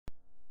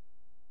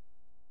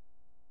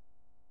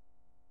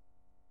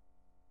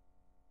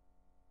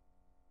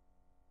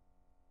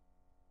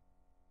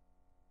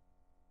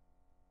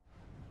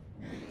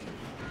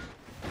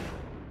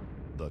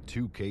the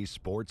 2K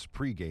Sports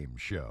pregame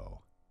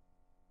show.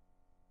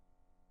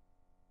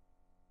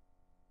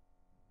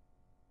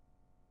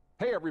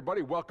 Hey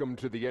everybody, welcome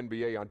to the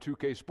NBA on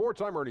 2K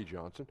Sports. I'm Ernie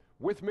Johnson.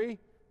 With me,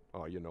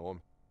 oh you know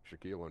him,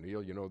 Shaquille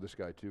O'Neal. You know this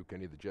guy too,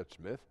 Kenny the Jet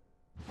Smith.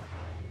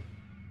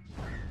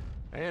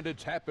 And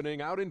it's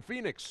happening out in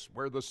Phoenix,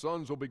 where the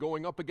Suns will be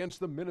going up against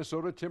the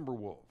Minnesota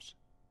Timberwolves.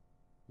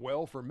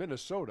 Well, for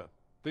Minnesota,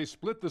 they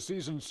split the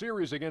season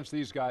series against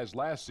these guys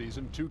last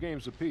season, 2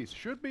 games apiece.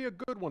 Should be a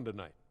good one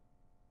tonight.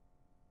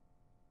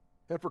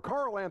 And for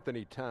Karl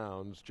Anthony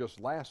Towns,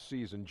 just last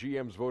season,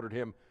 GMs voted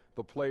him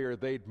the player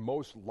they'd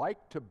most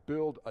like to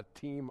build a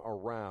team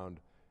around.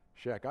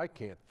 Shaq, I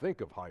can't think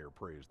of higher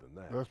praise than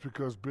that. That's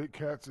because Big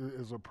Cats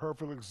is a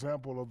perfect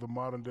example of the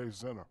modern-day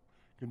center.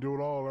 Can do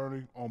it all,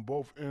 Ernie, on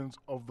both ends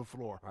of the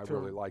floor. I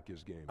really like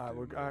his game,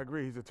 too. I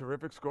agree. He's a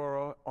terrific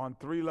scorer on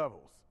 3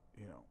 levels,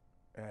 you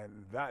know,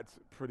 and that's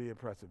pretty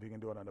impressive. He can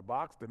do it on the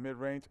box, the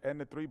mid-range,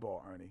 and the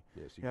 3-ball, Ernie.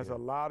 Yes, he has a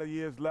lot of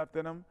years left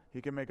in him.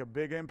 He can make a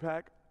big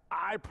impact.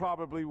 I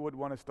probably would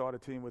want to start a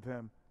team with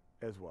him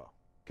as well.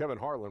 Kevin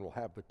Harlan will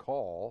have the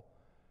call.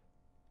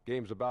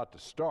 Game's about to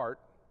start.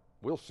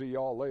 We'll see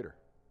y'all later.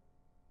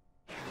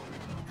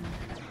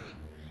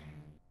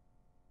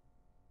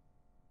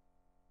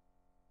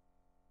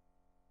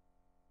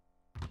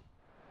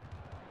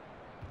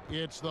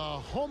 It's the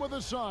home of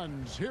the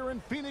Suns here in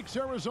Phoenix,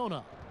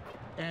 Arizona,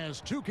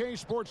 as 2K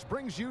Sports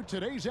brings you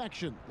today's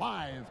action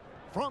live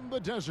from the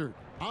desert.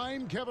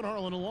 I'm Kevin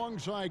Harlan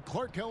alongside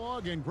Clark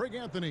Kellogg and Greg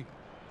Anthony.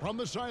 From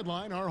the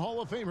sideline, our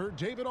Hall of Famer,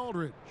 David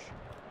Aldridge.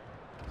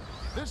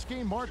 This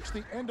game marks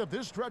the end of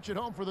this stretch at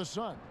home for the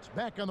Suns,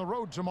 back on the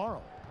road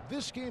tomorrow.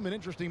 This game, an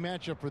interesting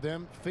matchup for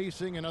them,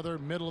 facing another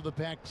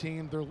middle-of-the-pack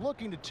team. They're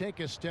looking to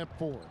take a step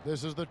forward.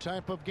 This is the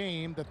type of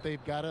game that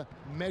they've got to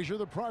measure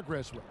the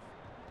progress with.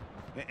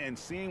 And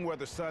seeing where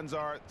the Suns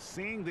are,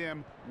 seeing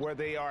them where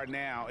they are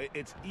now,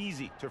 it's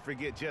easy to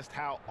forget just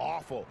how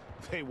awful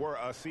they were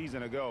a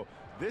season ago.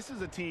 This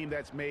is a team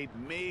that's made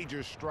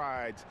major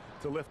strides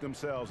to lift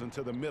themselves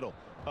into the middle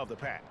of the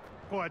pack.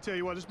 Boy, I tell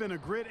you what, it's been a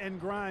grit and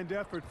grind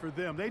effort for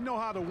them. They know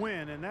how to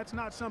win, and that's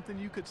not something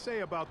you could say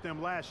about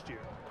them last year.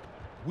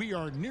 We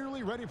are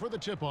nearly ready for the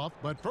tip-off,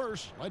 but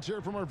first, let's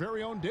hear from our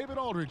very own David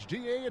Aldridge.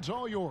 DA, it's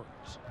all yours.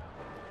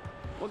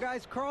 Well,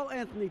 guys, Karl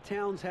Anthony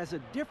Towns has a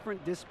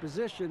different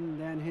disposition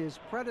than his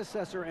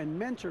predecessor and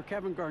mentor,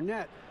 Kevin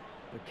Garnett.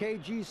 But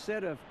KG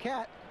said of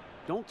Cat,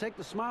 don't take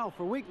the smile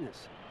for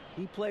weakness.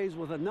 He plays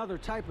with another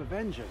type of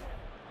engine.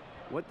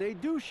 What they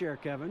do share,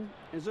 Kevin,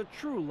 is a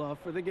true love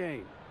for the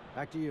game.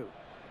 Back to you.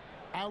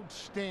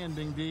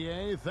 Outstanding,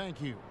 DA.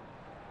 Thank you.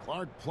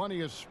 Clark,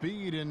 plenty of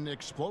speed and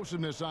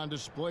explosiveness on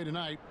display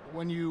tonight.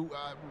 When you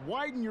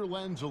widen your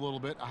lens a little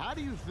bit, how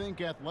do you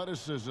think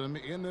athleticism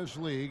in this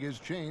league has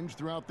changed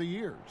throughout the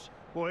years?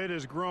 Well, it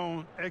has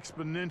grown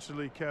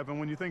exponentially, Kevin.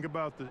 When you think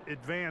about the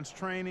advanced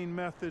training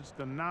methods,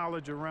 the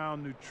knowledge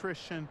around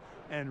nutrition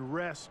and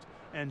rest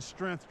and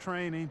strength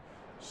training,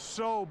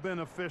 so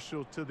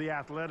beneficial to the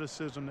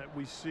athleticism that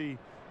we see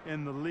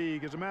in the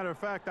league. As a matter of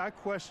fact, I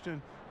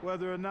question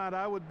whether or not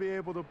I would be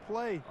able to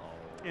play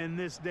in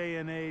this day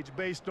and age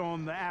based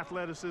on the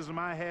athleticism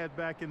I had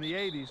back in the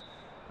 80s.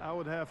 I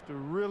would have to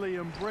really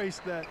embrace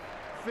that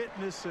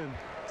fitness and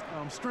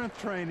strength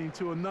training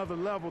to another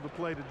level to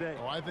play today.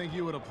 Oh, I think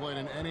you would have played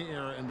in any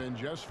era and been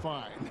just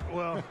fine.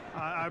 Well,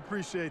 I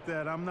appreciate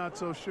that. I'm not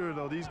so sure,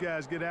 though. These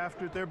guys get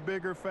after it. They're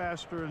bigger,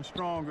 faster, and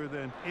stronger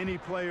than any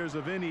players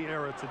of any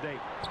era to date.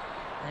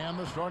 And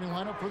the starting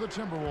lineup for the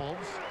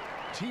Timberwolves.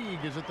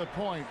 Teague is at the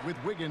point with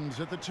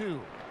Wiggins at the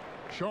 2.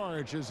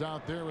 Charge is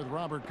out there with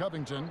Robert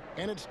Covington,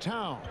 and it's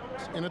Towns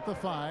in at the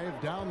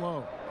 5 down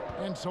low.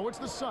 And so it's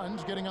the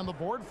Suns getting on the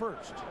board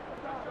first.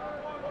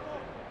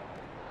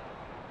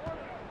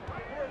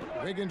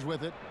 Wiggins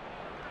with it.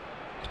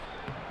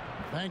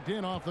 Banked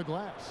in off the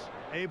glass.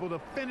 Able to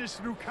finish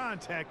through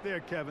contact there,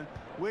 Kevin.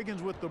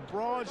 Wiggins with the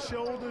broad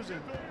shoulders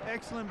and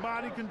excellent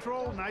body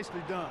control.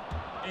 Nicely done.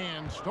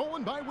 And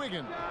stolen by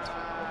Wiggins.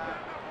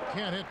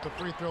 Can't hit the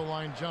free throw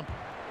line jumper.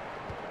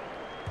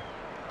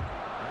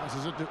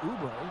 Passes it to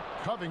Oubre.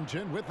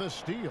 Covington with the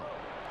steal.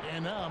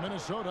 And now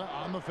Minnesota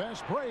on the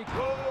fast break.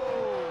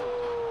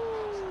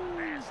 Whoa!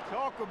 Let's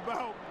talk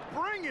about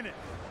bringing it.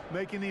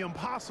 Making the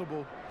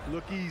impossible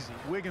look easy.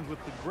 Wiggins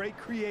with the great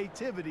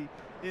creativity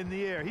in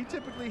the air. He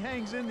typically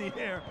hangs in the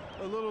air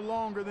a little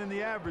longer than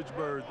the average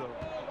bird, though.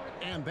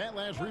 And that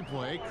last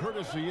replay,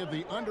 courtesy of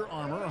the Under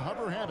Armour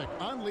Hover Havoc,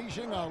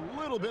 unleashing a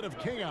little bit of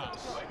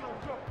chaos.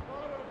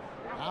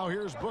 Now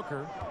here's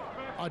Booker.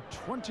 A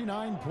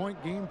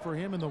 29-point game for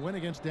him in the win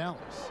against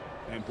Dallas.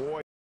 And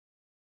boy,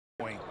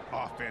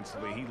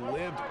 offensively, he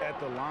lived at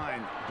the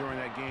line during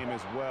that game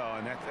as well,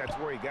 and that's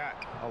where he got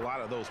a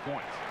lot of those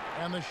points.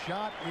 And the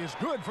shot is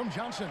good from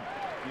Johnson.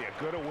 Yeah,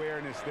 good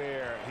awareness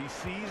there. He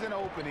sees an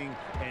opening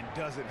and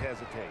doesn't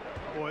hesitate.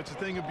 Boy, it's a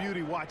thing of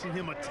beauty watching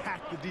him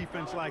attack the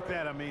defense like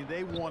that. I mean,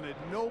 they wanted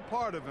no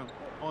part of him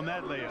on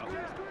that layup.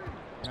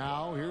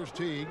 Now here's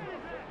Teague.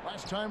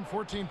 Last time,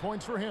 14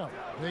 points for him.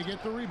 They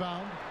get the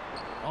rebound.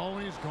 Oh,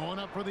 he's going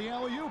up for the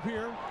alley-oop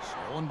here.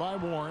 Stolen by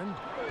Warren.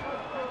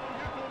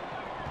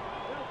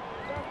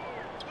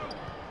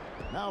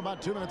 Now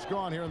about 2 minutes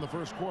gone here in the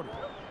first quarter.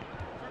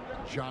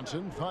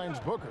 Johnson finds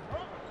Booker.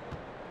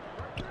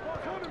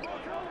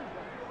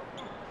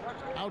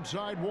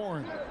 Outside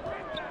Warren.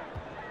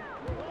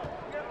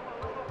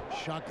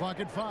 Shot clock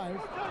at 5.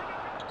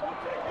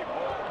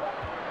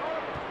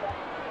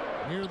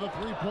 Near the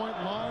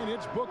three-point line,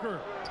 it's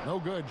Booker. No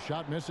good.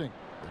 Shot missing.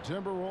 The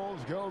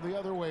Timberwolves go the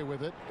other way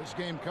with it. This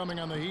game coming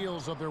on the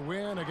heels of their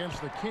win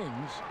against the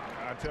Kings.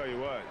 I tell you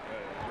what,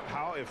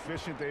 how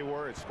efficient they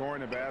were at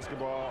scoring the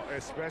basketball,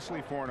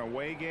 especially for an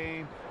away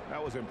game,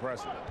 that was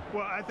impressive.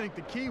 Well, I think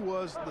the key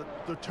was the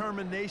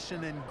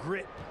determination and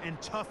grit and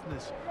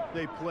toughness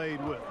they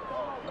played with.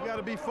 You got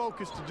to be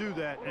focused to do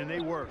that, and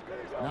they worked.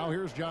 Now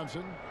here's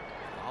Johnson.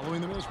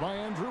 Following the miss by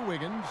Andrew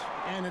Wiggins,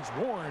 and it's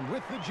Warren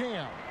with the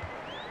jam.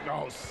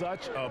 Oh,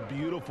 such a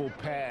beautiful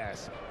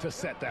pass to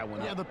set that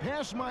one up. Yeah, the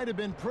pass might have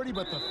been pretty,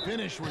 but the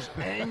finish was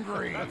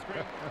angry.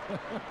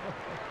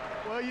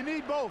 Well, you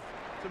need both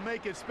to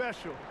make it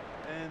special,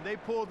 and they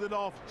pulled it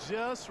off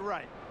just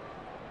right.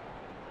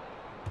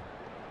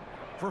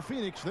 For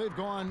Phoenix, they've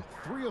gone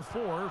 3 of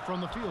 4 from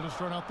the field to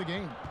start out the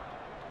game.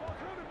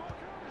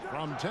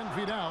 From 10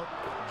 feet out,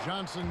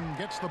 Johnson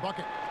gets the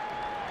bucket.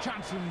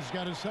 Johnson's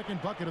got his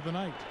second bucket of the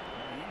night.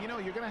 You know,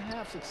 you're going to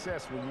have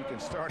success when you can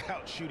start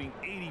out shooting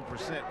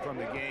 80% from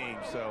the game.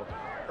 So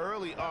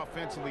early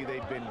offensively,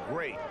 they've been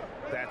great.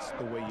 That's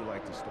the way you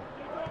like to start.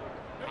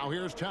 Now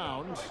here's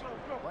Towns.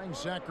 Playing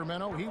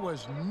Sacramento, he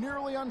was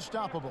nearly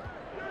unstoppable.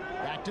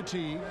 Back to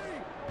Teague.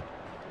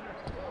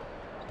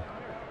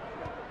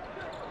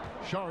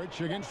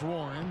 Saric against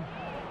Warren.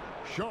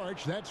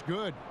 Saric, that's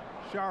good.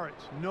 Saric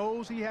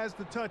knows he has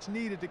the touch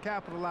needed to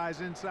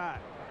capitalize inside.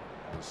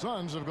 The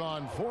Suns have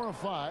gone 4 of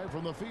 5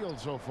 from the field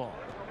so far.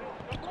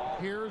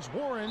 Here's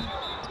Warren.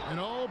 And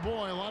oh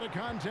boy, a lot of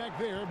contact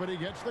there, but he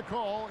gets the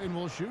call and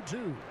will shoot 2.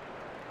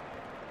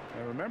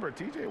 And remember,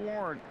 T.J.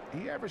 Warren,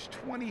 he averaged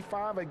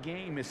 25 a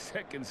game his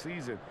second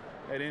season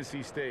at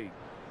NC State.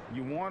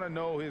 You want to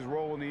know his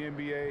role in the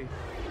NBA?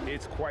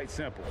 It's quite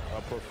simple.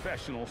 A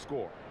professional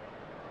scorer.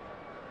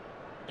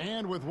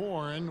 And with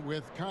Warren,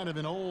 with kind of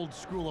an old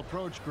school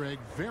approach, Greg,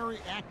 very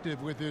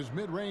active with his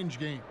mid-range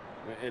game.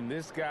 And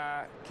this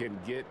guy can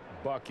get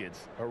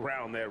buckets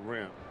around that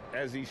rim.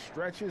 As he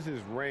stretches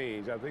his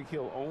range, I think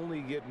he'll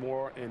only get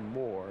more and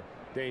more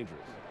dangerous.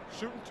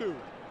 Shooting 2.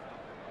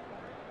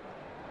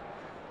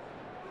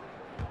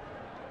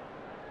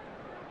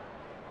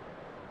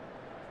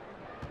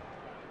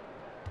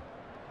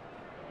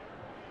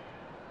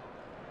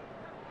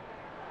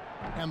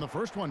 And the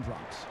first one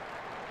drops.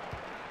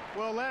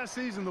 Well, last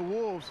season, the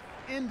Wolves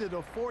ended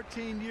a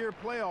 14-year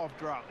playoff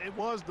drought. It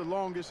was the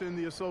longest in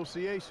the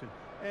association.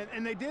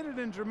 And they did it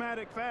in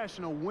dramatic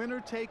fashion, a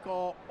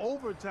winner-take-all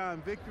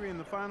overtime victory in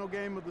the final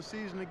game of the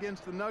season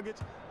against the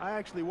Nuggets. I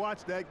actually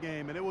watched that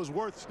game, and it was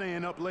worth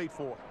staying up late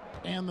for.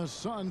 And the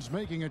Suns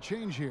making a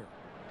change here.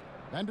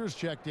 Bender's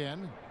checked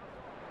in.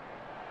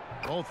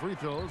 Both free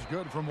throws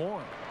good from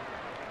Warren.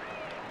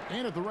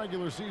 And if the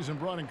regular season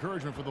brought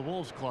encouragement for the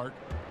Wolves, Clark,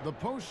 the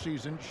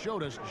postseason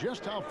showed us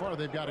just how far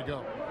they've got to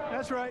go.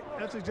 That's right.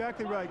 That's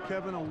exactly right,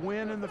 Kevin. A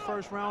win in the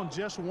first round,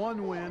 just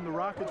one win. The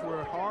Rockets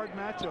were a hard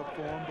matchup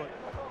for them, but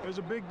there's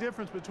a big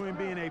difference between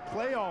being a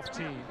playoff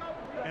team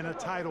and a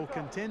title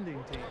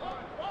contending team.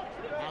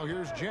 Now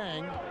here's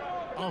Jang.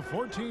 A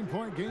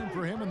 14-point game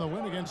for him in the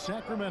win against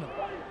Sacramento.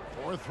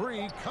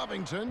 4-3,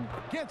 Covington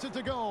gets it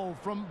to go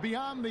from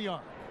beyond the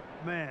arc.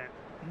 Man,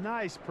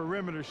 nice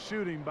perimeter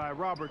shooting by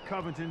Robert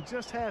Covington.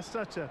 Just has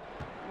such a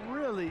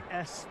really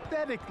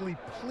aesthetically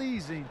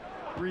pleasing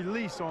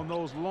release on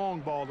those long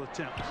ball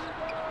attempts.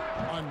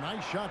 A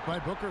nice shot by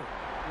Booker.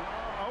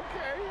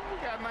 Okay,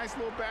 we got a nice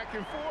little back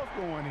and forth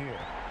going here.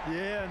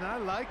 Yeah, and I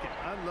like it.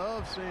 I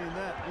love seeing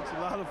that. It's a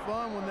lot of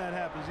fun when that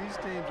happens. These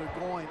teams are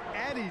going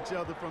at each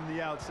other from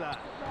the outside.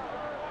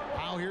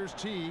 Now here's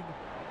Teague.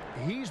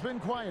 He's been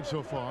quiet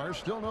so far.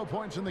 Still no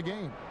points in the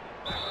game.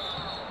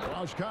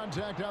 Lost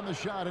contact on the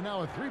shot, and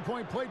now a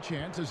three-point play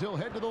chance as he'll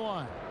head to the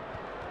line.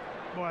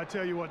 Boy, I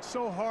tell you what,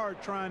 so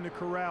hard trying to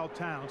corral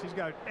Towns. He's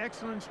got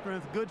excellent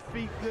strength, good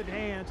feet, good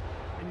hands,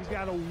 and he's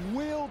got a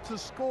will to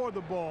score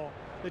the ball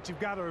that you've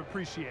got to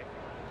appreciate.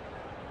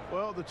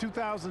 Well, the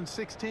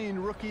 2016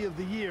 Rookie of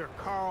the Year,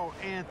 Karl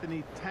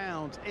Anthony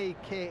Towns,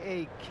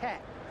 a.k.a.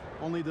 Cat,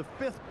 only the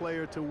 5th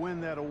player to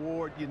win that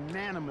award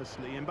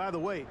unanimously. And by the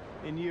way,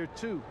 in year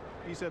 2,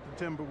 he set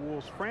the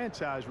Timberwolves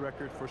franchise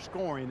record for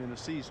scoring in a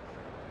season.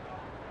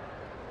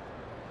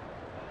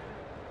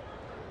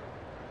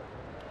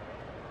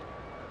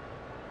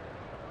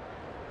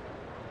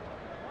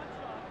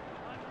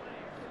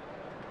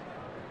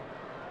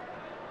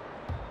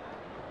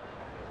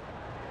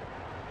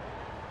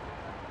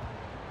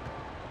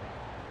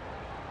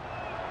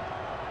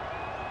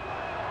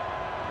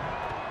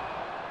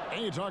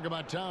 And you talk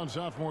about Towns'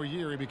 sophomore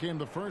year. He became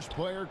the first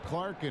player,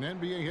 Clark, in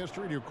NBA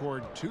history to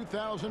record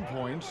 2,000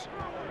 points,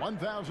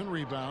 1,000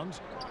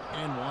 rebounds,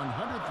 and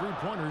 100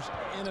 three-pointers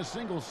in a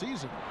single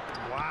season.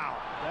 Wow.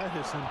 That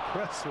is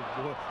impressive,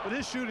 boy. But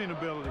his shooting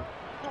ability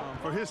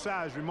for his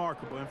size,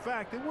 remarkable. In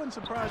fact, it wouldn't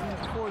surprise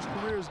me before his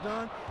career is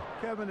done,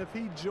 Kevin, if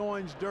he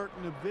joins Dirk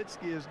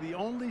Nowitzki as the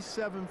only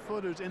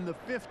 7-footers in the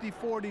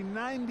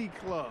 50-40-90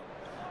 club.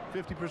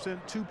 50%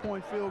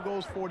 two-point field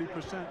goals,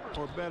 40%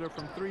 or better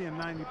from 3, and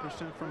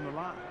 90% from the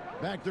line.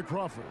 Back to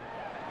Crawford.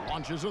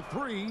 Launches a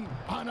 3.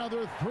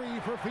 Another 3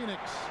 for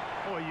Phoenix.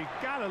 Boy, you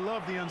gotta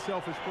love the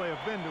unselfish play of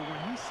Bender.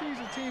 When he sees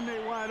a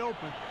teammate wide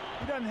open,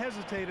 he doesn't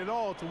hesitate at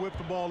all to whip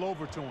the ball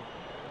over to him.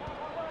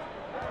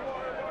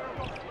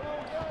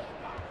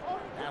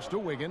 Pass to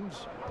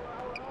Wiggins.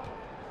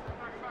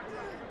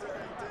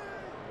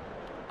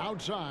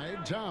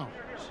 Outside, Towns.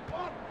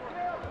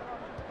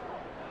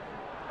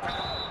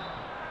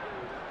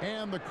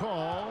 And the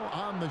call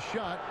on the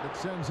shot that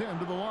sends him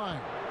to the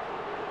line.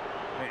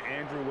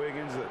 Andrew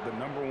Wiggins, the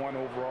 #1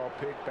 overall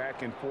pick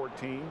back in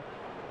 14.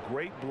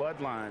 Great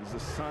bloodlines, the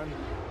son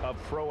of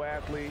pro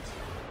athletes.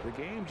 The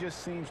game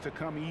just seems to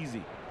come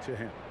easy to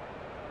him.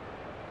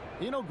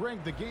 You know,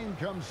 Greg, the game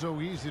comes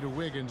so easy to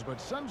Wiggins, but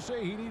some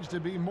say he needs to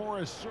be more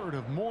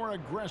assertive, more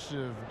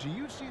aggressive. Do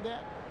you see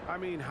that? I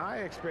mean,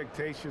 high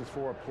expectations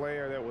for a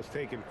player that was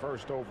taken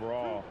first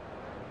overall.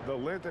 The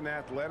length and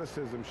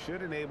athleticism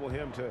should enable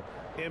him to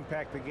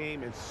impact the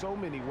game in so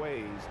many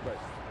ways, but,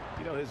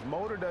 you know, his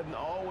motor doesn't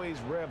always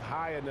rev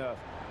high enough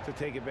to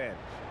take advantage.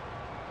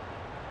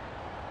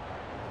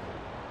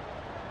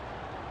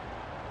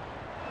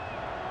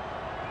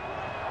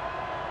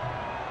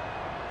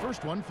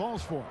 First one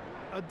falls for him.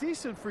 A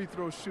decent free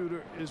throw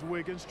shooter is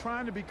Wiggins,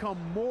 trying to become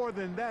more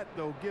than that,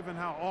 though, given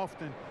how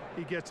often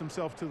he gets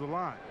himself to the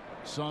line.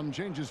 Some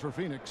changes for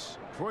Phoenix.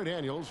 Troy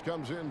Daniels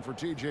comes in for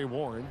T.J.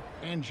 Warren,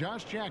 and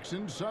Josh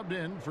Jackson subbed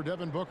in for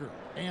Devin Booker.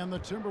 And the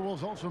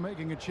Timberwolves also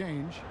making a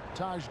change.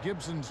 Taj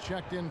Gibson's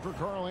checked in for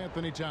Karl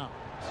Anthony Towns.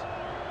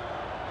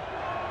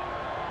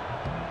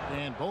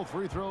 And both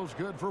free throws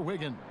good for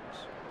Wiggins.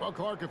 Well,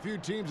 Clark, a few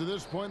teams at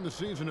this point in the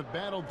season have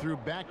battled through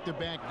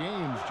back-to-back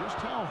games. Just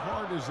how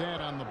hard is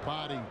that on the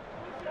body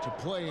to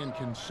play in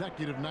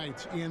consecutive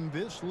nights in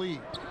this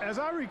league? As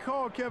I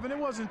recall, Kevin, it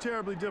wasn't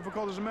terribly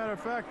difficult. As a matter of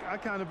fact, I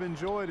kind of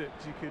enjoyed it.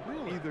 You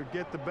could either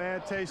get the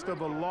bad taste of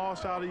a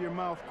loss out of your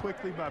mouth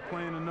quickly by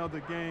playing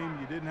another game.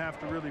 You didn't have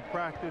to really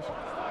practice.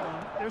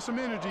 There's some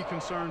energy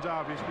concerns,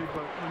 obviously,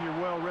 but when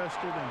you're well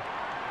rested and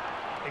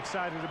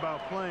excited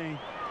about playing,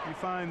 you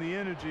find the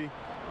energy.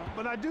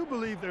 But I do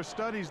believe there's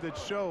studies that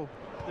show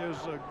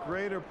there's a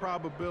greater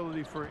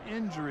probability for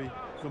injury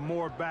the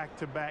more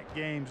back-to-back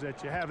games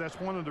that you have. That's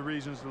one of the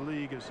reasons the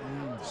league has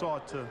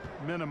sought to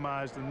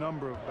minimize the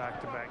number of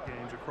back-to-back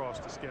games across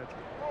the schedule.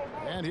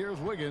 And here's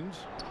Wiggins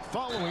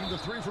following the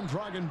 3 from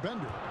Dragon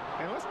Bender.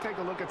 And let's take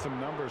a look at some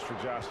numbers for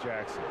Josh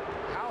Jackson.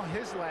 How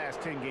his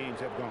last 10 games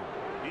have gone.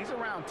 He's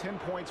around 10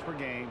 points per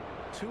game,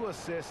 2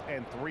 assists,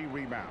 and 3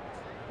 rebounds.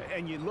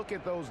 And you look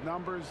at those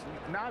numbers,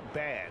 not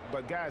bad,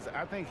 but guys,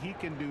 I think he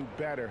can do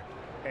better,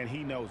 and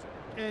he knows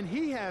it. And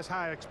he has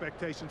high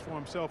expectations for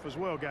himself as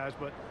well, guys,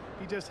 but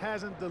he just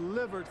hasn't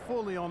delivered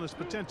fully on his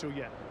potential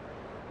yet.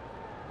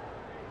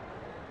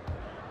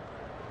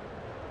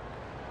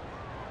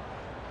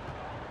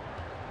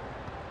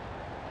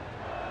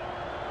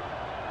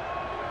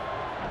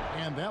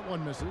 And that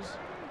one misses.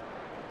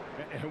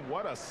 And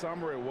what a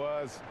summer it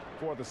was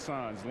for the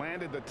Suns.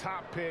 Landed the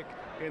top pick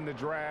in the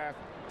draft,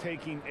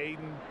 taking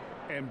Aiden,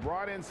 and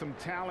brought in some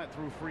talent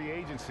through free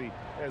agency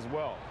as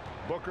well.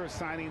 Booker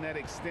signing that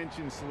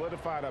extension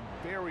solidified a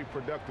very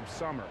productive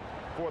summer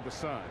for the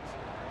Suns.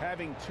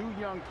 Having 2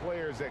 young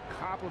players that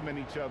complement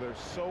each other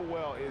so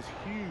well is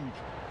huge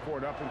for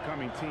an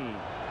up-and-coming team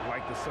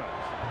like the Suns.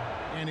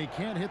 And he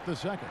can't hit the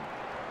second.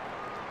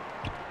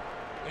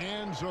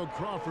 And so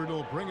Crawford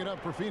will bring it up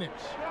for Phoenix.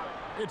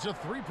 It's a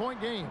 3-point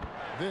game.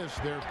 This,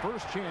 their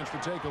first chance to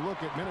take a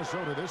look at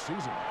Minnesota this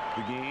season.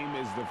 The game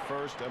is the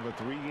first of a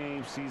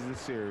 3-game season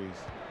series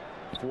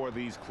for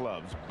these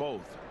clubs,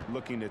 both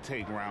looking to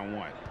take round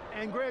 1.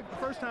 And Greg, the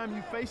first time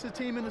you face a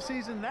team in the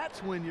season,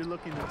 that's when you're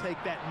looking to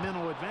take that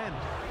mental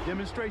advantage.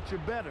 Demonstrate you're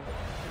better,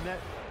 and that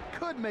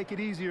could make it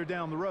easier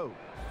down the road.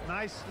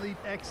 Nicely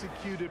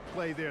executed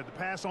play there. The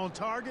pass on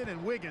target,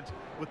 and Wiggins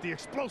with the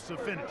explosive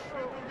finish.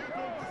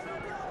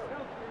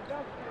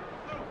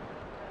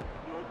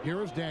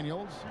 Here is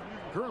Daniels,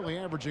 currently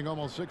averaging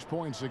almost 6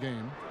 points a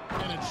game,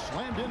 and it's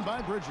slammed in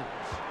by Bridges.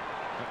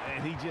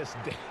 And he just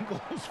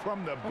dangles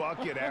from the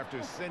bucket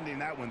after sending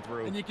that one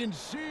through. And you can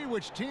see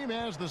which team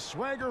has the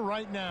swagger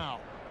right now.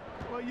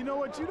 Well, you know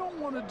what? You don't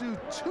want to do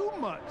too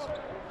much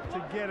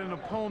to get an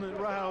opponent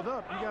riled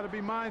up. You got to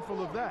be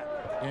mindful of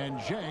that. And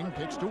Zhang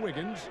kicks to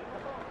Wiggins.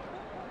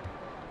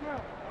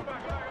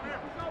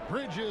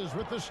 Bridges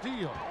with the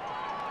steal.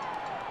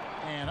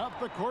 And up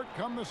the court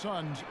come the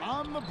Suns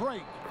on the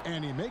break.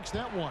 And he makes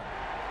that one.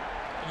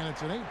 And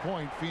it's an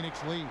 8-point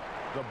Phoenix lead.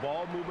 The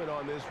ball movement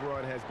on this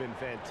run has been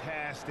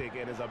fantastic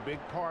and is a big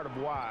part of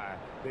why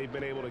they've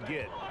been able to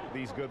get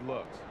these good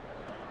looks.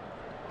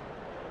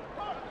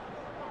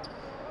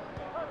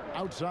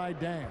 Outside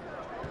Dan.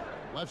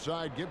 Left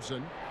side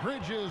Gibson.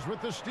 Bridges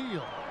with the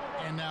steal.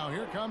 And now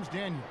here comes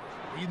Daniels.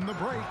 Leading the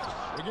break.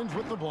 Wiggins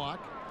with the block.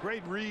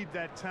 Great read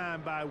that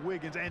time by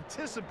Wiggins,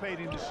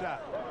 anticipating the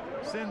shot.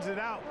 Sends it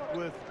out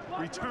with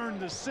return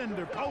to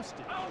sender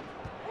posted.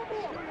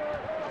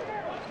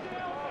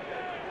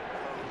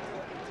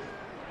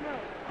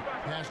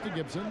 Pass to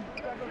Gibson.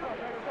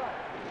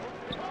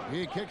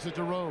 He kicks it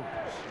to Rose.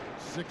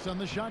 6 on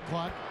the shot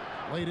clock.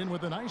 Laid in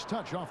with a nice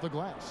touch off the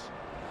glass.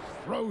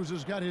 Rose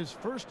has got his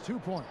first 2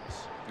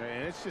 points.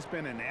 And it's just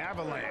been an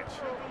avalanche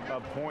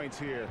of points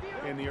here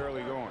in the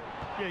early going.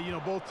 Yeah, you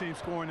know, both teams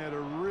scoring at a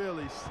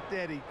really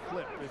steady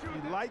clip. If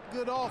you like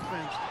good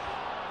offense,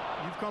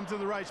 you've come to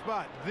the right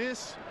spot.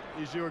 This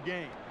is your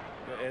game.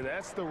 And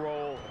that's the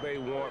role they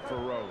want for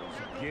Rose,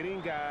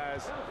 getting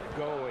guys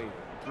going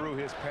through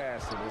his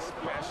passing,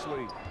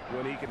 especially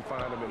when he can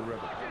find them in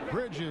rhythm.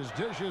 Bridges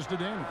dishes to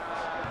Daniels.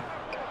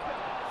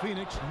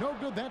 Phoenix no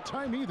good that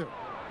time either.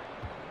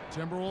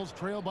 Timberwolves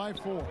trail by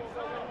 4.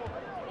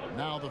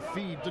 Now the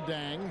feed to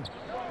Dang.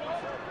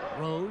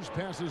 Rose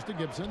passes to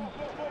Gibson.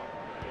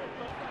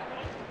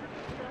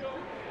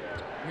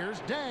 Here's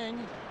Dang.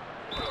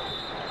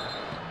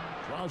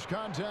 Draws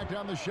contact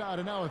on the shot,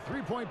 and now a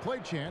 3-point play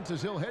chance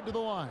as he'll head to the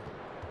line.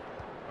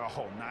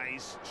 Oh,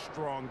 nice,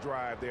 strong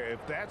drive there.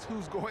 If that's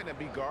who's going to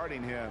be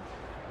guarding him,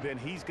 then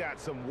he's got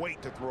some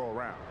weight to throw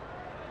around.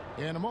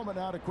 In a moment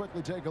now to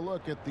quickly take a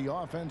look at the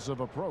offensive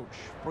approach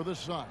for the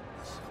Suns.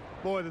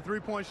 Boy, the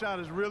 3-point shot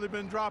has really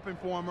been dropping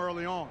for him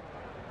early on.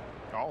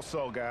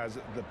 Also, guys,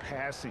 the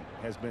passing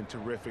has been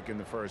terrific in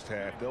the first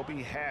half. They'll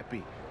be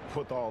happy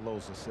with all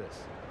those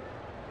assists.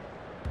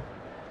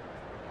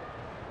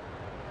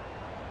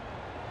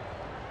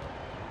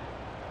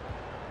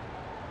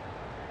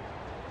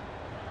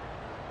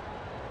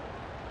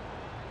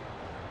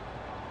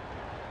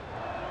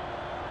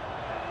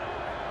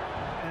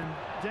 And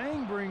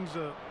Dang brings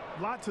a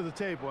lot to the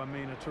table. I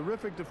mean, a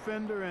terrific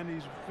defender, and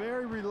he's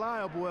very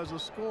reliable as a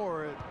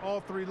scorer at all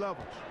 3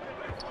 levels.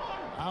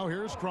 Now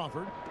here's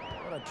Crawford.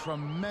 What a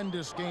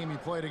tremendous game he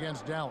played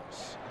against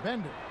Dallas.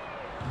 Bender.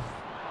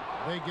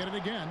 They get it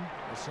again.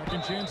 A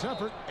second chance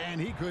effort, and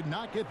he could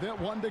not get that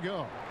one to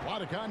go. A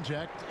lot of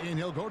contact, and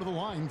he'll go to the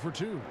line for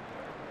 2.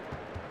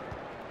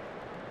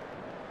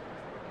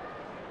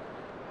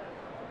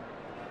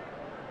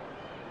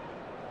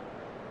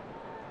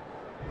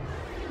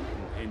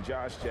 And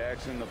Josh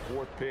Jackson, the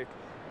 4th pick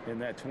in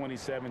that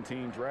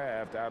 2017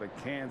 draft out of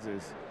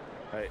Kansas,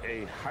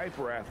 a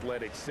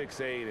hyper-athletic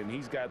 6'8", and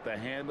he's got the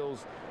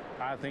handles,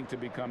 I think, to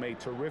become a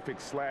terrific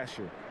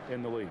slasher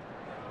in the league.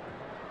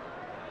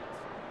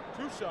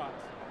 2 shots.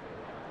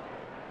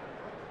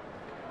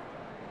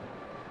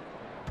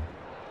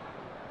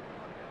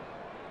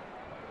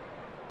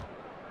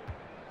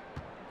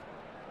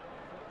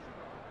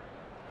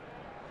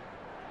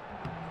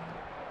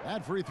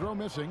 That free throw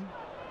missing.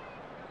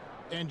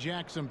 And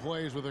Jackson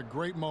plays with a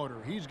great motor.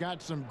 He's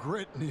got some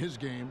grit in his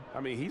game.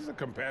 I mean, he's a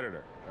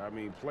competitor. I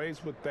mean,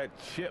 plays with that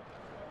chip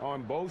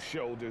on both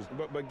shoulders.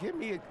 But give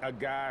me a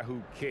guy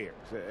who cares.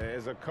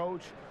 As a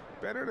coach,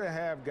 better to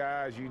have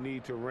guys you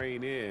need to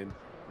rein in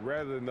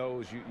rather than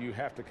those you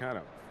have to kind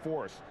of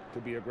force to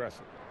be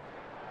aggressive.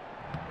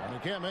 And he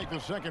can't make the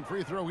second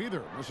free throw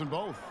either. Missing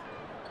both.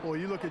 Well,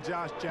 you look at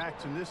Josh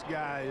Jackson. This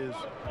guy is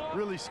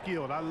really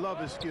skilled. I love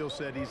his skill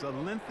set. He's a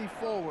lengthy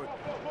forward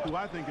who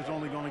I think is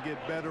only going to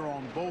get better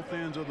on both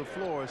ends of the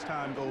floor as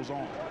time goes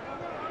on.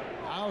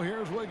 Now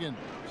here's Wiggins.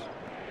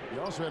 He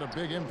also had a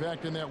big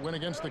impact in that win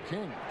against the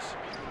Kings.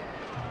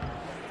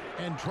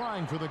 And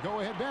trying for the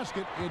go-ahead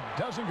basket, it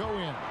doesn't go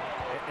in.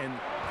 And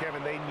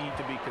Kevin, they need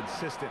to be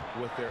consistent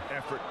with their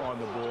effort on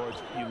the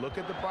boards. You look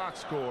at the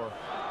box score,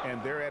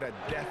 and they're at a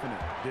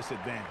definite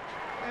disadvantage.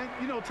 And,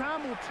 you know,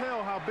 time will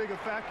tell how big a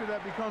factor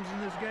that becomes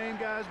in this game,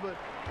 guys, but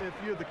if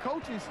you're the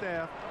coaching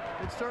staff,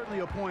 it's certainly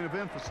a point of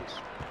emphasis.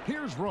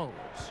 Here's Rose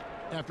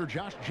after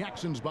Josh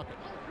Jackson's bucket.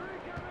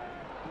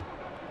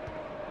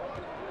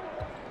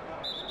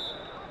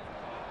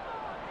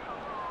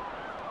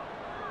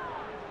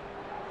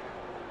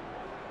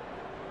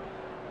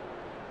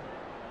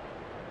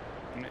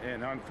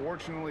 And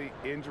unfortunately,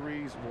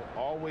 injuries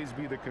will always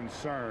be the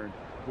concern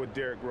with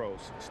Derrick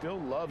Rose. Still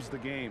loves the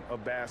game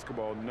of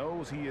basketball,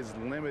 knows he is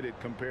limited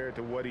compared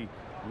to what he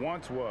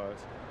once was.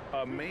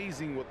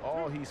 Amazing with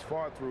all he's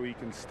fought through, he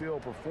can still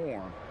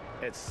perform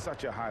at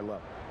such a high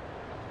level.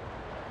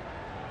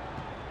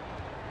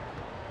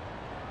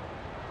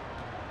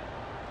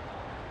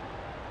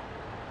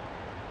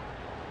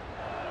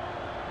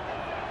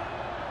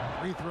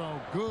 Free throw,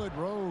 good,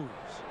 Rose.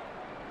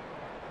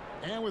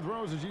 And with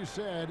Rose, as you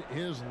said,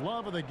 his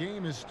love of the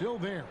game is still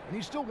there, and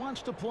he still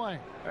wants to play.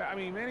 I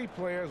mean, many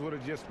players would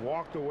have just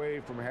walked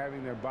away from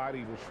having their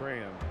body betray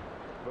him.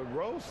 But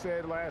Rose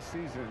said last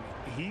season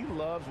he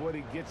loves what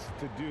he gets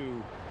to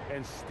do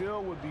and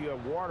still would be a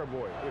water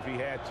boy if he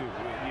had to.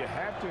 You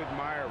have to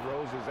admire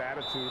Rose's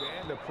attitude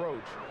and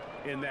approach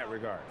in that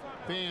regard.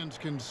 Fans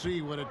can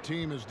see what a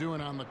team is doing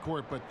on the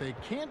court, but they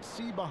can't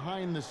see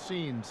behind the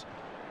scenes.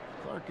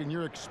 Clark, in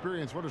your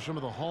experience, what are some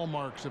of the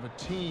hallmarks of a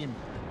team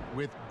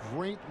with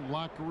great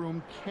locker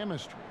room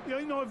chemistry? Yeah,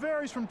 you know, it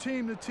varies from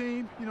team to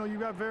team. You know, you've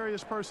got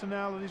various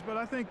personalities, but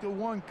I think the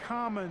one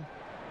common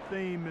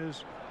theme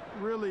is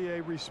really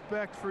a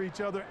respect for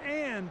each other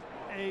and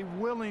a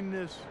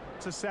willingness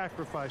to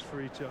sacrifice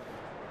for each other.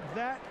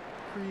 That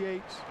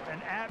creates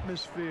an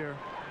atmosphere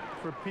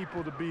for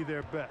people to be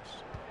their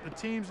best. The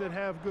teams that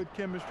have good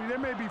chemistry, there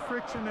may be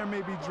friction, there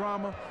may be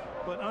drama,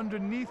 but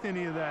underneath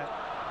any of that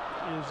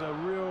is a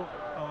real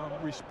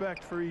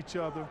respect for each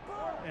other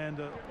and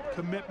a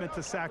commitment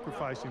to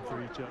sacrificing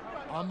for each other.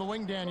 On the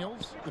wing,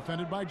 Daniels,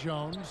 defended by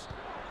Jones.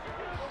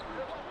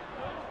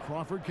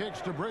 Crawford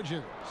kicks to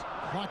Bridges.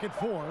 Clock at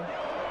 4.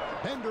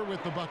 Bender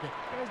with the bucket.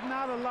 There's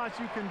not a lot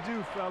you can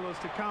do, fellas,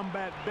 to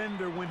combat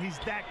Bender when he's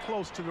that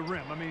close to the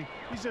rim. I mean,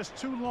 he's just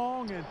too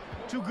long and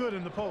too good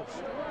in the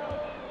post.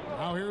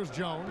 Now here's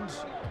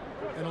Jones.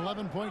 An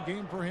 11-point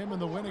game for him in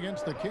the win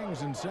against the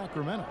Kings in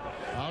Sacramento.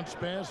 Bounce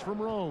pass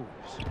from Rose.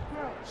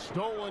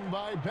 Stolen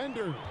by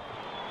Bender.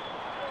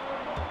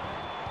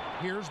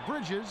 Here's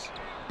Bridges.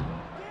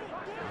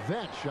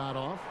 That shot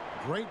off.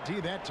 Great D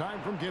that time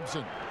from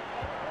Gibson.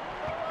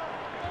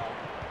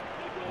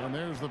 And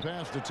there's the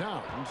pass to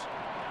Towns.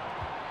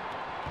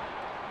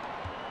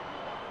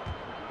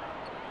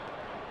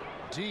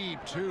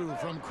 Deep 2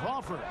 from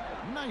Crawford.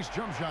 Nice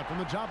jump shot from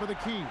the top of the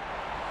key.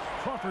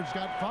 Crawford's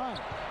got 5.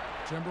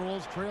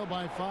 Timberwolves trail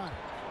by 5.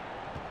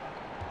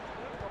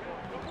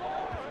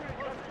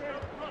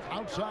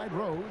 Outside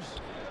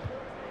Rose.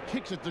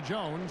 Kicks it to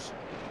Jones.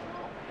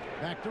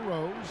 Back to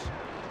Rose.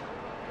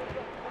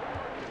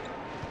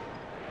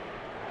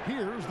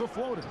 Here's the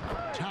floater.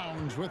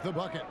 Towns with the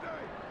bucket.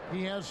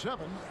 He has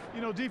 7.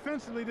 You know,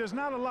 defensively, there's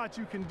not a lot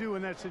you can do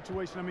in that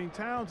situation. I mean,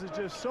 Towns is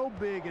just so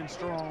big and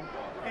strong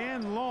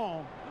and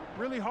long.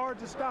 Really hard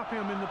to stop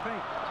him in the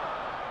paint.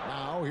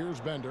 Now here's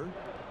Bender.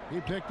 He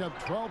picked up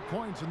 12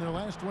 points in their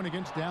last win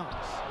against Dallas.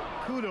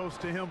 Kudos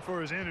to him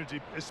for his energy,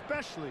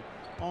 especially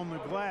on the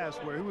glass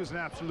where he was an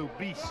absolute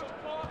beast.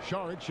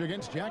 Saric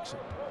against Jackson.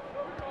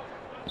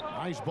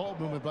 Nice ball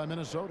movement by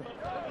Minnesota.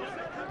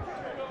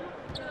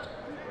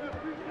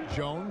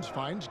 Jones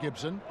finds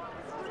Gibson.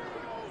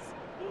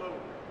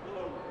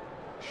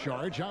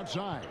 Saric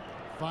outside.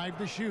 5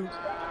 to shoot.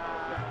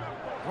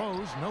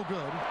 Rose, no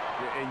good.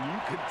 And you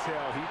could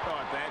tell he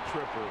thought that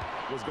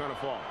triple was going to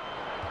fall.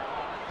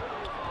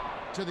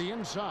 To the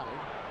inside.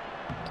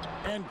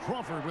 And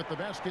Crawford with the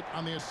basket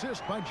on the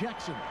assist by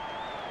Jackson.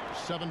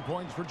 7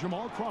 points for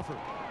Jamal Crawford.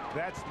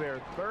 That's their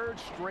 3rd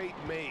straight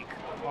make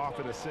off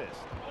an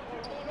assist.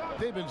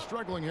 They've been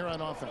struggling here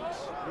on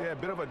offense. Yeah, a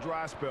bit of a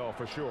dry spell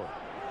for sure.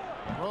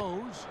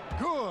 Rose,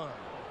 good.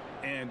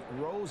 And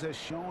Rose has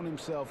shown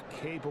himself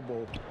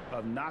capable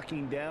of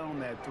knocking down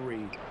that 3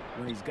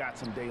 when he's got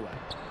some daylight.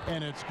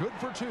 And it's good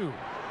for 2.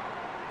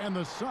 And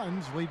the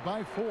Suns lead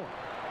by 4.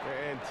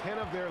 And 10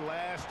 of their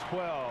last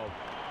 12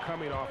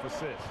 coming off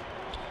assists.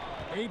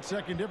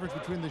 8-second difference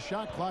between the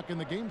shot clock and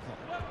the game clock.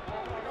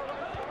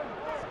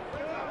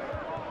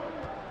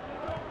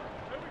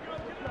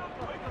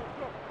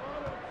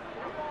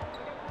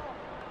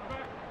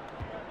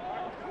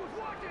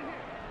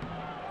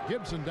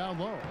 Gibson down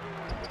low.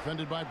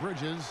 Defended by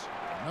Bridges.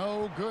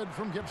 No good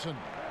from Gibson.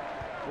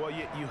 Well,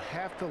 you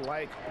have to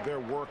like their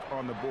work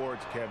on the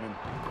boards, Kevin,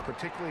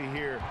 particularly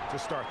here to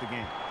start the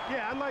game.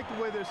 Yeah, I like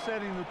the way they're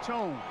setting the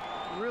tone.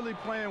 Really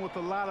playing with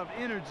a lot of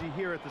energy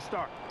here at the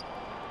start.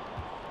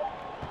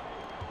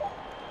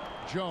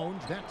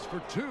 Jones, that's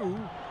for 2.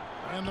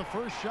 And the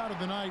first shot of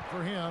the night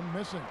for him,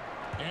 missing.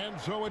 And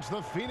so it's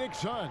the Phoenix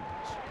Suns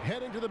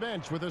heading to the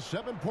bench with a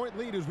 7-point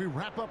lead as we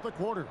wrap up the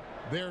quarter.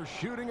 Their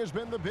shooting has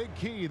been the big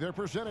key. Their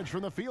percentage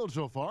from the field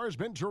so far has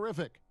been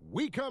terrific.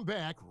 We come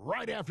back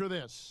right after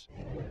this.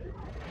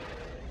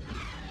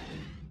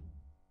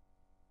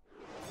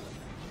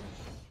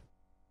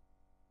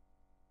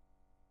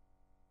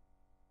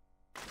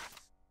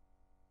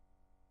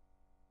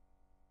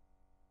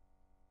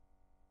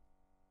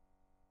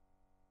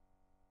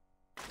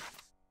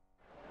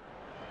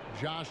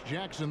 Josh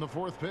Jackson, the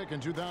 4th pick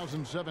in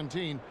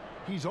 2017.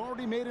 He's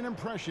already made an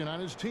impression on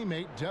his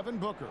teammate, Devin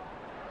Booker.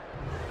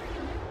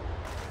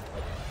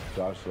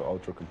 Josh is an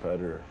ultra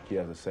competitor. He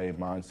has the same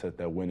mindset,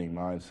 that winning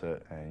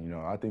mindset. And, you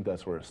know, I think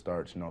that's where it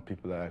starts, you know,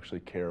 people that actually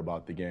care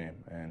about the game.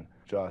 And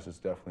Josh is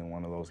definitely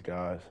one of those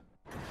guys.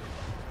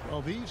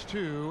 Well, these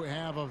two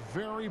have a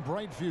very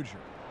bright future.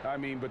 I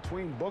mean,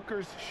 between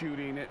Booker's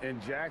shooting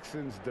and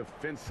Jackson's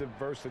defensive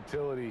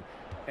versatility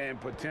and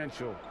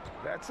potential,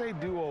 that's a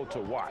duo to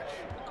watch.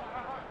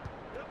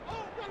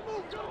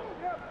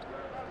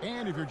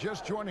 And if you're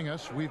just joining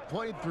us, we've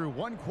played through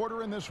 1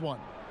 quarter in this one.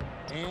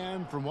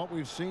 And from what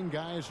we've seen,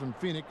 guys, from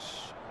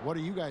Phoenix, what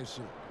do you guys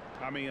see?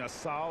 I mean, a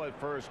solid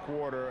first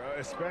quarter,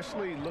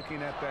 especially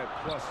looking at that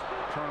plus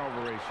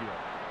turnover ratio.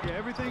 Yeah,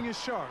 everything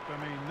is sharp. I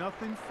mean,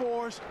 nothing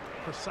forced,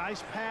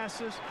 precise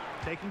passes,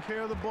 taking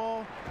care of the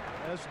ball.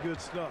 That's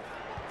good stuff.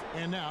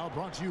 And now,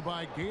 brought to you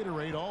by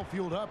Gatorade, all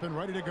fueled up and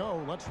ready to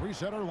go. Let's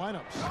reset our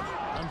lineups.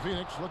 On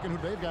Phoenix, looking who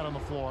they've got on the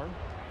floor.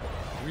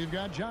 We've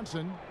got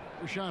Johnson.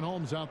 Rashawn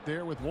Holmes out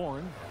there with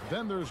Warren.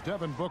 Then there's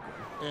Devin Booker.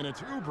 And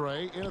it's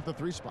Oubre in at the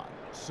 3 spot.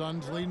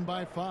 Suns leading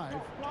by 5.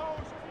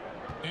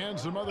 And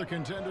some other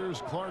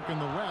contenders, Clark and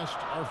the rest,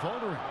 are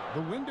faltering.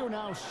 The window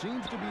now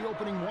seems to be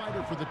opening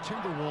wider for the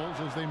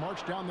Timberwolves as they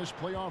march down this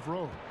playoff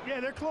road.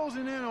 Yeah, they're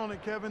closing in on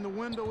it, Kevin. The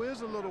window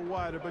is a little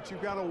wider, but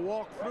you've got to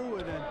walk through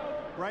it. And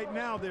right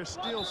now, they're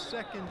still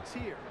second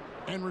tier.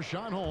 And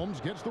Rashawn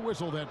Holmes gets the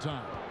whistle that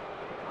time.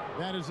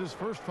 That is his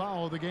first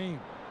foul of the game.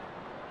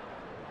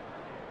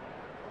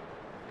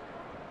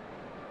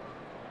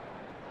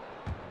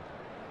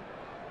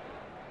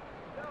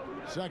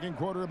 Second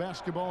quarter of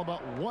basketball,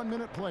 about 1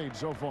 minute played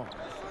so far.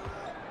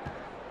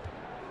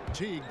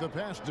 Teague, the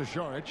pass to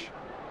Šarić.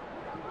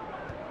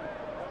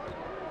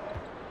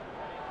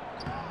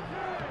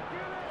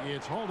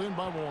 It's hauled in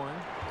by Warren.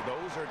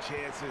 Those are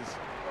chances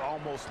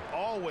almost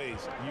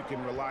always you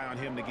can rely on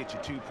him to get you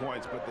 2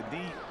 points, but the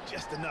D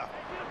just enough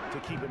to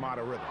keep him out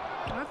of rhythm.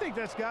 And I think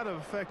that's got to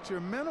affect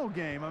your mental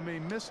game. I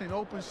mean, missing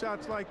open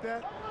shots like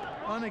that,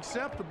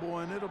 unacceptable,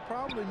 and it'll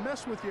probably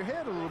mess with your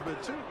head a little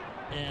bit too.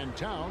 And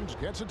Towns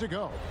gets it to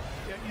go.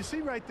 Yeah, you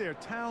see right there,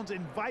 Towns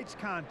invites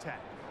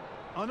contact,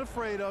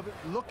 unafraid of it,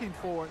 looking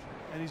for it,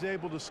 and he's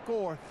able to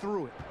score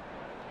through it.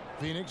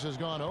 Phoenix has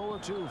gone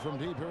 0-2 from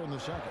deep here in the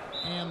second.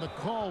 And the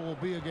call will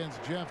be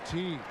against Jeff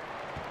Teague.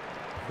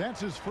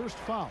 That's his first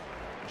foul.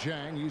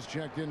 Jang, he's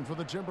checked in for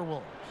the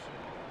Timberwolves.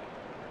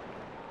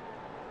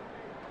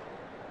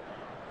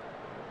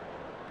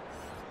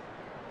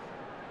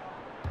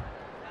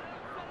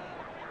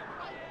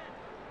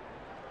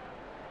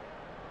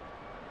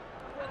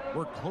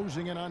 We're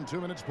closing in on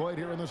 2 minutes played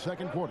here in the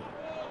second quarter.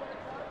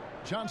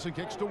 Johnson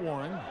kicks to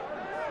Warren.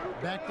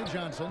 Back to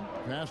Johnson.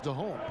 Pass to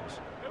Holmes.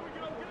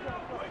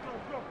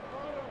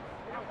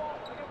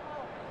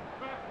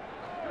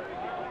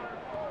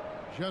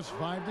 Just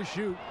 5 to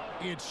shoot.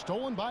 It's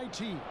stolen by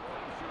Teague.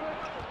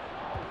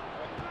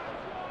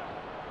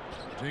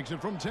 Takes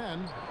it from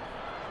 10.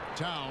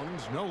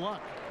 Towns, no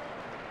luck.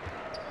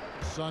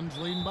 Suns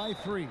leading by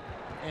 3.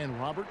 And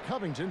Robert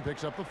Covington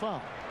picks up the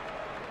foul.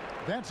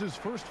 That's his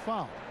first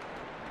foul.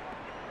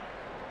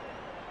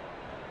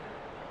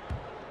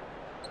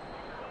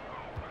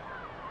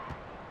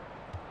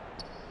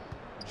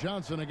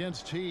 Johnson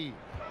against Teague.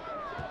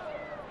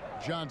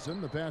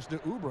 Johnson, the pass to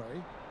Oubre.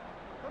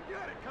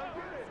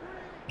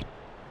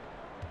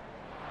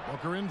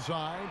 Booker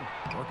inside,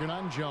 working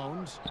on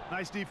Jones.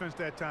 Nice defense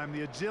that time.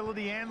 The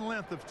agility and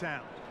length of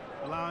Towns,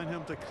 allowing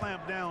him to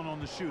clamp down on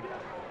the shooter.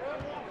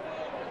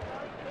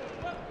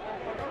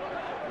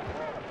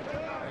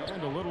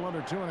 And a little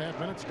under 2.5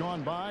 minutes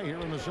gone by here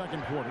in the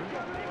second quarter.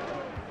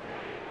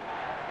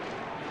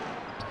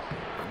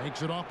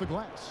 Makes it off the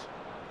glass.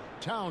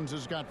 Towns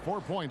has got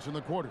 4 points in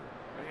the quarter.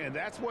 And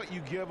that's what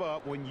you give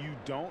up when you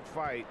don't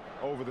fight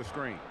over the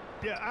screen.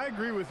 Yeah, I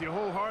agree with you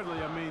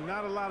wholeheartedly. I mean,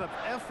 not a lot of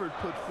effort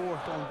put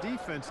forth on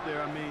defense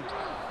there. I mean,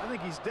 I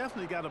think he's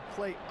definitely got to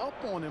play up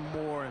on him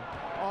more and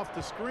off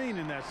the screen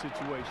in that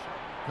situation.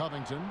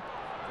 Covington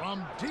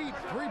from deep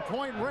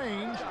 3-point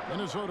range.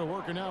 Minnesota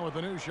working now with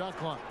the new shot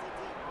clock.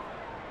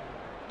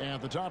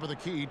 At the top of the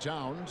key,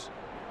 Towns.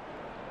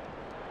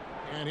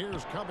 And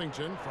here's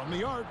Covington from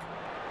the arc.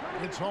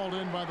 It's hauled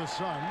in by the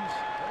Suns.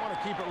 They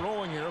want to keep it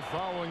rolling here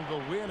following the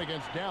win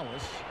against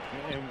Dallas.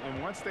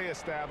 And once they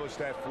established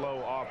that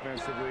flow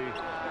offensively,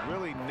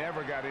 really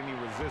never got any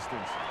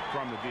resistance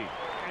from the D.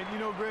 And you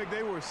know, Greg,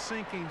 they were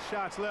sinking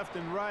shots left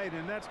and right,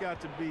 and that's got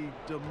to be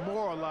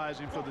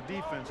demoralizing for the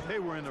defense. They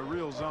were in a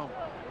real zone.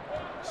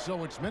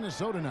 So it's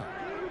Minnesota now.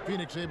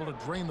 Phoenix able to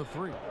drain the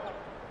 3.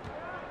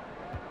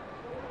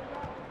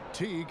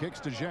 T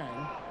kicks to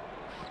Zhang.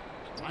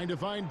 Trying to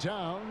find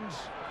Towns.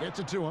 Gets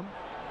it to him.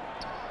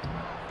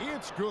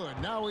 It's good.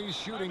 Now he's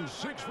shooting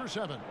 6 for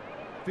 7.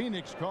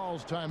 Phoenix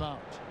calls timeout.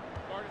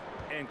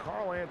 And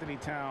Karl Anthony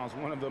Towns,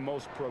 one of the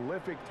most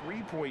prolific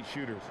three-point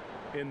shooters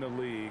in the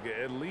league,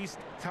 at least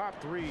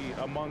top 3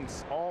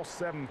 amongst all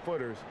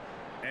 7-footers,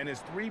 and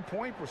his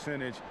three-point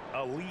percentage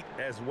elite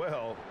as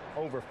well,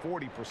 over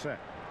 40%.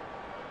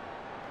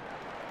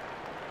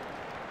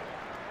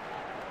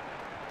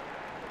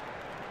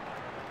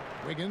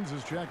 Wiggins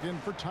is checked in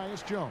for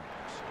Tyus Jones.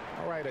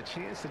 All right, a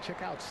chance to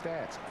check out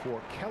stats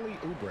for Kelly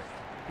Oubre.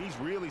 He's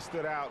really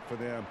stood out for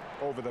them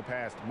over the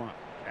past month,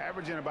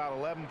 averaging about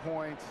 11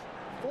 points,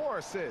 4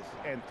 assists,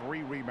 and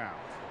 3 rebounds.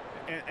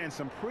 And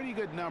some pretty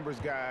good numbers,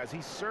 guys.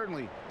 He's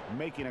certainly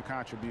making a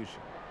contribution.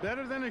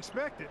 Better than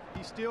expected.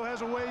 He still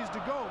has a ways to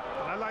go,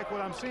 but I like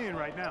what I'm seeing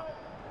right now.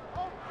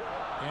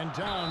 And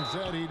Towns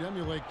said he'd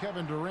emulate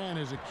Kevin Durant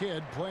as a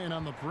kid playing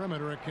on the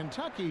perimeter at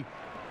Kentucky.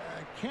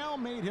 Cal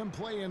made him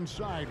play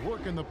inside,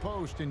 work in the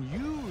post, and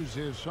use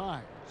his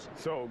size.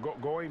 So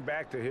going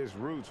back to his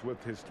roots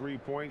with his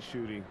three-point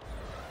shooting,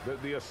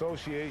 the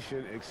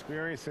association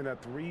experiencing a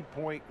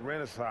three-point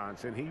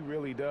renaissance, and he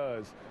really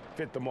does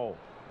fit the mold.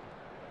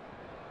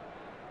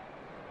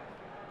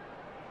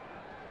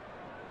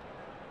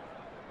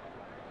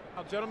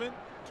 Now, gentlemen,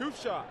 2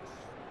 shots.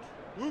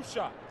 2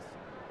 shots.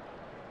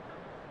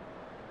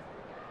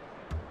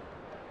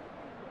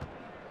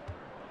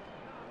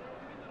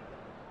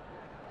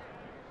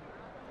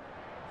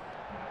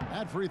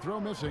 That free throw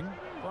missing.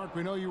 Mark,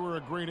 we know you were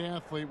a great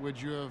athlete. Would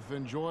you have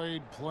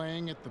enjoyed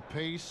playing at the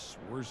pace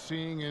we're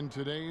seeing in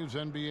today's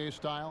NBA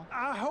style?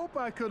 I hope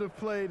I could have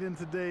played in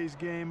today's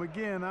game.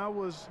 Again, I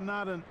was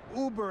not an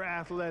uber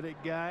athletic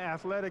guy,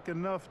 athletic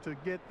enough to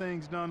get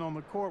things done on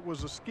the court,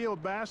 was a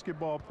skilled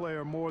basketball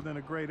player more than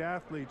a great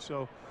athlete.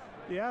 So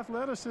the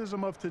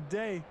athleticism of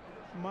today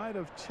might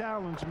have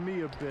challenged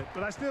me a bit,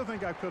 but I still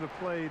think I could have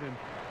played and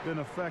been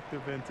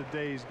effective in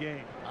today's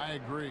game. I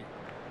agree.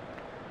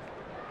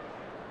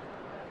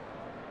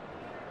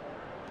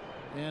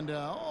 And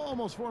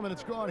almost 4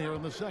 minutes gone here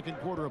in the second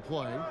quarter of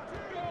play.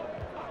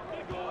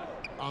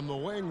 On the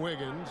wing,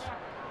 Wiggins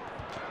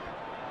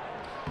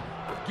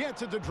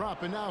gets it to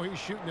drop, and now he's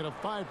shooting at a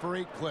 5 for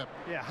 8 clip.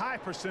 Yeah, high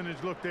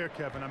percentage look there,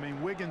 Kevin. I mean,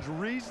 Wiggins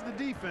reads the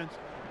defense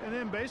and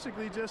then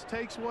basically just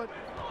takes what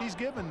he's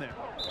given there.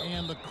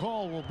 And the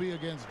call will be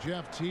against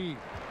Jeff Teague.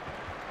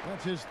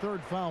 That's his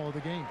third foul of the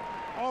game.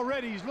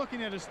 Already he's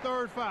looking at his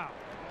third foul.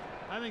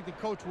 I think the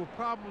coach will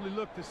probably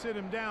look to sit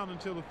him down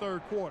until the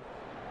third quarter.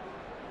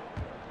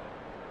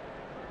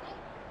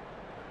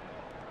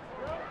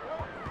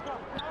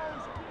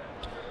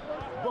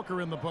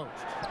 Booker in the post,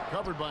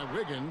 covered by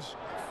Wiggins.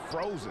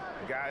 Frozen.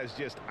 The guy is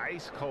just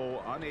ice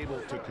cold, unable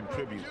to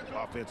contribute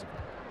offensively.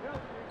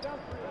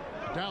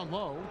 Down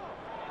low.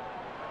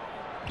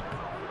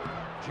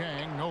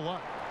 Jang, no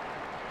luck.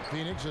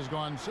 Phoenix has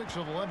gone 6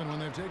 of 11 when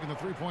they've taken the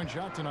three-point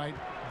shot tonight.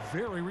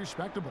 Very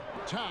respectable.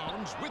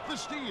 Towns with the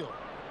steal.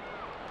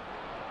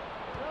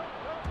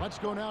 Let's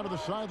go now to the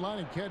sideline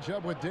and catch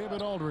up with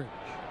David Aldridge.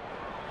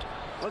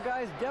 Well,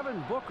 guys,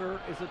 Devin Booker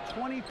is a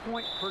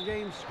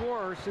 20-point-per-game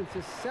scorer since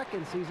his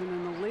second season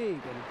in the league,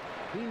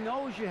 and he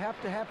knows you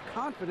have to have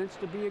confidence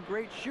to be a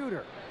great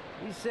shooter.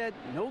 He said,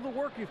 know the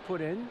work you've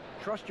put in,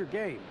 trust your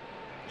game.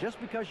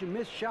 Just because you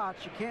miss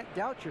shots, you can't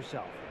doubt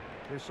yourself.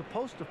 They're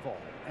supposed to fall,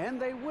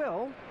 and they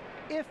will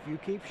if you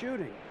keep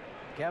shooting.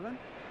 Kevin?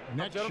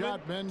 Next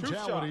shot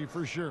mentality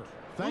for sure.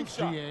 Thanks,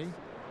 GA.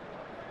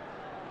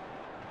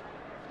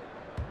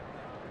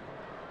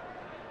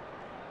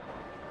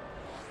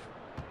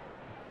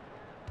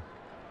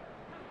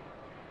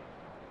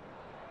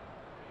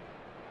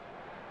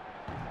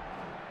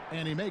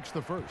 And he makes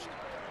the first.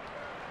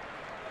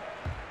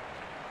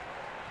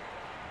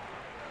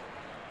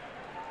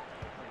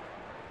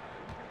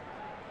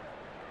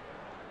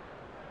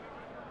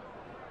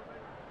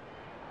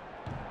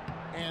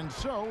 And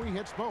so he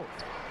hits both.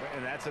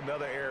 And that's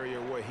another area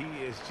where he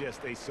is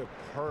just a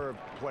superb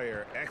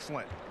player.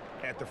 Excellent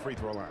at the free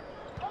throw line.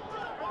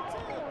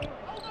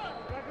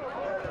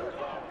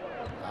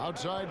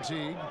 Outside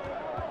Teague.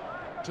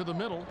 To the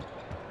middle.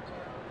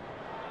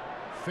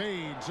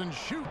 Fades and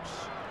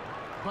shoots.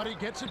 But he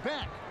gets it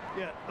back.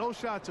 Yeah, those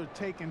shots are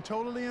taken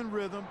totally in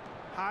rhythm,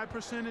 high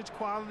percentage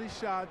quality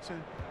shots, and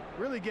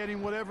really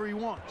getting whatever he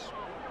wants.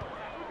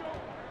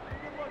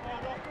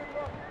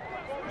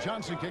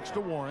 Johnson kicks to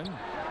Warren.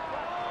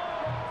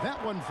 That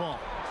one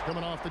falls,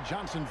 coming off the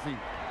Johnson feet.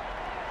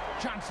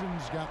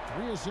 Johnson's got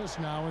 3 assists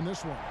now in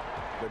this one.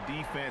 The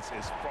defense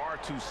is far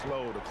too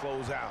slow to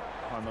close out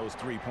on those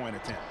three-point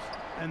attempts.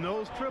 And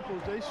those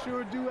triples, they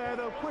sure do add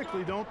up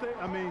quickly, don't they?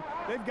 I mean,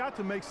 they've got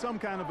to make some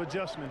kind of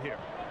adjustment here.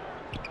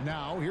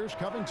 Now here's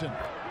Covington.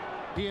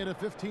 He had a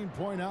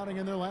 15-point outing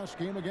in their last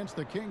game against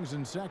the Kings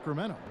in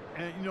Sacramento.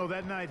 And, you know,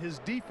 that night his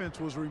defense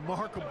was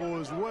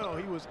remarkable as well.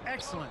 He was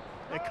excellent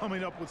at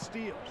coming up with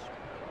steals.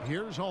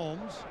 Here's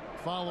Holmes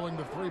following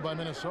the 3 by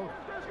Minnesota.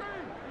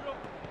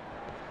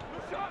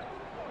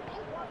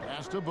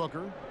 Pass to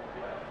Booker.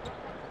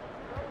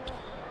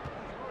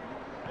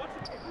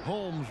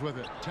 Holmes with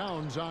it.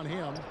 Towns on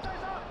him.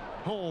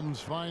 Holmes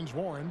finds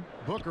Warren.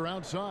 Booker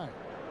outside.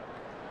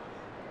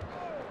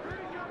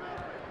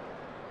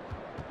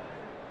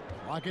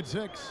 Clock at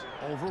 6.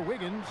 Over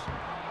Wiggins.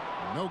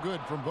 No good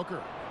from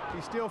Booker.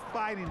 He's still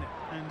fighting it,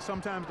 and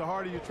sometimes the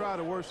harder you try,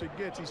 the worse it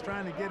gets. He's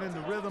trying to get in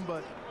the rhythm,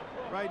 but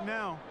right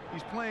now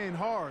he's playing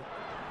hard,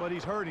 but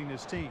he's hurting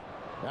his team.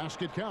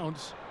 Basket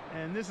counts.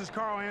 And this is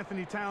Karl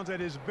Anthony Towns at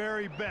his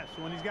very best.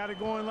 When he's got it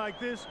going like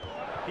this,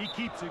 he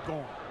keeps it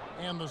going.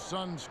 And the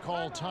Suns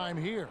call time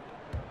here.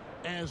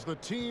 As the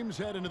teams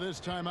head into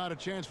this timeout, a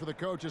chance for the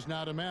coaches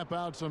now to map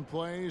out some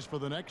plays for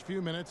the next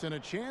few minutes and a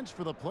chance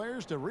for the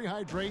players to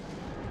rehydrate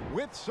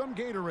with some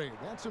Gatorade.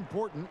 That's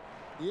important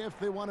if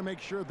they want to make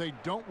sure they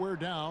don't wear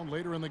down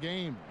later in the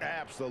game.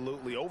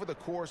 Absolutely. Over the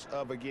course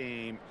of a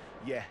game,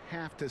 you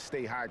have to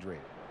stay hydrated.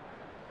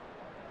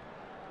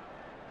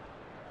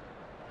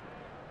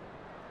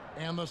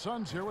 And the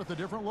Suns here with a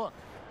different look.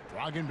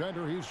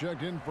 Bender, he's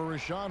checked in for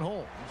Rashawn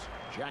Holmes.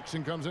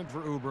 Jackson comes in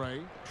for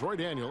Oubre. Troy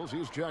Daniels,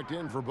 he's checked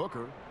in for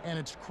Booker. And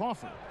it's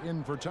Crawford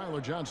in for Tyler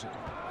Johnson.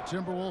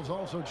 Timberwolves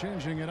also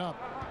changing it up.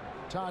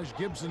 Taj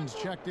Gibson's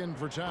checked in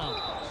for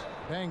Towns.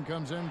 Bang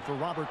comes in for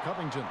Robert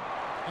Covington.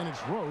 And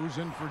it's Rose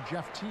in for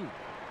Jeff Teague.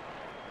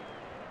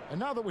 And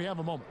now that we have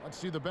a moment, let's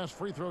see the best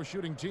free throw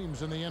shooting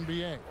teams in the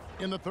NBA.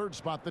 In the third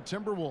spot, the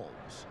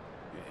Timberwolves.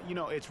 You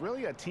know, it's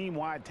really a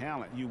team-wide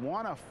talent. You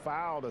want to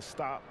foul to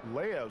stop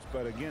layups,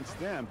 but against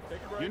them,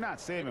 you're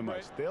not saving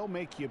much. They'll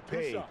make you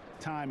pay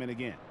time and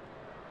again.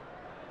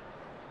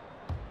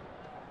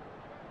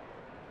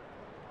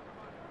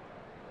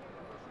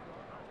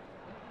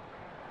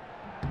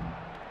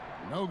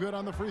 No good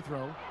on the free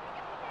throw.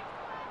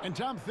 And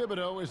Tom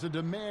Thibodeau is a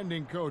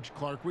demanding coach,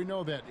 Clark. We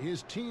know that.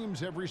 His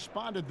teams have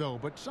responded, though,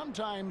 but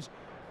sometimes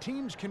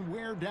teams can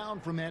wear down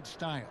from that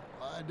style.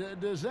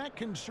 Does that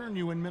concern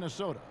you in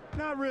Minnesota?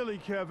 Not really,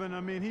 Kevin.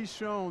 I mean, he's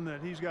shown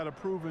that he's got a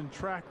proven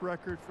track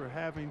record for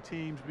having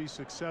teams be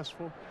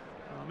successful.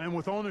 And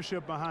with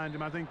ownership behind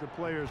him, I think the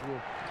players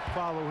will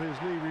follow his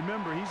lead.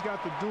 Remember, he's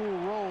got the dual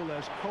role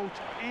as coach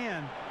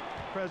and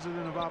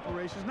president of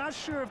operations. Not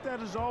sure if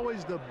that is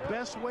always the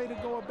best way to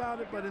go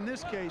about it, but in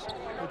this case,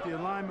 with the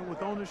alignment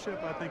with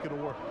ownership, I think it'll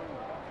work.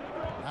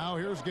 Now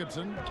here's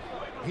Gibson.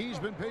 He's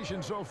been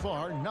patient so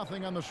far.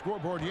 Nothing on the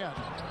scoreboard yet.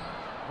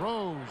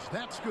 Rose,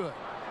 that's good.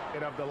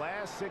 And of the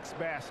last 6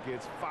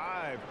 baskets,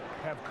 5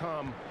 have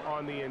come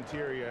on the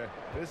interior.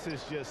 This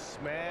is just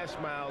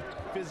smash-mouth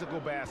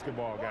physical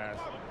basketball, guys.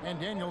 And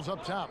Daniels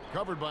up top,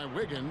 covered by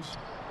Wiggins.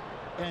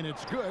 And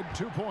it's good,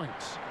 2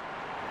 points.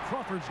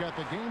 Crawford's got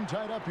the game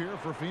tied up here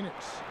for Phoenix.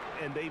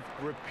 And they've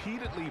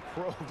repeatedly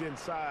probed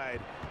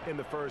inside in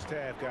the first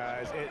half,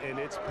 guys, and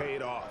it's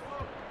paid off.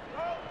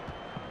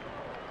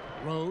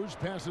 Rose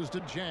passes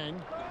to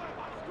Jang.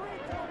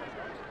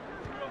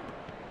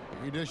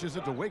 He dishes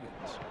it to Wiggins.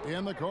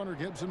 In the corner,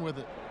 Gibson with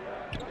it.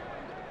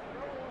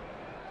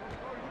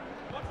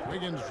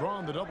 Wiggins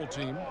drawing the double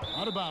team.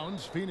 Out of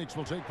bounds, Phoenix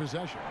will take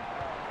possession.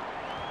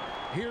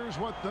 Here's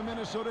what the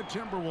Minnesota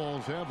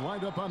Timberwolves have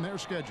lined up on their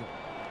schedule.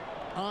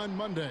 On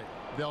Monday,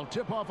 they'll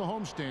tip off a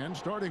homestand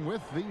starting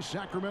with the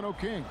Sacramento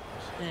Kings.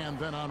 And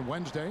then on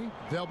Wednesday,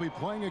 they'll be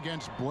playing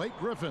against Blake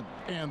Griffin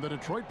and the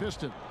Detroit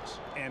Pistons.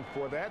 And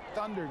for that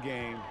Thunder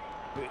game,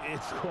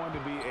 it's going to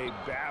be a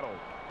battle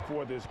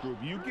for this group.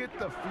 You get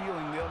the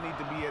feeling they'll need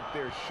to be at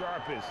their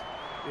sharpest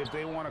if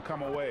they want to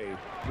come away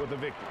with a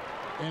victory.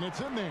 And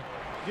it's in there.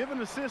 Give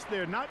an assist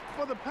there, not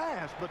for the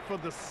pass, but for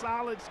the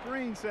solid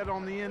screen set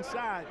on the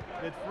inside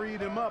that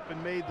freed him up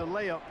and made the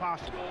layup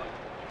possible.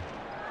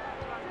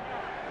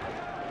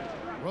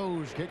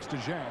 Rose kicks to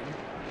Zhang.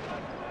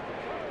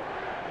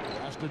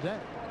 Pass to Day.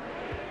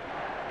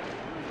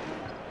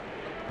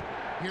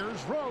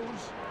 Here's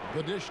Rose.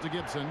 The dish to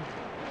Gibson.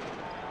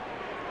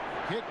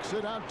 Kicks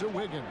it out to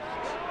Wiggins.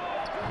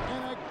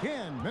 And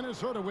again,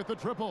 Minnesota with the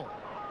triple.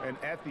 And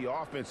at the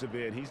offensive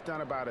end, he's done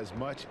about as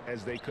much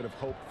as they could have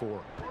hoped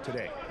for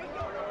today.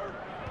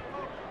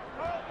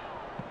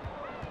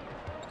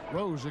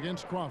 Rose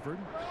against Crawford.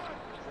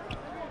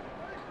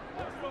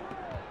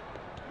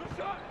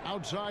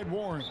 Outside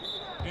Warren.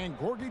 And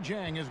Gorgie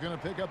Jang is going to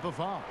pick up the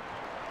foul.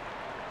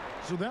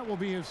 So that will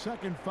be his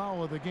second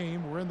foul of the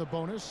game. We're in the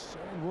bonus,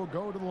 and we'll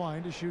go to the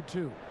line to shoot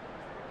 2.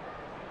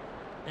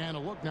 And a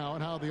look now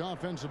at how the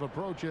offensive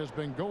approach has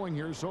been going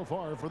here so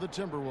far for the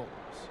Timberwolves.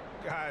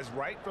 Guys,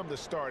 right from the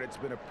start, it's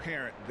been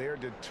apparent they're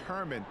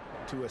determined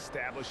to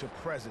establish a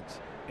presence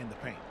in the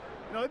paint.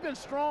 You know, they've been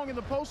strong in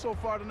the post so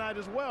far tonight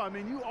as well. I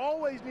mean, you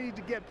always need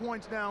to get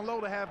points down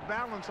low to have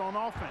balance on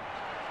offense.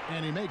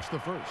 And he makes the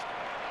first.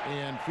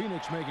 And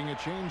Phoenix making a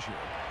change here.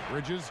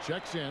 Bridges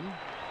checks in.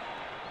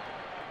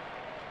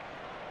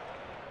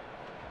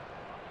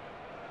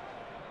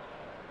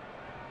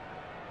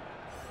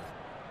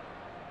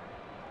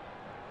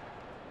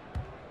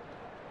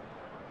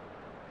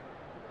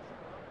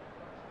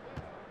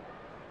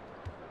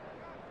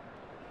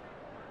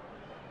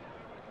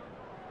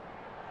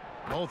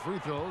 Both free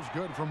throws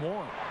good from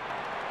Warren.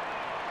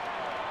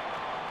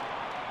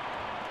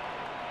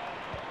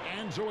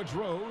 And so it's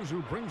Rose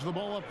who brings the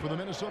ball up for the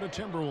Minnesota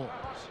Timberwolves.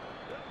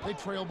 They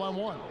trail by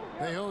 1.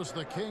 They host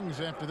the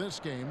Kings after this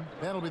game.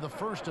 That'll be the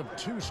first of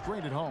 2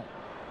 straight at home.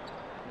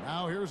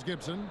 Now here's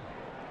Gibson.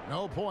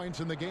 No points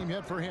in the game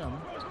yet for him.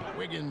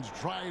 Wiggins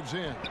drives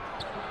in.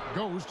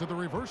 Goes to the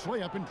reverse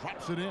layup and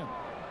drops it in.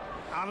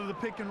 Out of the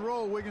pick and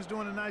roll, Wiggins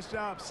doing a nice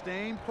job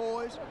staying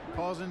poised,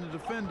 causing the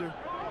defender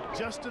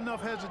just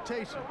enough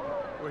hesitation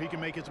where he can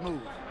make his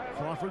move.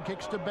 Crawford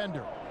kicks to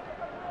Bender.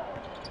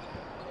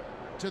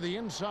 To the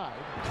inside,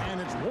 and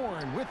it's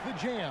Warren with the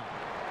jam.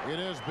 It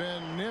has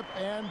been nip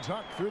and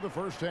tuck through the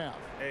first half.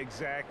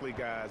 Exactly,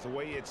 guys. The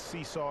way it's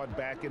seesawed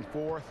back and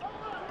forth,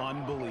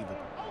 unbelievable.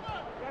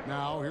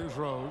 Now here's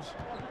Rose.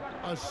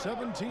 A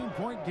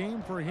 17-point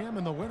game for him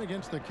in the win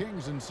against the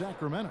Kings in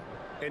Sacramento.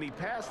 And he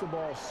passed the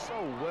ball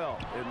so well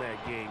in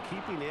that game,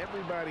 keeping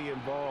everybody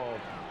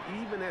involved,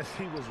 even as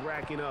he was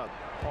racking up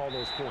all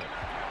those points.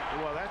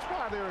 Well, that's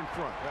why they're in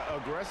front.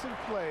 Aggressive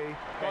play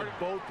at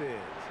both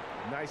ends.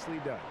 Nicely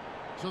done.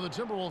 So the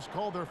Timberwolves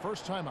called their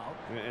first timeout.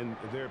 And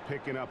they're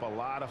picking up a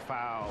lot of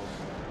fouls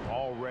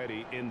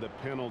already in the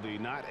penalty.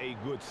 Not a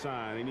good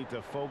sign. They need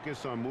to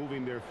focus on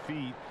moving their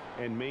feet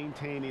and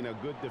maintaining a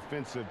good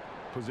defensive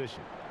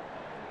position.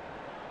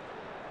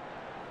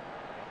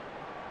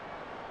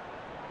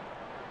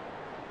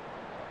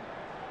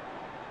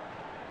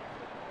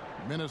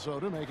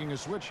 Minnesota making a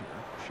switch here.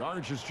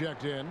 Sharge is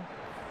checked in.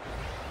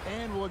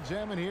 And we'll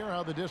examine here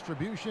how the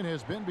distribution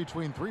has been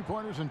between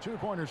 3-pointers and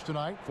 2-pointers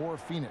tonight for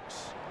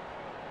Phoenix.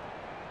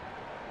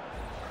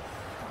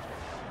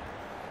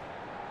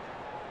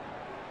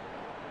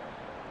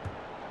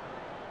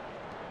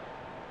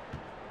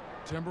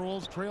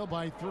 Timberwolves trail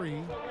by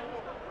 3.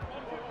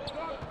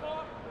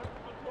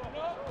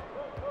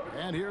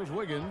 And here's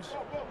Wiggins.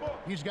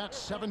 He's got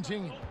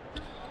 17.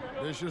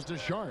 This is to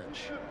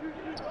Sharge.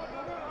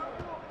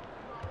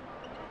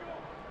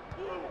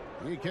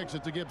 He kicks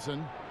it to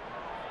Gibson.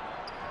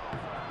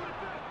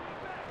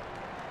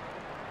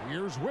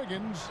 Here's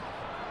Wiggins.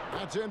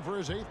 That's in for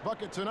his 8th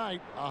bucket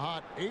tonight. A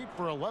hot 8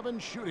 for 11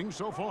 shooting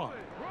so far.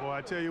 Boy,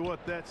 I tell you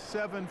what, that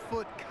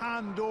 7-foot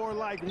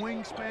condor-like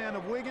wingspan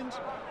of Wiggins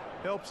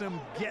helps him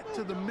get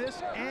to the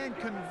miss and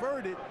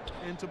convert it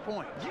into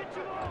points.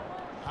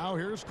 Now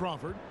here's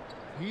Crawford.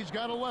 He's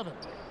got 11.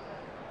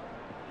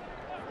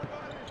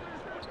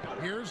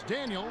 Here's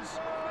Daniels.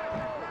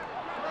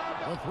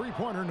 A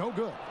three-pointer, no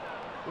good.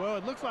 Well,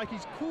 it looks like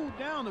he's cooled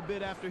down a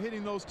bit after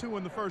hitting those 2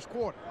 in the first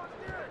quarter.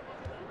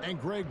 And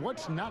Greg,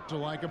 what's not to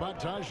like about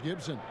Taj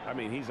Gibson? I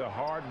mean, he's a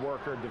hard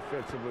worker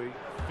defensively,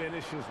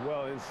 finishes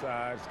well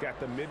inside, he's got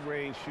the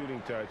mid-range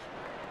shooting touch.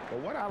 But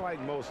what I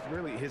like most,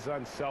 really, his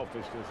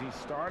unselfishness. He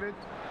started,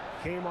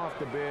 came off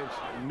the bench,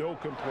 no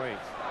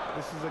complaints.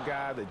 This is a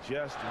guy that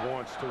just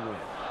wants to win.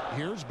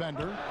 Here's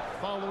Bender,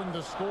 following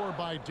the score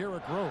by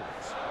Derrick Rose.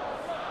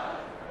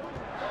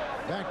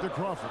 Back to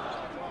Crawford.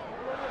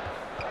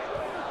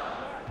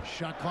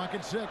 Shot clock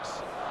at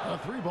 6. A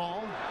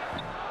 3-ball.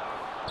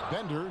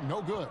 Bender,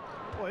 no good.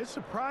 Well, it's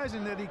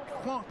surprising that he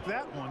clunked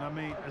that one. I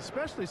mean,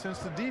 especially since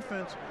the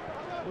defense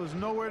was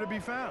nowhere to be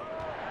found.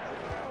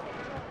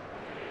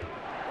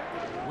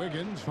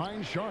 Wiggins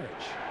finds Sharge.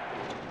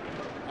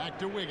 Back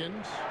to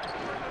Wiggins.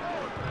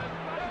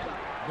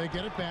 They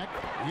get it back.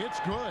 It's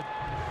good.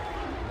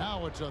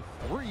 Now it's a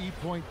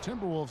 3-point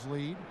Timberwolves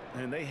lead.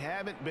 And they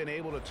haven't been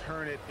able to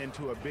turn it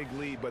into a big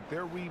lead, but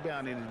their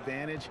rebounding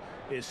advantage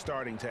is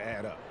starting to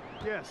add up.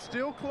 Yeah,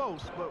 still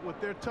close, but with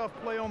their tough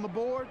play on the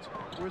boards,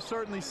 we're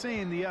certainly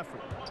seeing the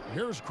effort.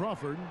 Here's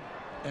Crawford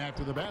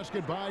after the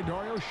basket by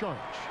Dario Saric.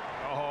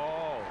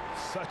 Oh,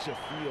 such a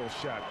field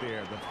shot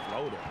there, the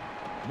floater.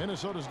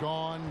 Minnesota's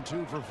gone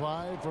 2 for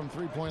 5 from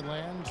three-point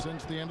land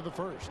since the end of the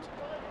first.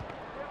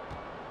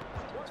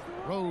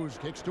 Rose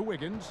kicks to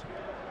Wiggins.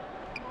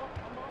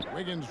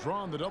 Wiggins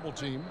drawn the double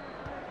team.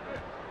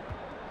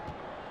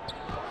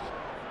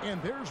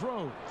 And there's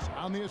Rose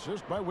on the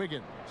assist by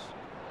Wiggins.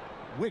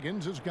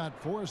 Wiggins has got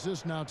 4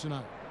 assists now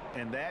tonight.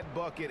 And that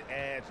bucket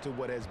adds to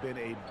what has been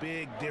a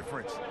big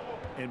difference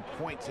in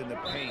points in the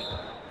paint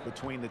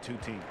between the two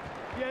teams.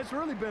 Yeah, it's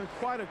really been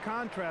quite a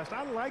contrast.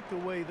 I like the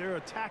way they're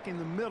attacking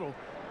the middle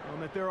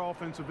at their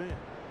offensive end.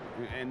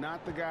 And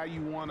not the guy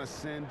you want to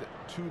send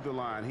to the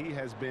line. He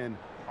has been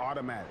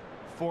automatic.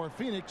 For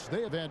Phoenix,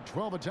 they have had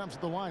 12 attempts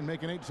at the line,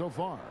 making 8 so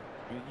far.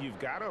 You've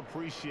got to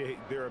appreciate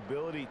their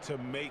ability to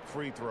make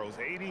free throws.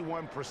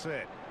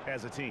 81%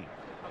 as a team.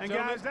 And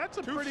guys, that's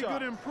a pretty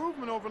good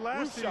improvement over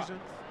last season.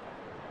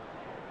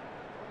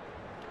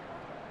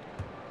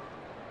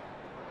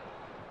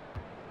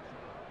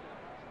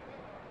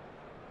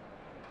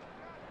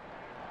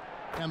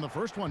 And the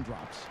first one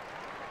drops.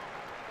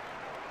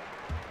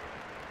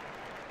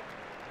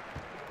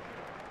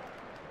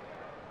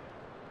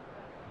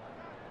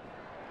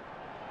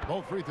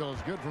 Both free throws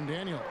good from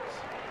Daniels.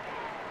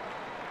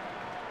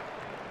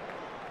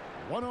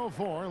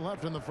 1:04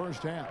 left in the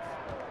first half.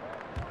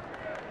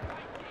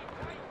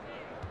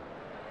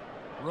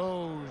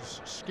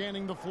 Rose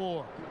scanning the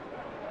floor.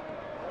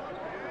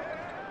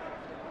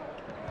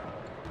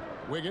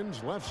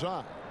 Wiggins left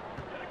side.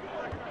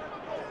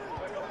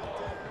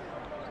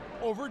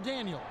 Over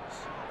Daniels.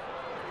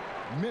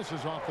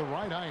 Misses off the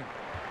right eye.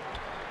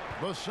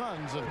 The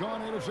Suns have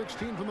gone 8 of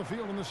 16 from the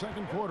field in the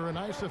second quarter, a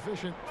nice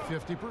efficient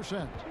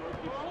 50%.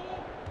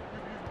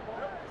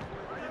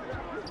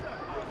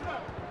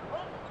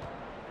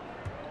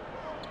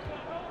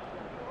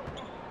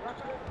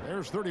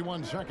 There's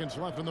 31 seconds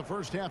left in the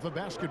first half of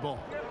basketball.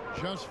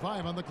 Just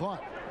 5 on the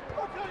clock.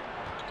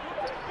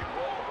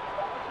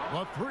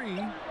 The 3.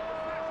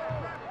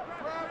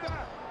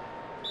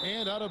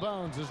 And out of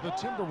bounds as the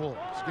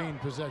Timberwolves gain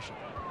possession.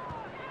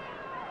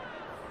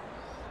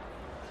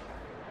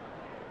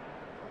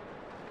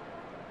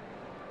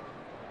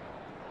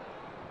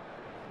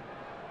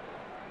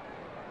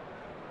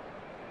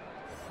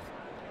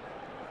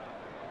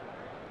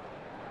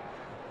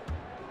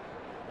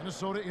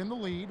 Minnesota in the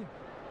lead.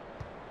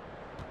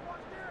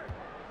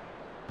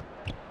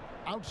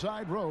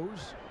 Outside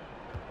Rose.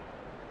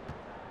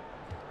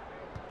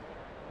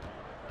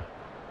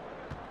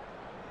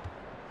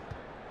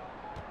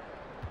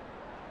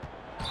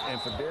 And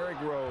for Derrick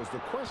Rose, the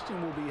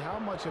question will be how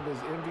much of his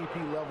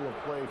MVP level of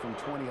play from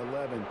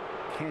 2011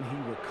 can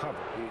he recover?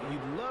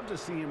 You'd love to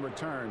see him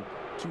return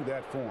to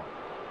that form.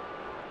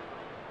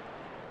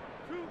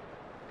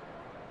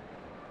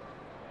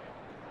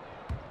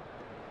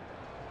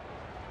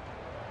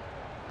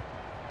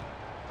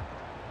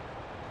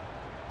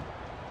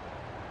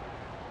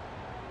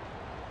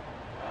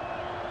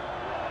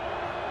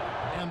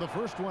 And the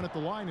first one at the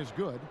line is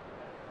good.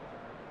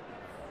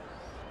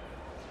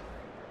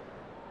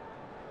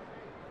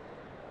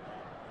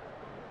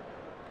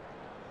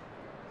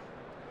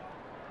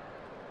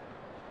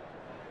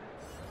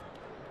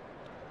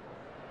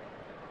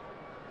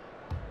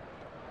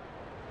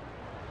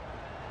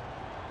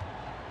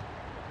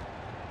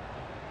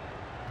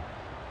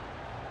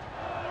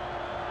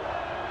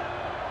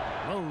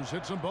 Rose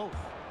hits them both.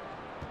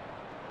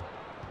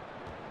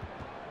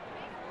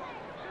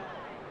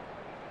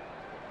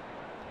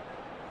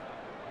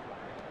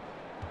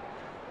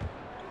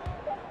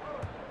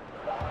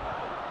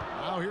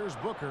 Now here's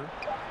Booker.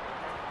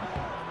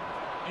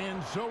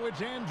 And so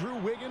it's Andrew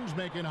Wiggins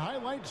making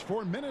highlights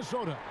for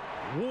Minnesota.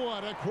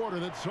 What a quarter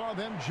that saw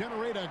them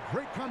generate a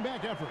great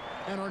comeback effort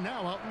and are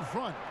now out in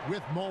front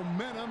with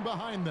momentum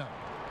behind them.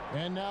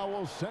 And now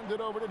we'll send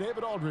it over to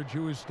David Aldridge,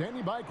 who is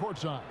standing by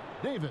courtside.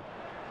 David.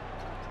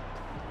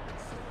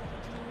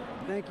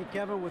 Thank you,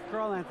 Kevin. With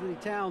Karl Anthony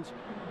Towns.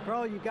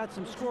 Karl, you got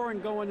some scoring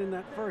going in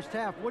that first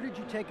half. What did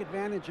you take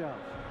advantage of?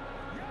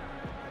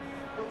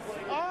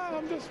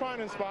 I'm just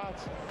finding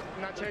spots,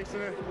 not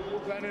chasing it,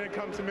 letting it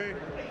come to me.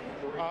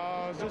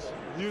 Just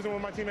using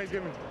what my teammates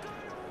give me.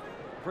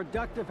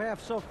 Productive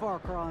half so far,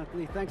 Karl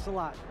Anthony. Thanks a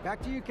lot.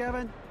 Back to you,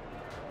 Kevin.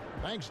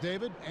 Thanks,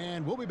 David.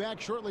 And we'll be back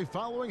shortly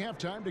following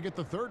halftime to get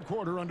the third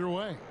quarter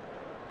underway.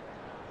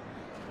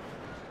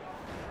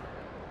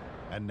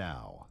 And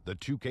now, the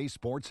 2K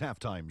Sports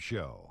Halftime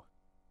Show.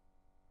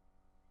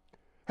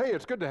 Hey,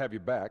 it's good to have you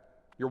back.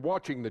 You're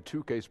watching the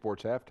 2K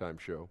Sports Halftime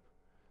Show.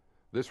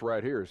 This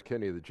right here is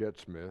Kenny the Jet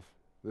Smith.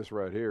 This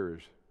right here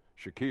is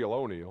Shaquille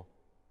O'Neal.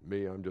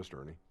 Me, I'm just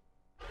Ernie.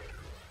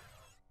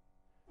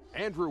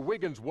 Andrew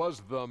Wiggins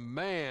was the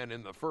man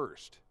in the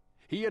first.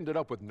 He ended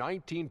up with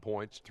 19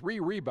 points, 3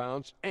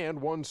 rebounds,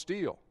 and 1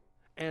 steal.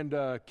 And,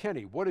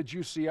 Kenny, what did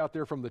you see out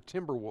there from the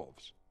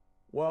Timberwolves?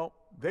 Well,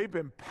 they've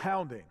been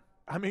pounding.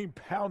 I mean,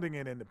 pounding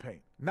it in the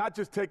paint. Not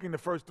just taking the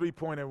first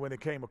three-pointer when it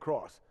came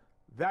across.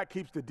 That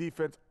keeps the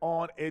defense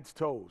on its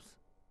toes.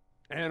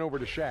 And over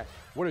to Shaq.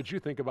 What did you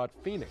think about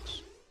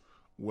Phoenix?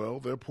 Well,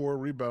 their poor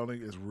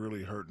rebounding is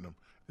really hurting them.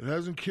 It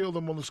hasn't killed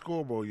them on the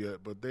scoreboard yet,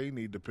 but they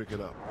need to pick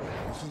it up.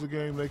 This is a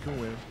game they can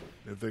win.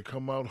 If they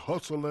come out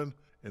hustling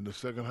in the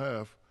second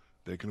half,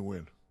 they can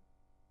win.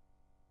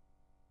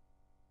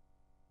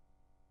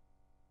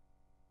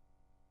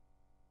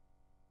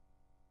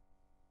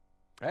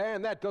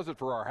 And that does it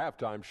for our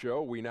halftime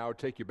show. We now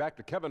take you back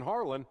to Kevin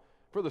Harlan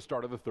for the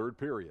start of the third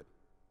period.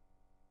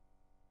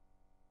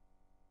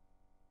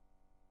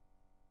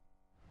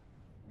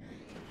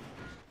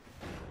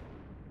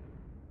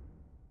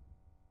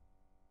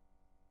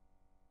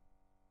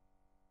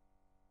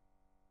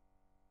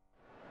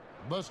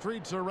 The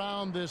streets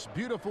around this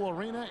beautiful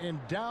arena in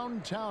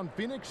downtown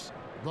Phoenix,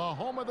 the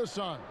home of the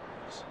Suns.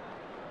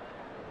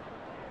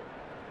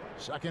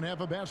 Second half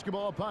of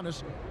basketball upon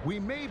us. We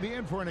may be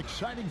in for an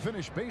exciting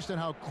finish based on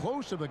how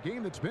close of a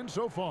game it's been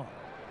so far.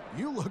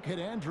 You look at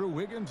Andrew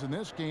Wiggins in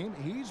this game,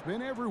 he's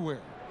been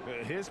everywhere.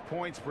 His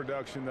points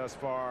production thus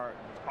far,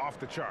 off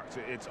the charts.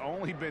 It's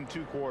only been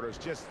 2 quarters,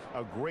 just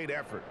a great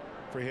effort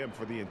for him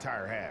for the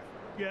entire half.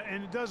 Yeah,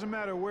 and it doesn't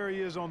matter where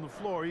he is on the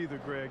floor either,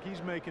 Greg.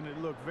 He's making it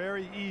look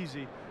very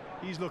easy.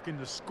 He's looking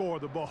to score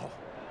the ball.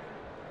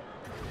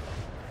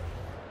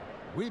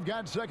 We've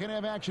got second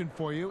half action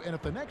for you, and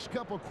if the next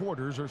couple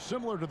quarters are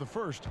similar to the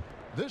first,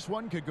 this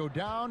one could go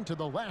down to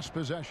the last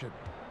possession.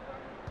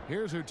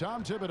 Here's who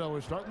Tom Thibodeau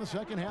is starting the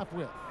second half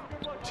with.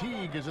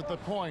 Teague is at the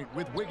point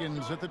with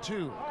Wiggins at the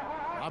 2.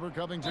 Robert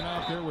Covington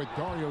out there with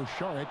Dario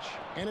Saric,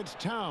 and it's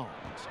Towns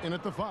in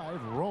at the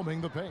 5, roaming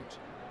the paint.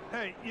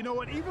 Hey, you know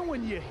what? Even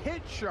when you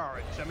hit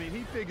Saric, I mean,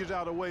 he figures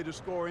out a way to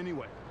score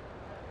anyway.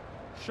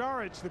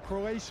 Saric, the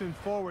Croatian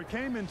forward,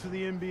 came into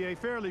the NBA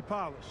fairly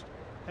polished.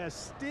 Has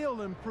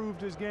still improved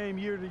his game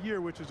year to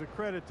year, which is a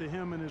credit to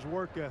him and his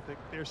work ethic.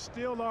 There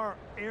still are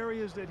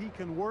areas that he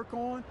can work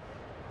on,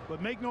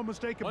 but make no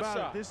mistake about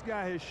it, this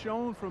guy has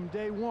shown from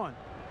day one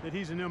that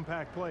he's an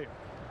impact player.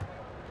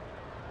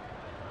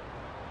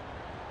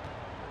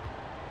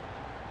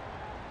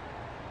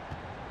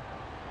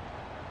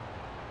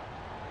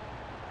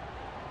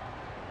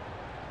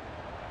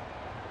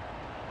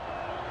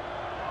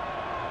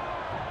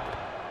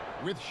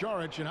 With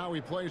Saric and how he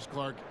plays,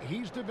 Clark,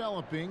 he's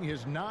developing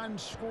his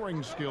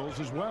non-scoring skills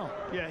as well.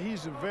 Yeah,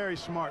 he's a very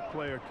smart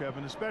player,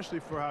 Kevin,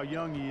 especially for how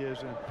young he is.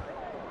 And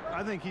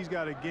I think he's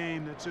got a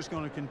game that's just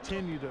going to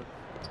continue to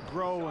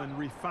grow and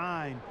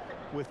refine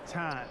with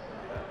time.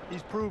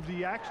 He's proved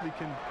he actually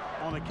can,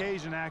 on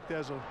occasion, act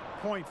as a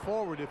point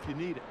forward if you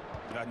need it.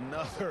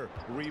 Another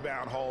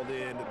rebound hauled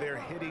in. They're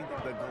hitting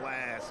the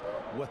glass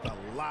with a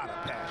lot of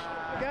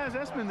passion. Guys,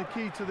 that's been the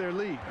key to their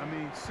lead. I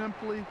mean,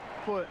 simply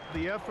put,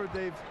 the effort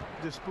they've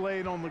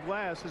displayed on the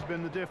glass has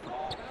been the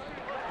difference.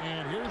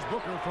 And here's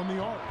Booker from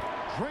the arc.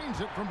 Drains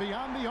it from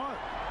beyond the arc.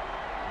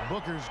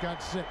 Booker's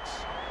got 6.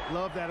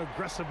 Love that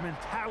aggressive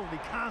mentality,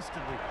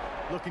 constantly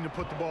looking to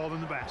put the ball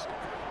in the basket.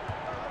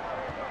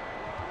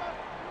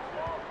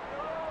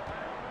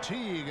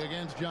 Teague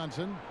against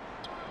Johnson.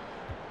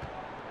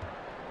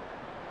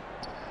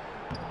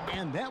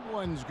 And that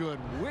one's good.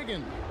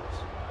 Wiggins.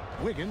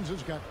 Wiggins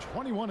has got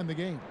 21 in the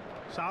game.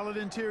 Solid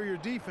interior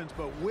defense,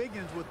 but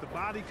Wiggins with the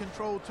body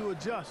control to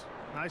adjust.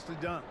 Nicely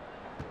done.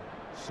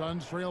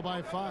 Suns trail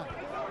by 5.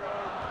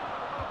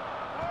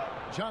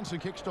 Johnson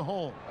kicks to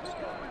Holmes.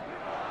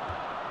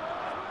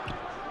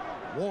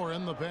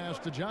 Warren the pass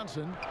to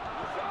Johnson.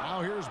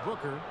 Now here's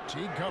Booker.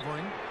 Teague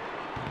covering.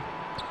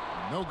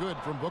 No good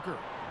from Booker.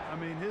 I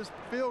mean, his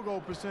field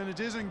goal percentage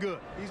isn't good.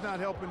 He's not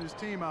helping his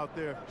team out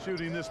there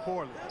shooting this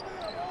poorly.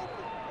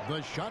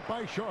 The shot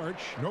by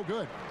Sharch, no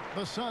good.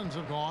 The Suns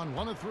have gone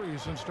 1 of 3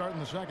 since starting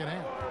the second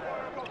half.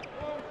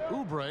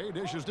 Oubre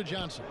dishes to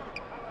Johnson.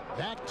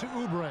 Back to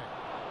Oubre.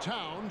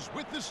 Towns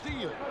with the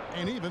steal.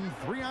 An even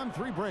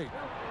 3-on-3 break.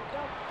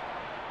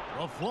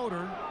 A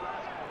floater.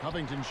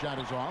 Covington's shot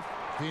is off.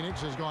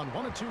 Phoenix has gone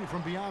 1 of 2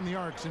 from beyond the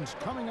arc since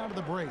coming out of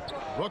the break.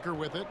 Booker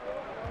with it.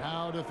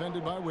 Now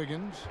defended by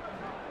Wiggins.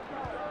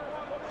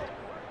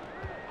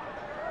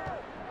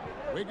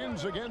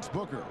 Wiggins against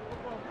Booker.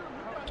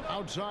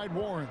 Outside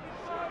Warren.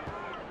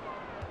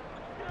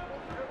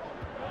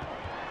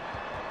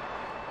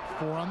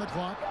 4 on the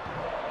clock.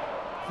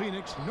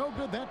 Phoenix no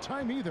good that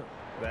time either.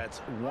 That's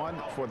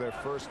 1 for their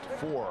first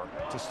 4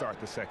 to start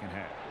the second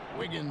half.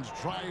 Wiggins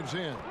drives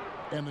in,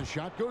 and the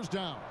shot goes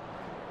down.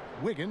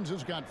 Wiggins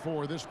has got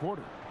 4 this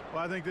quarter.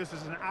 Well, I think this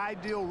is an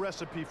ideal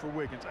recipe for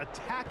Wiggins.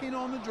 Attacking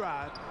on the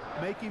drive,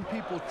 making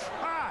people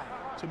try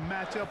to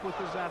match up with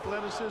his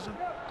athleticism.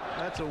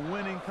 That's a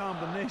winning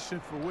combination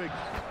for Wiggins.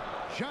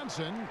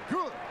 Johnson,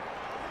 good.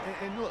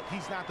 And look,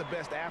 he's not the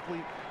best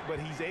athlete, but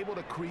he's able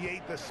to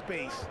create the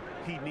space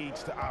he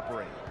needs to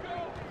operate.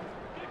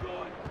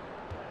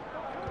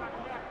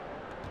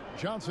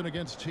 Johnson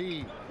against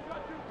T.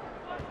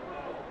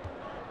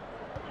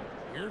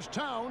 Here's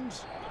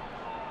Towns.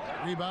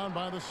 Rebound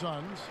by the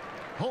Suns.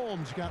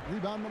 Holmes got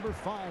rebound number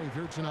 5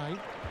 here tonight.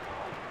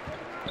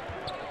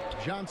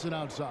 Johnson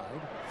outside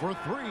for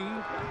 3.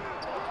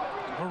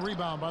 A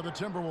rebound by the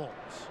Timberwolves.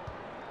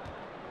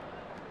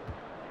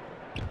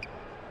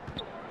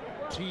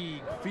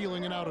 Teague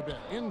feeling it out a bit.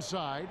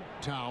 Inside,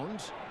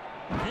 Towns.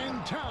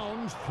 And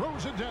Towns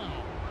throws it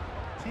down.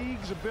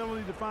 Teague's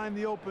ability to find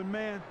the open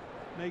man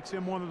makes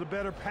him one of the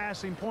better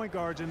passing point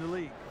guards in the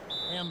league.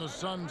 And the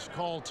Suns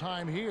call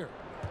time here.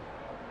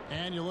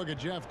 And you look at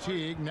Jeff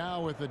Teague,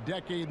 now with a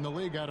decade in the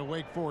league out of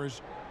Wake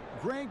Forest.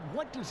 Greg,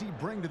 what does he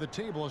bring to the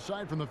table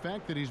aside from the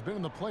fact that he's been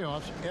in the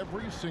playoffs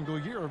every single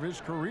year of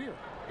his career?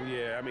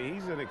 Yeah, I mean,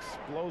 he's an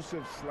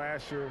explosive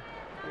slasher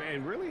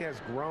and really has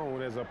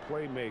grown as a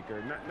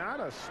playmaker. Not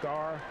a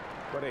star,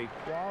 but a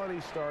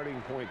quality starting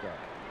point guard.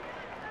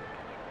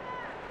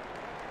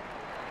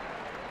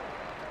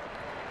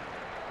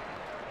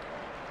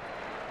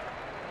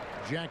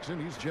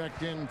 Jackson, he's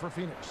checked in for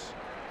Phoenix.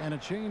 And a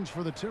change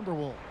for the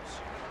Timberwolves.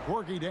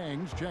 Gorgie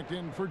Dangs checked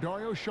in for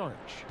Dario Saric.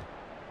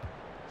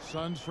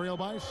 Suns trail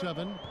by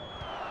 7.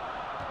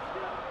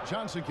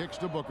 Johnson kicks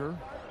to Booker.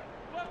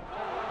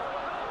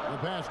 The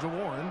pass to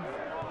Warren.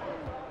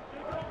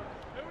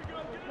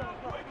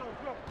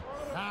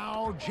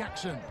 Now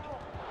Jackson.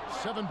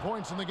 7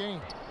 points in the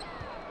game.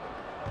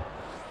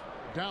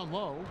 Down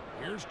low.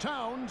 Here's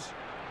Towns.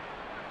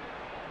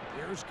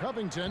 Here's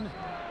Covington.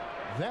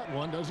 That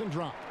one doesn't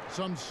drop.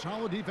 Some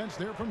solid defense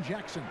there from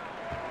Jackson.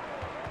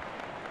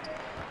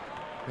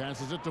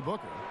 Passes it to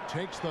Booker.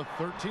 Takes the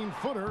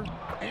 13-footer.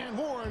 And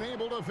Warren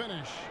able to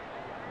finish.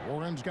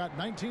 Warren's got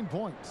 19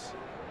 points.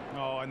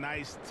 Oh, a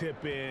nice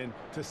tip in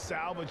to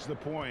salvage the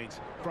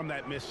points from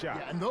that missed shot.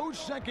 Yeah, and those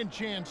second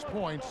chance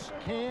points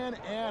can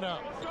add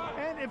up.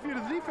 And if you're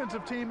the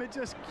defensive team, it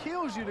just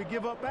kills you to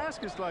give up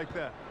baskets like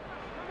that.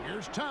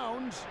 Here's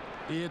Towns.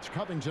 It's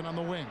Covington on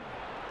the wing.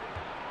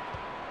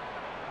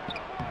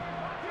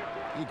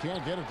 He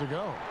can't get it to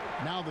go.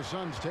 Now the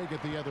Suns take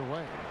it the other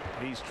way.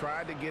 He's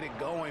tried to get it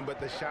going, but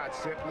the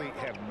shots simply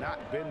have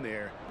not been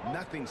there.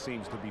 Nothing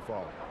seems to be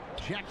falling.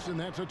 Jackson,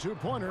 that's a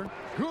 2-pointer.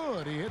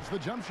 Good, he hits the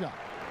jump shot.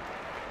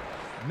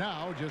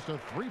 Now just a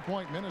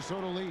 3-point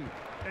Minnesota lead.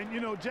 And, you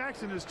know,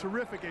 Jackson is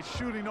terrific at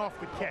shooting off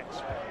the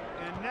catch.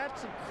 And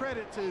that's a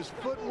credit to his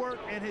footwork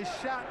and his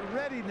shot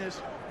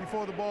readiness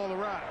before the ball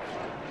arrives.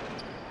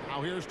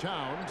 Now here's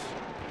Towns.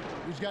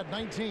 He's got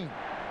 19.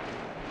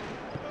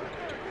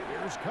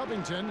 Here's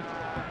Covington.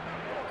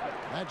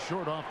 That's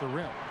short off the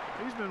rim.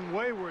 He's been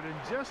wayward and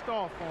just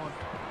off on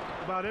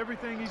about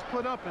everything he's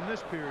put up in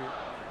this period.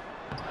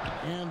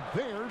 And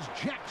there's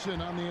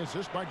Jackson on the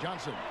assist by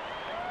Johnson.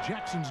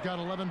 Jackson's got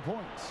 11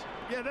 points.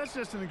 Yeah, that's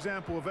just an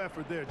example of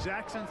effort there.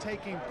 Jackson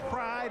taking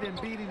pride in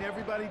beating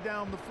everybody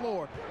down the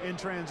floor in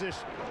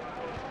transition.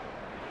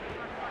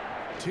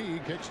 T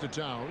kicks to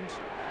Towns.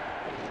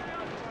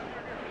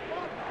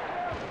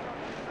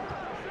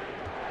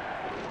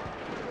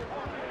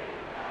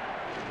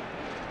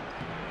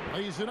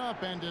 Lays it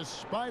up, and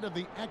despite of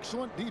the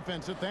excellent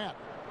defense at that,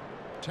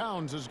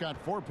 Towns has got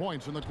 4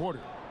 points in the quarter.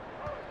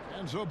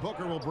 And so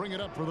Booker will bring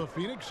it up for the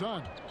Phoenix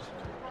Suns.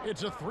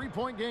 It's a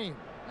 3-point game.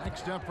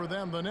 Next up for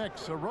them, the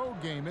Knicks, a road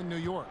game in New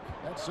York.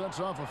 That sets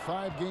off a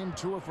 5-game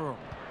tour for them.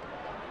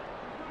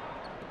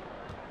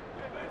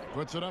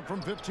 Puts it up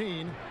from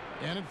 15,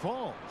 and it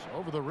falls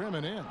over the rim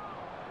and in.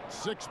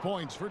 6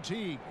 points for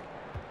Teague.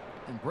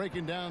 And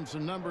breaking down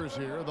some numbers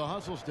here, the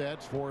hustle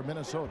stats for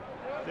Minnesota.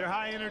 Their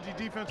high-energy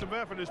defensive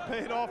effort has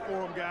paid off for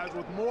them, guys,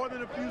 with more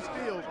than a few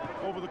steals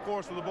over the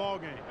course of the ball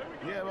game.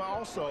 Yeah, but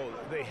also,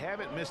 they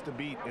haven't missed a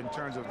beat in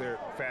terms of their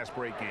fast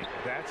break game.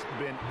 That's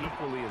been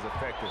equally as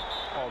effective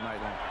all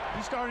night long.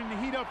 He's starting to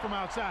heat up from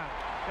outside.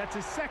 That's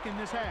his second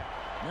this half.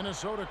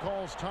 Minnesota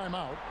calls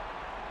timeout.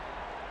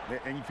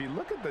 And if you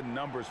look at the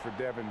numbers for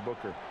Devin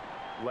Booker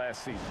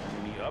last season,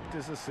 I mean, he upped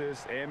his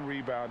assists and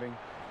rebounding,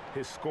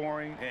 his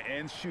scoring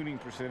and shooting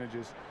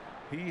percentages.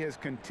 He has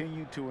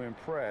continued to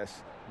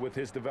impress with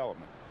his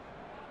development.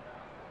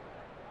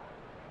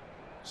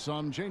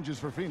 Some changes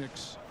for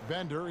Phoenix.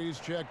 Bender, he's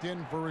checked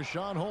in for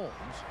Rashawn Holmes.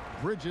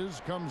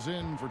 Bridges comes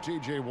in for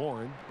T.J.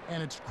 Warren.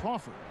 And it's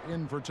Crawford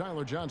in for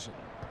Tyler Johnson.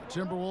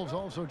 Timberwolves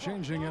also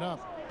changing it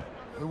up.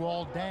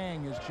 Luol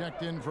Deng is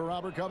checked in for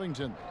Robert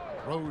Covington.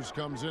 Rose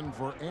comes in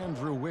for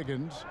Andrew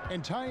Wiggins.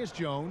 And Tyus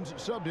Jones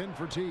subbed in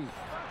for T.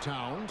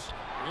 Towns,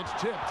 it's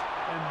tipped.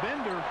 And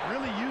Bender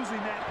really using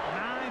that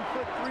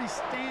 9'3"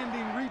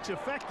 standing reach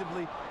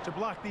effectively to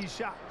block these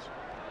shots.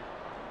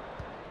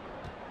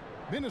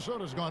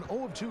 Minnesota's gone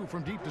 0 of 2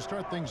 from deep to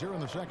start things here in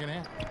the second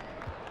half.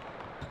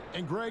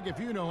 And Greg, if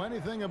you know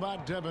anything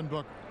about Devin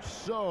Booker,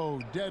 so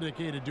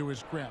dedicated to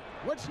his craft.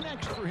 What's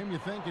next for him, you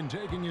think, in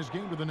taking his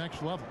game to the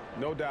next level?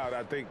 No doubt.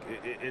 I think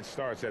it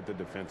starts at the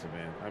defensive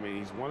end. I mean,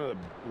 he's one of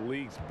the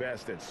league's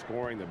best at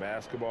scoring the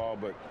basketball,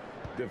 but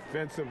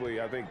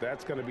defensively, I think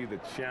that's going to be the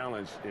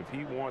challenge if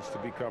he wants to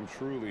become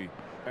truly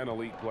an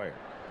elite player.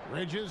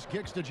 Bridges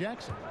kicks to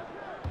Jackson.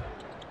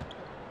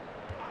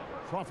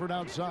 Crawford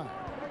outside.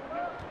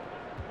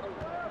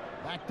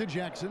 Back to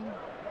Jackson.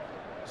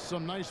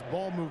 Some nice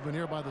ball movement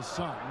here by the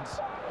Suns.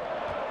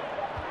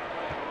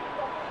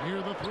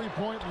 Near the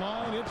three-point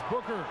line, it's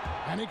Booker,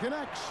 and he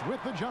connects with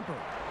the jumper.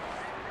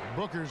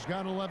 Booker's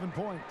got 11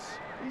 points.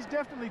 He's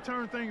definitely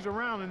turned things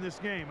around in this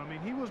game. I mean,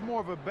 he was more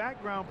of a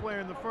background player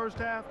in the first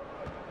half.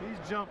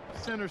 He's jumped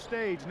center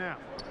stage now.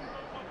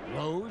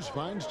 Rose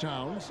finds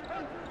Towns.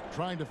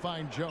 Trying to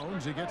find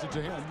Jones. He gets it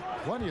to him.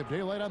 Plenty of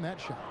daylight on that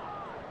shot.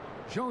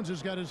 Jones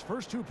has got his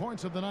first 2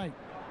 points of the night.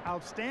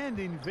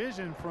 Outstanding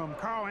vision from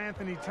Karl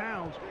Anthony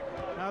Towns.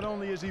 Not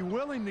only is he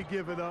willing to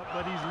give it up,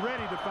 but he's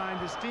ready to find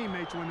his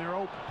teammates when they're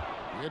open.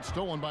 It's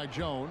stolen by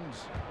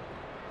Jones.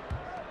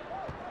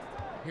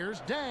 Here's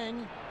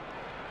Deng.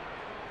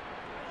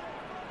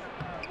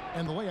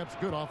 And the layup's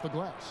good off the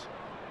glass.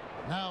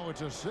 Now it's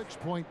a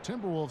 6-point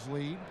Timberwolves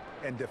lead.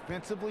 And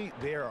defensively,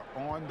 they are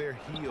on their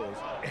heels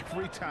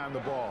every time the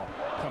ball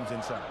comes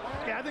inside.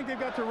 Yeah, I think they've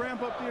got to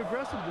ramp up the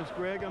aggressiveness,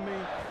 Greg. I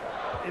mean,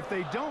 if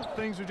they don't,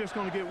 things are just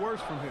going to get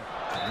worse from here.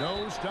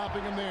 No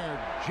stopping him there.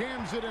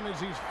 Jams it in as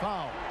he's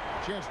fouled.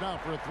 Chance now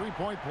for a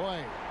three-point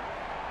play.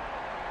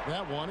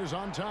 That one is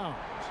on Towns.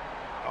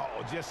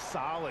 Oh, just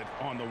solid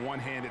on the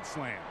one-handed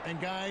slam.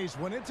 And guys,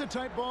 when it's a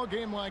tight ball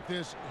game like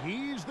this,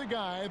 he's the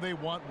guy they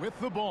want with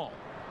the ball.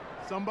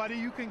 Somebody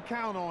you can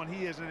count on.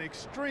 He is an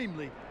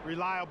extremely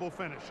reliable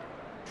finisher.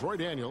 Troy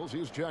Daniels,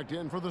 he's checked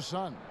in for the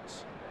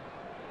Suns.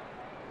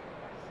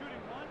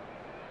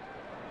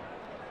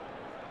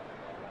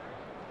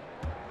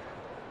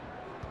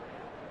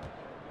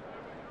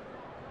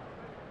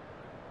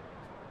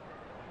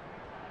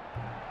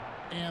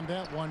 And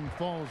that one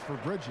falls for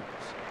Bridges.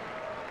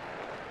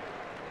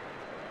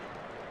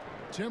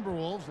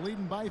 Timberwolves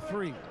leading by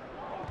 3.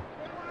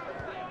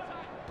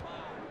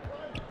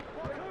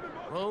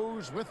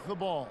 Rose with the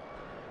ball.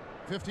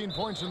 15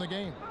 points in the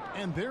game.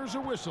 And there's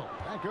a whistle.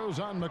 That goes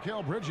on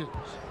Mikal Bridges.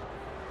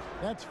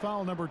 That's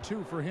foul number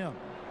 2 for him.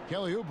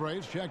 Kelly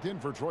Oubre's checked in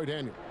for Troy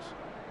Daniels.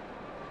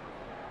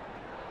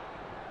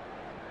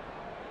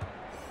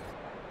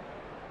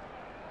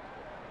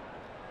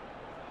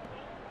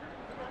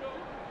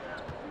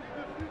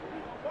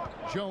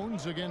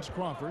 Jones against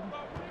Crawford.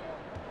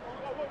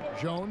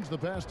 Jones the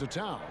pass to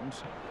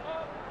Towns.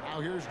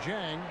 Now here's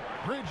Jang.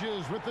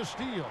 Bridges with the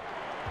steal.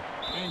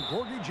 And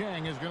Gorgui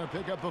Dieng is going to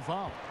pick up the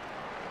foul.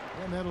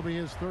 And that'll be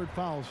his 3rd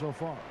foul so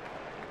far.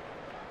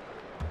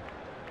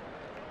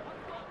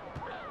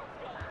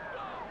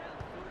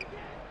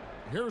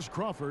 Here's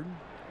Crawford.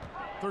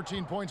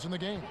 13 points in the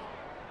game.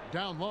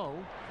 Down low.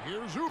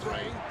 Here's Oubre.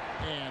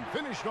 And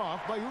finished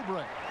off by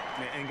Oubre.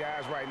 And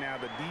guys, right now,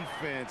 the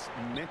defense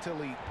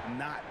mentally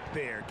not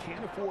there.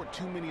 Can't afford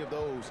too many of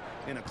those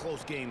in a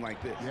close game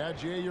like this. Yeah,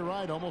 Jay, you're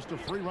right. Almost a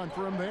free run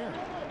for him there.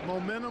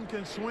 Momentum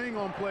can swing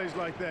on plays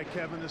like that,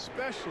 Kevin,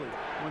 especially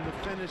when the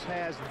finish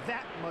has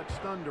that much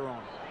thunder on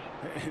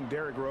it. And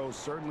Derrick Rose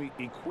certainly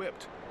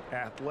equipped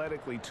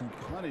athletically to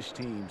punish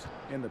teams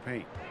in the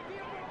paint.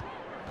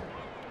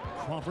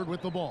 Crawford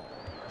with the ball.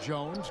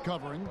 Jones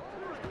covering.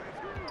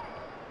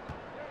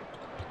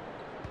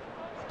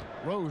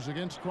 Rose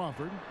against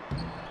Crawford.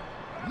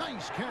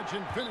 Nice catch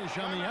and finish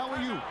on the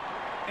alley-oop.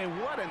 And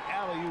what an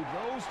alley-oop.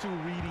 Those two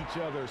read each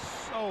other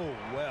so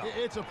well.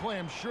 It's a play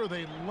I'm sure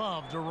they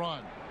love to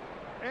run.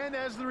 And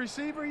as the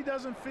receiver, he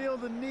doesn't feel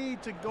the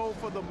need to go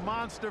for the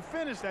monster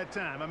finish that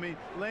time. I mean,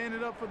 laying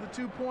it up for the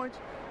 2 points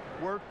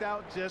worked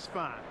out just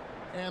fine.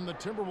 And the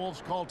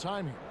Timberwolves call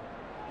time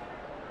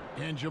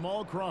here. And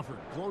Jamal Crawford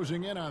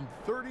closing in on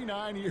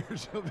 39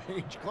 years of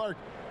age. Clark,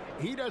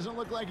 he doesn't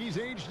look like he's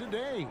aged a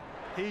day.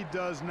 He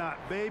does not.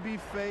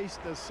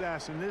 Baby-faced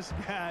assassin. This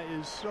guy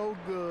is so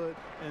good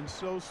and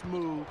so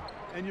smooth.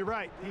 And you're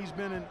right, he's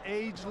been an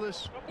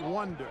ageless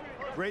wonder.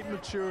 Great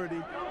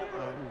maturity,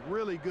 a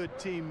really good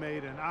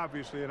teammate and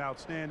obviously an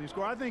outstanding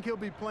scorer. I think he'll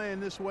be playing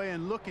this way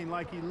and looking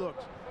like he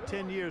looks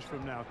 10 years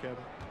from now,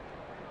 Kevin.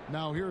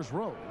 Now here's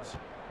Rose.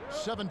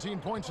 17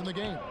 points in the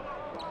game.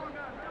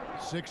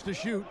 6 to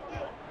shoot.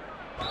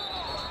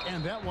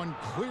 And that one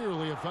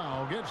clearly a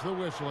foul. Gets the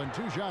whistle and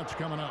 2 shots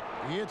coming up.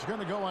 It's going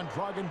to go on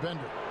Dragan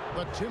Bender.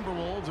 The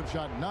Timberwolves have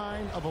shot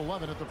 9 of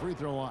 11 at the free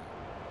throw line.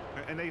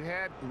 And they've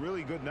had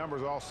really good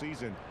numbers all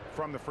season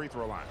from the free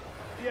throw line.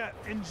 Yeah,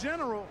 in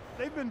general,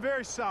 they've been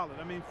very solid.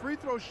 I mean, free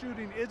throw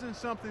shooting isn't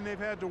something they've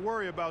had to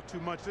worry about too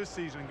much this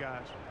season,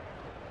 guys.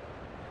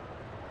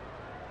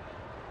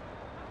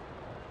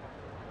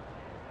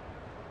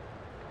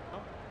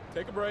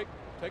 Take a break.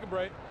 Take a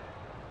break.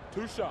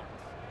 2 shots.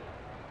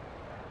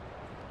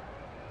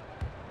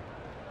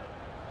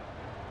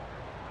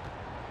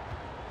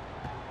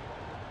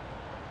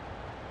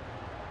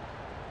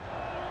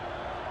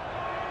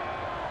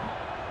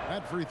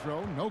 That free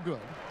throw, no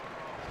good.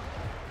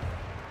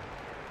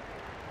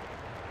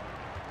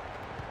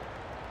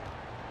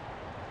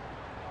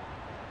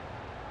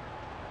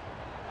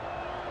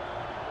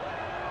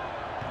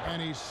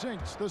 And he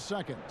sinks the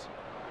second.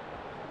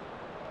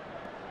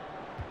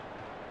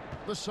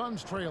 The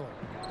Suns trailing.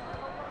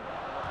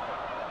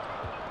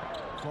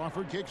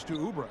 Crawford kicks to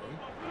Oubre.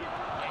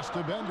 Pass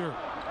to Bender.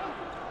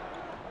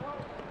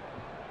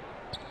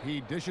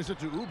 He dishes it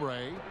to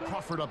Oubre.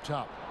 Crawford up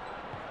top.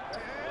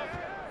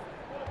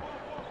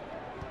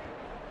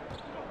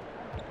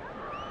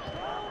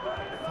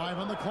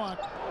 On the clock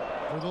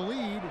for the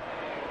lead.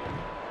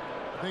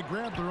 They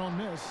grab their own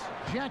miss.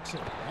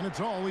 Jackson, and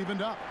it's all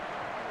evened up.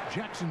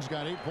 Jackson's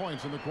got 8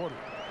 points in the quarter.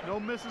 No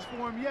misses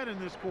for him yet in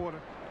this quarter.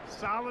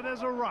 Solid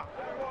as a rock.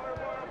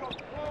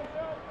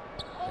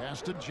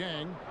 Pass to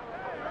Jang.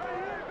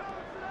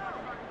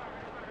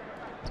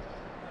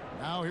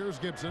 Now here's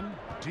Gibson.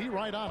 D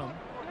right on him.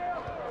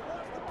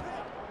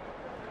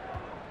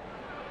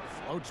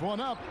 Floats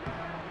one up.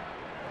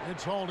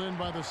 It's hauled in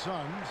by the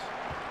Suns.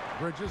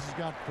 Bridges has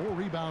got 4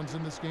 rebounds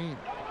in this game.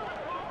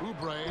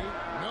 Oubre,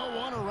 no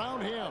one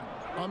around him.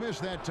 A miss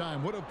that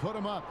time would have put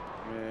him up.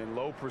 And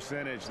low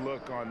percentage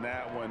look on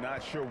that one.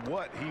 Not sure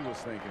what he was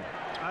thinking.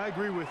 I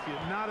agree with you.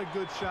 Not a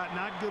good shot,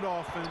 not good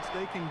offense.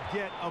 They can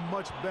get a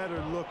much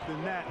better look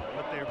than that,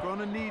 but they're going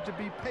to need to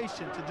be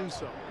patient to do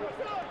so.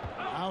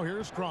 Now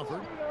here's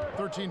Crawford.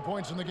 13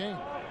 points in the game.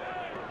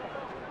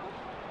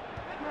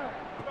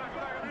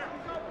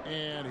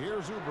 And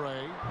here's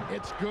Oubre.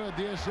 It's good.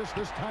 The assist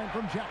this time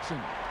from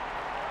Jackson.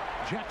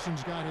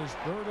 Jackson's got his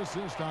 3rd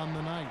assist on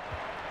the night.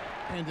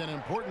 And an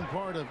important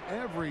part of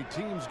every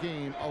team's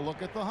game, a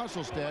look at the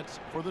hustle stats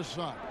for the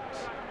Suns.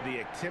 The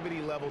activity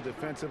level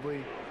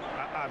defensively,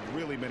 I've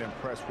really been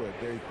impressed with.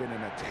 They've been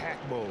in attack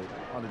mode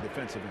on the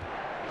defensive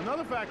end.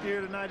 Another factor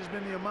here tonight has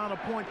been the amount of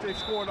points they've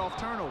scored off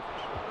turnovers.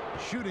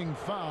 Shooting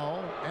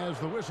foul as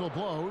the whistle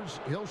blows.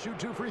 He'll shoot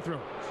 2 free throws.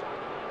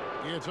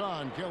 It's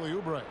on Kelly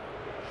Oubre.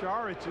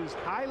 Saric is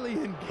highly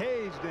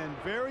engaged and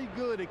very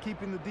good at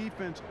keeping the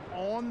defense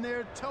on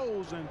their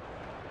toes and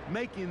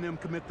making them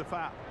commit the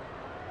foul.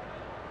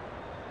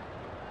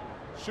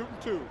 Shooting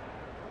 2.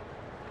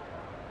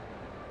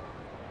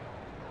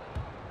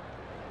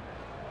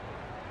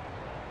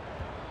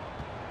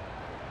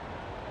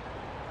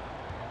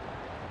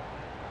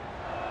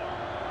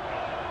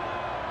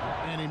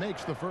 And he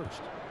makes the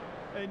first.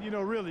 And, you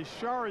know, really,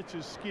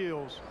 Saric's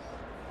skills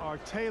are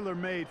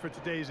tailor-made for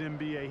today's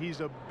NBA.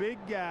 He's a big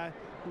guy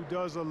who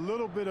does a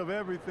little bit of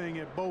everything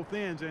at both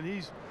ends, and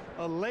he's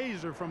a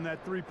laser from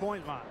that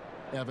 3-point line.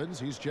 Evans,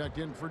 he's checked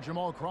in for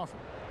Jamal Crawford.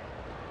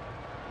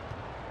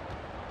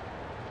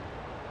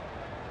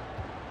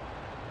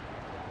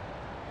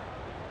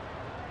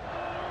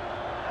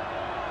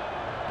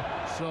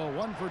 So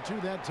 1 for 2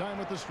 that time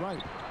at the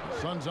stripe.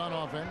 Suns on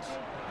offense.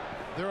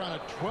 They're on a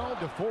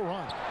 12-4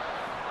 run.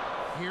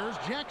 Here's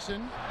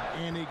Jackson,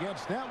 and he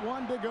gets that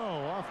one to go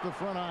off the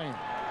front iron.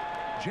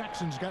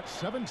 Jackson's got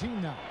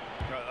 17 now.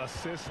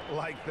 Assists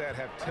like that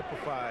have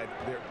typified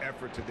their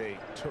effort today.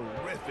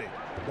 Terrific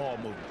ball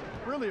movement.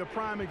 Really a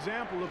prime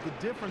example of the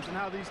difference in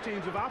how these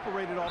teams have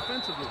operated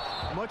offensively.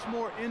 Much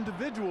more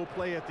individual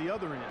play at the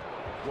other end.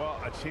 Well,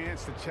 a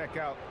chance to check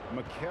out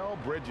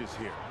Mikal Bridges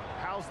here.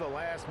 How's the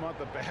last month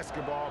of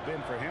basketball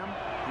been for him?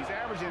 He's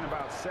averaging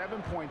about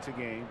 7 points a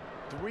game,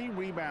 3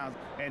 rebounds,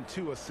 and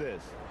 2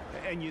 assists.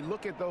 And you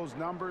look at those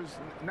numbers,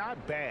 not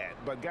bad,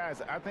 but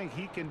guys, I think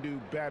he can do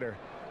better,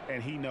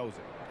 and he knows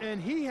it.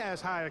 And he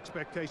has high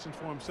expectations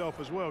for himself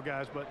as well,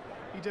 guys, but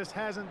he just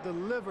hasn't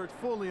delivered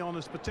fully on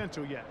his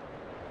potential yet.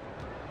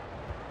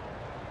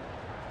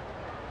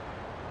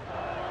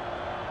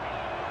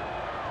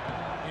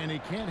 And he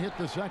can't hit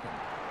the second.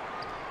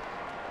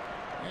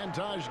 And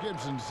Taj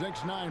Gibson,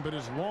 6'9", but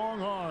his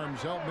long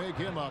arms help make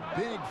him a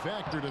big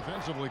factor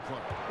defensively,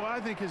 Clark. Well, I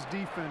think his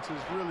defense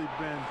has really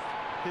been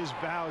his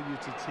value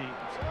to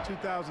teams.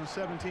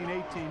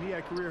 2017-18, he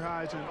had career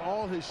highs in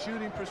all his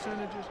shooting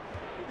percentages.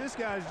 This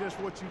guy's just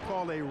what you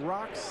call a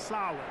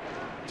rock-solid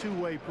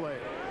two-way player.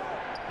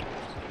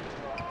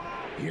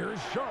 Here's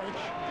Saric.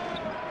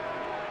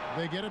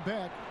 They get it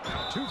back.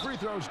 2 free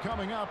throws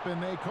coming up,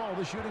 and they call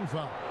the shooting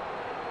foul.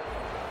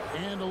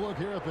 And a look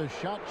here at the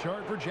shot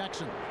chart for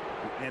Jackson.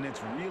 And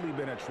it's really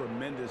been a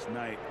tremendous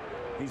night.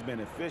 He's been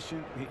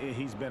efficient.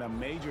 He's been a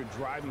major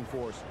driving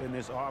force in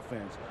this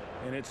offense.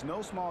 And it's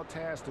no small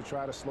task to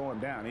try to slow him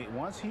down.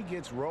 Once he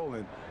gets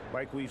rolling,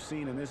 like we've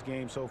seen in this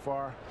game so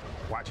far,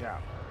 watch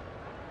out.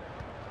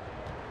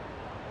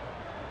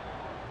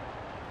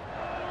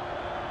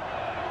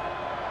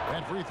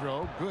 That free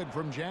throw, good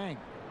from Jang.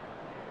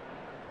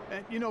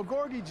 And, you know,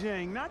 Gorgie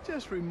Jang, not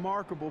just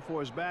remarkable for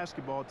his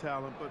basketball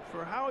talent, but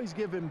for how he's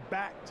given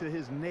back to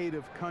his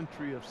native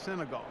country of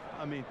Senegal.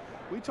 I mean,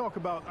 we talk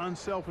about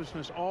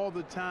unselfishness all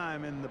the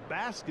time in the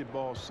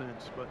basketball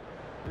sense, but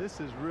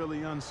this is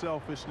really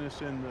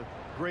unselfishness in the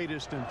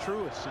greatest and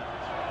truest sense.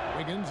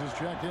 Wiggins is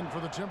checked in for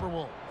the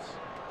Timberwolves.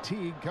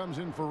 Teague comes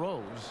in for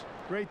Rose.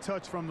 Great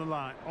touch from the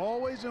line.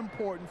 Always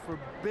important for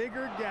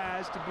bigger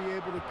guys to be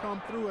able to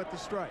come through at the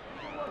strike.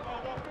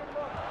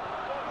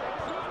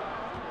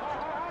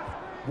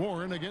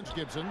 Warren against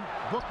Gibson.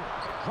 Booker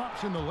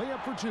drops in the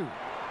layup for 2.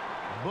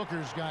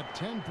 Booker's got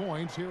 10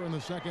 points here in the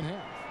second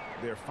half.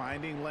 They're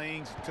finding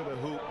lanes to the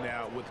hoop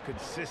now with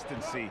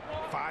consistency.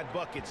 5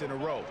 buckets in a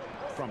row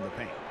from the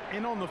paint.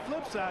 And on the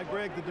flip side,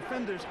 Greg, the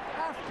defenders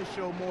have to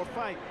show more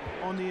fight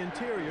on the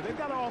interior. They've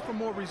got to offer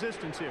more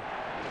resistance here.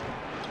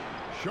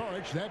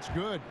 Sharich, that's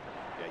good.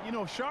 Yeah, you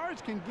know,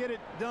 Sharich can get it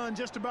done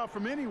just about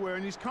from anywhere,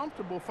 and he's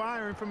comfortable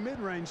firing from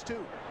mid-range,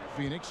 too.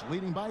 Phoenix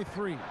leading by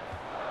 3.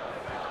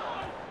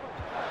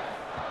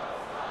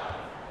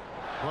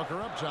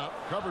 Booker up top,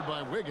 covered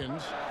by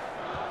Wiggins.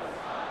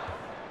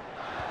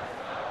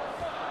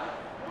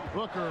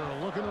 Booker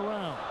looking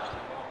around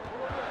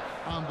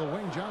on the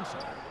wing. Johnson.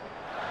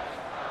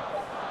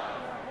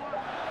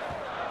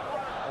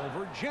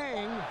 Over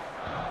Jang.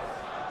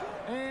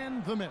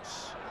 And the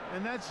miss.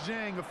 And that's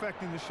Jang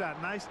affecting the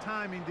shot. Nice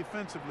timing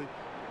defensively.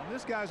 And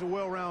this guy's a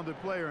well-rounded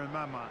player in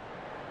my mind.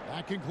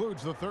 That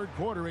concludes the third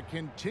quarter. It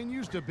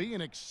continues to be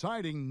an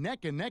exciting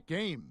neck-and-neck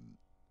game.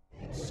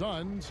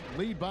 Suns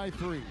lead by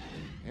 3.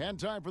 And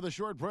time for the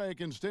short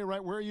break, and stay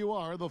right where you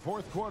are. The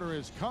fourth quarter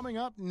is coming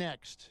up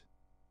next.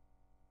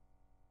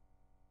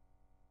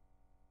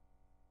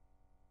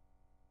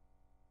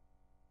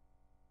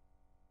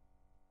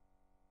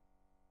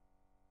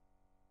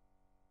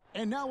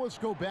 And now let's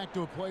go back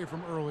to a play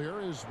from earlier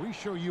as we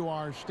show you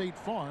our State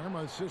Farm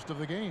assist of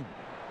the game.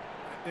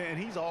 And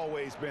he's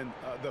always been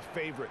the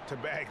favorite to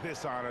bag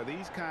this honor.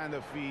 These kind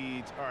of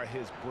feeds are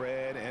his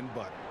bread and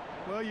butter.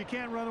 Well, you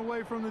can't run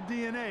away from the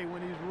DNA.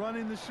 When he's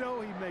running the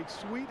show, he makes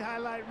sweet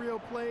highlight reel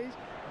plays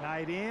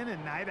night in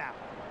and night out.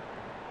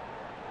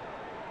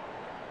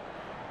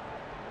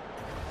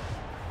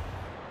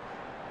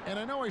 And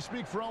I know I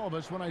speak for all of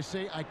us when I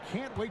say I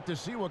can't wait to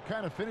see what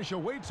kind of finish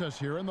awaits us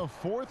here in the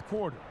fourth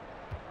quarter.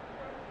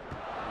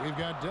 We've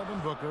got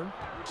Devin Booker,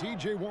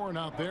 T.J. Warren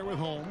out there with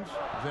Holmes.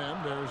 Then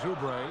there's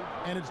Oubre,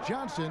 and it's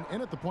Johnson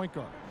in at the point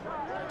guard.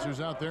 That's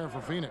who's out there for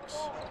Phoenix.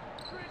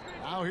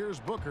 Now here's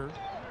Booker.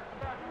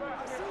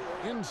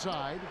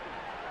 Inside.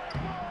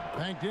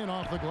 Banked in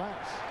off the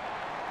glass.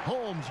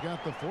 Holmes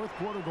got the fourth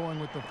quarter going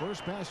with the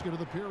first basket of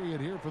the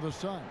period here for the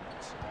Suns.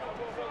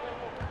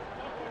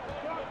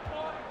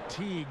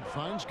 Teague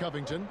finds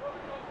Covington.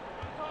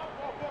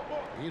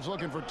 He's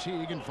looking for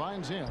Teague and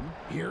finds him.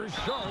 Here's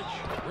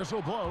Sharich.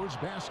 Whistle blows.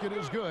 Basket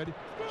is good.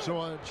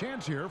 So a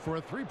chance here for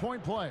a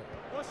three-point play.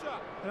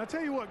 And I'll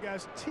tell you what,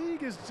 guys,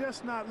 Teague is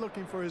just not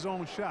looking for his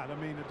own shot. I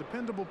mean, a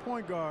dependable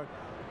point guard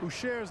who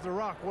shares the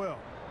rock well.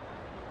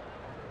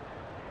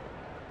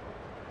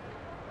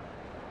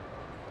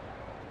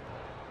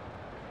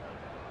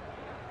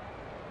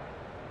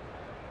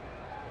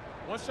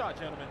 One shot,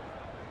 gentlemen.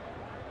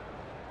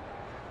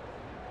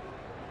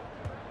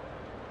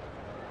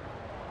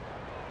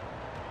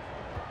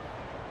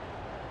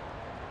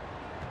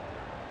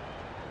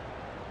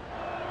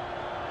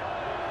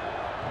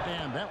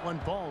 And that one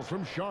falls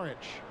from Sharich.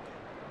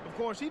 Of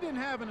course, he didn't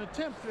have an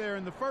attempt there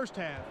in the first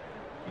half.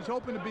 He's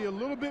hoping to be a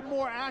little bit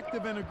more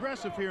active and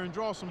aggressive here and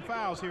draw some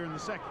fouls here in the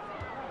second.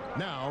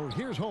 Now,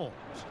 here's Holmes.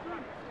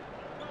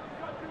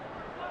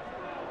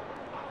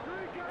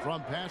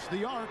 From past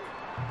the arc.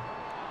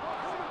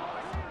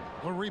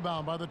 A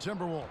rebound by the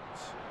Timberwolves.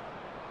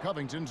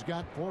 Covington's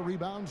got 4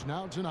 rebounds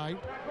now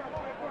tonight.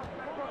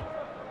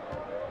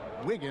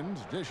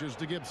 Wiggins dishes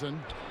to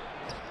Gibson.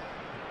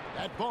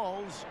 That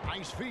falls.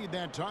 Nice feed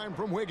that time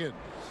from Wiggins.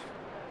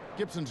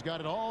 Gibson's got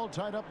it all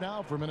tied up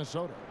now for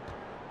Minnesota.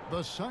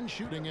 The Sun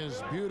shooting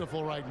is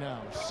beautiful right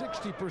now.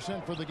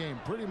 60% for the game.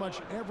 Pretty much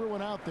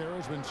everyone out there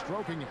has been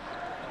stroking it.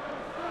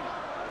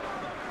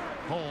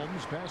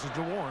 Holmes passes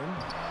to Warren.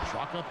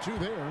 Chalk up 2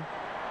 there.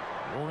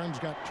 Warren's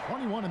got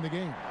 21 in the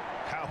game.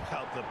 How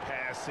about the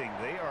passing?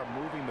 They are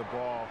moving the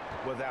ball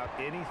without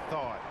any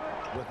thought,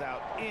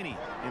 without any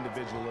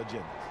individual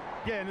agendas.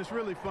 Yeah, and it's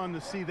really fun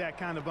to see that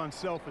kind of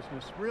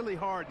unselfishness. Really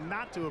hard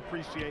not to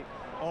appreciate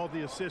all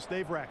the assists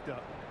they've racked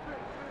up.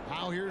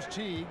 Now here's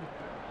Teague.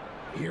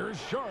 Here's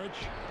Sharich.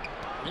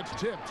 It's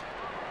tipped.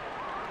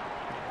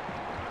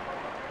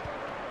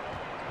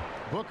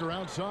 Booker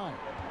outside.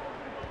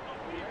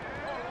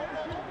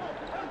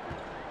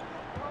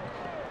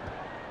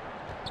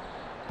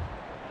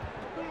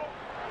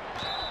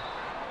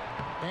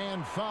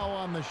 And foul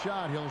on the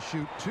shot. He'll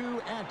shoot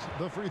 2 at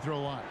the free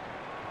throw line.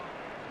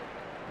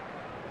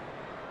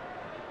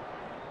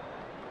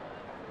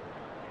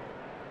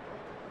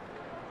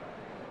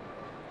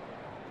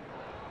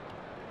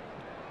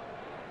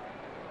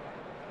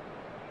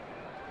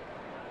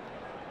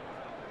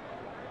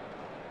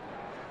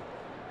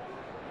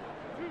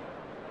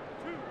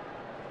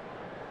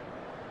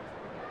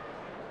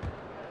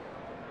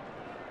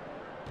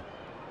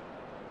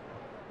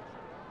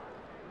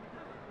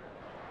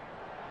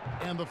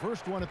 And the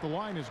first one at the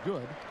line is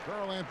good.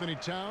 Karl Anthony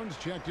Towns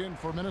checked in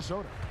for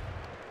Minnesota.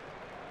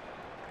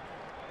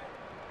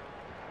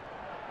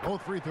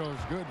 Both free throws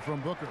good from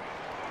Booker.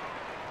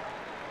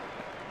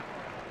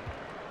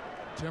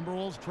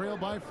 Timberwolves trail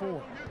by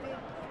 4.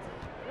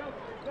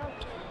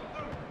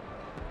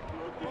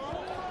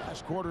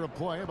 Last quarter of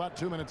play, about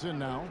 2 minutes in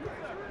now.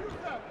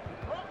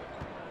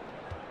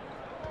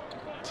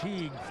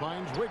 Teague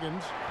finds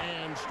Wiggins,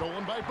 and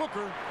stolen by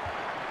Booker.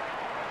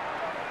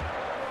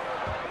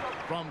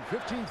 From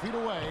 15 feet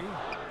away,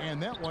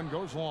 and that one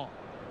goes long.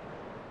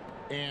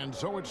 And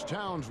so it's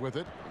Towns with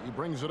it. He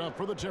brings it up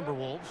for the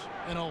Timberwolves.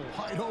 And a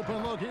wide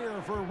open look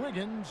here for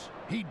Wiggins.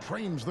 He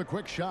drains the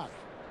quick shot.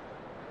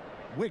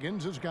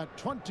 Wiggins has got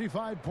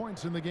 25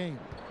 points in the game.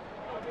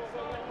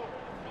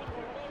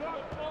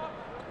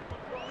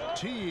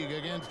 Teague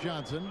against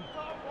Johnson.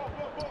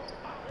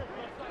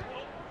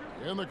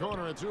 In the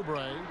corner, it's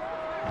Oubre.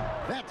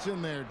 That's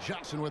in there.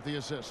 Johnson with the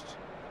assist.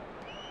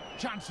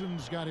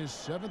 Johnson's got his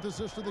 7th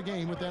assist of the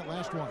game with that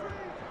last one.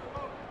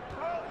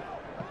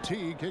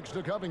 T kicks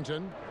to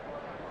Covington.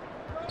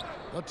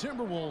 The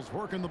Timberwolves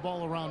working the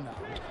ball around now.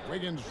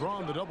 Wiggins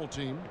drawn the double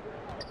team.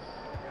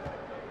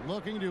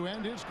 Looking to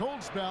end his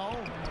cold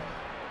spell.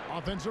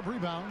 Offensive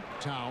rebound.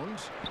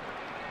 Towns.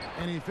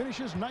 And he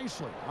finishes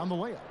nicely on the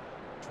layup.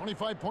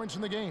 25 points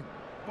in the game.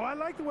 Well, I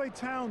like the way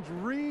Towns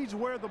reads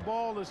where the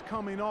ball is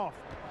coming off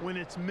when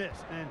it's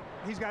missed. And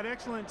he's got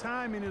excellent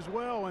timing as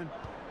well, and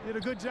did a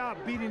good job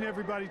beating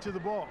everybody to the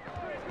ball.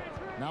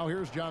 Now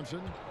here's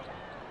Johnson.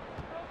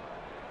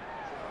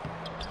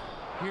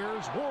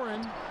 Here's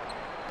Warren.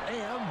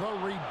 And the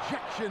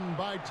rejection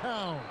by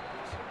Towns.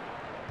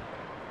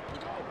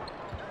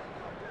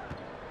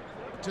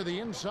 To the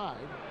inside.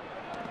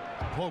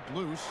 Poked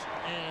loose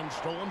and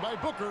stolen by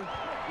Booker.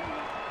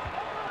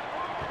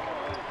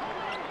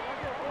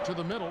 To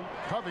the middle.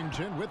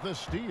 Covington with the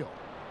steal.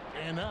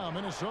 And now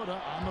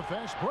Minnesota on the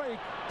fast break.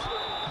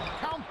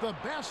 Count the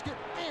basket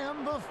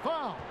and the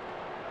foul.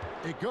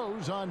 It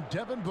goes on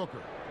Devin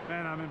Booker.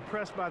 Man, I'm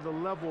impressed by the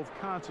level of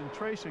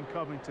concentration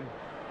Covington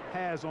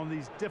has on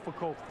these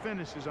difficult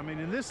finishes. I mean,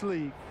 in this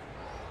league,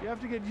 you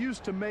have to get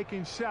used to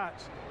making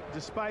shots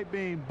despite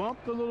being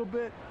bumped a little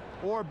bit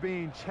or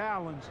being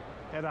challenged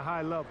at a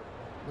high level.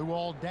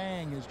 Luol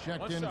Deng is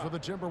checked in for the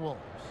Timberwolves.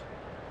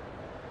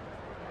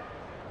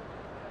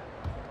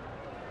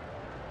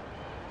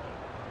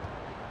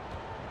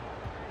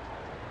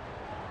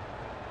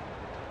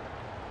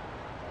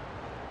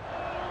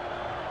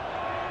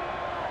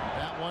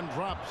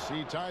 Drops.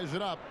 He ties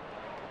it up.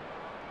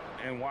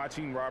 And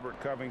watching Robert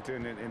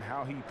Covington and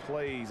how he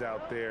plays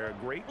out there,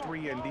 great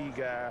 3-and-D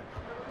guy,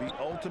 the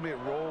ultimate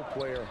role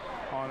player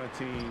on a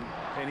team,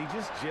 and he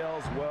just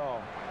gels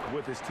well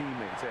with his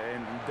teammates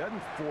and he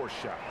doesn't force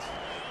shots.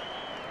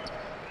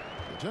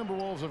 The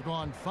Timberwolves have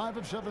gone 5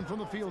 of 7 from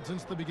the field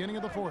since the beginning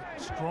of the fourth.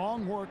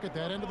 Strong work at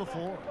that end of the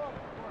floor.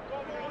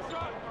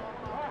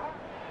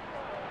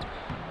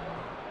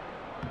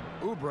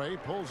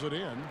 Oubre pulls it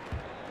in.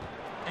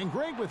 And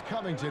Greg with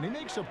Covington, he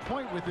makes a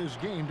point with his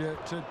game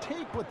to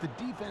take what the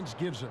defense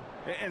gives him.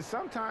 And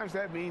sometimes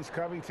that means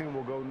Covington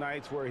will go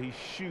nights where he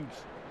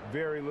shoots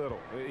very little.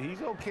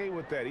 He's okay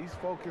with that. He's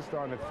focused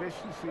on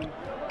efficiency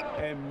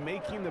and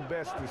making the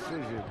best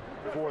decision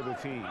for the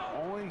team.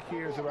 Only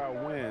cares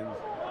about wins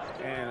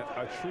and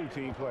a true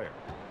team player.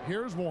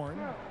 Here's Warren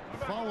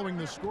following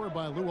the score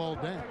by Luol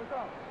Deng.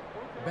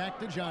 Back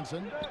to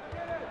Johnson.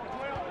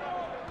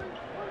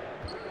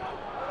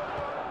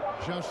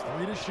 Just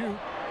 3 to shoot.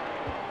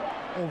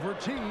 Over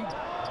Teague.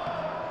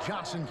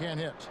 Johnson can't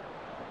hit.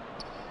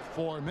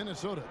 For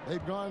Minnesota,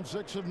 they've gone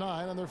 6 of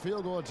 9 on their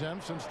field goal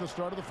attempts since the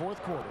start of the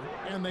fourth quarter,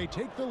 and they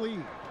take the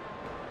lead.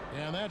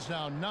 And that's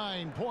now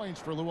 9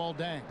 points for Luol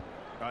Deng.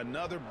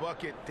 Another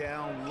bucket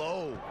down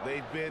low.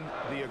 They've been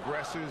the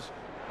aggressors,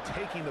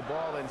 taking the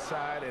ball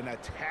inside and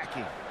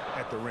attacking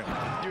at the rim.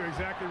 You're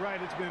exactly right.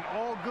 It's been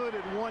all good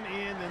at one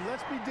end, and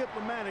let's be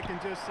diplomatic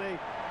and just say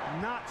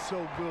not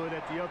so good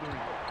at the other end.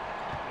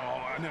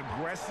 An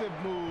aggressive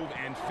move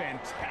and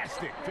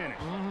fantastic finish.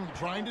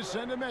 Trying to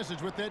send a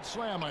message with that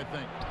slam, I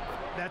think.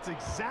 That's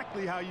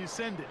exactly how you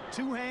send it.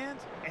 2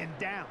 hands and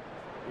down.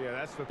 Yeah,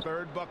 that's the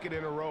 3rd bucket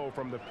in a row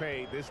from the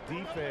paint. This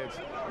defense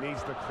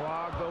needs to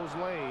clog those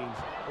lanes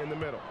in the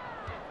middle.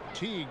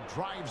 Teague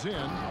drives in,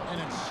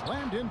 and it's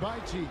slammed in by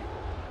Teague.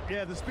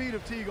 Yeah, the speed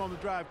of Teague on the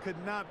drive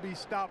could not be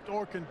stopped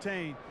or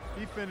contained.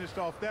 He finished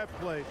off that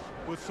play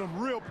with some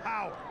real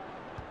power.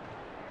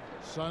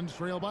 Suns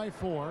trail by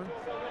 4.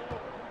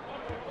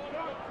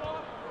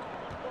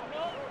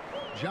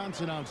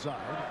 Johnson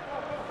outside.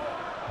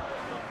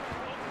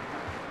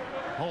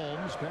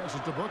 Holmes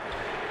passes to Booker.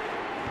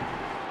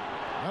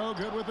 No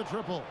good with the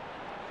triple.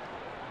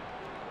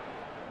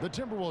 The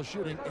Timberwolves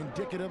shooting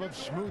indicative of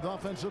smooth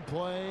offensive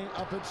play,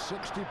 up at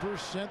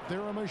 60%. They're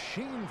a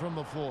machine from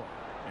the floor.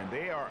 And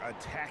they are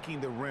attacking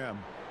the rim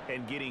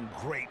and getting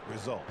great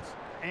results.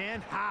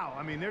 And how?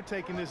 I mean, they're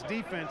taking this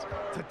defense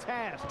to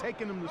task,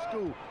 taking them to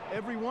school.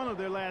 Every one of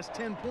their last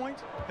 10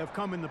 points have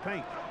come in the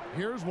paint.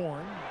 Here's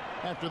Warren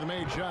after the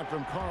made shot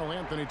from Karl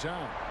Anthony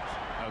Towns.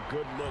 A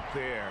good look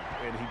there,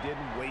 and he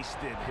didn't waste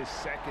it. His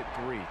second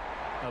 3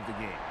 of the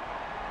game.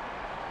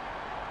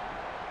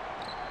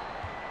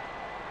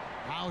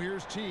 Now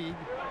here's Teague.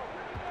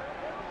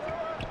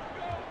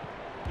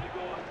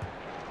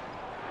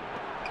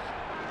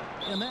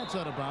 And that's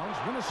out of bounds.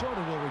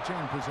 Minnesota will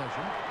retain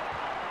possession.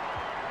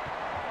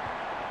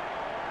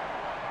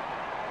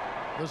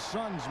 The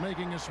Suns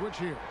making a switch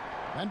here.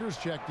 Bender's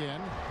checked in.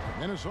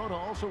 Minnesota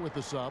also with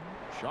the sub.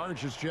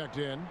 Charge is checked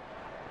in.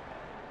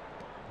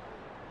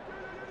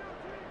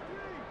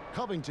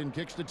 Covington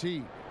kicks to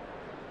Teague.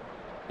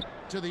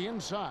 To the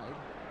inside.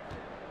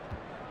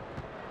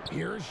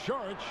 Here's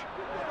Sharch.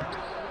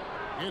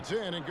 It's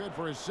in and good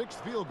for his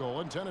 6th field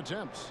goal in 10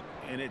 attempts.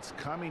 And it's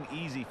coming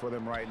easy for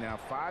them right now.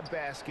 5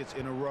 baskets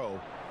in a row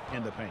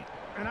in the paint.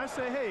 And I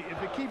say, hey,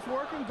 if it keeps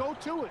working, go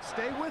to it.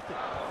 Stay with it.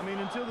 I mean,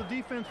 until the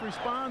defense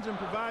responds and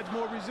provides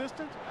more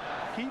resistance,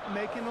 keep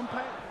making them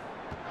pay.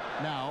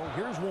 Now,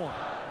 here's Warren.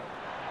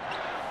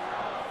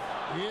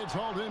 It's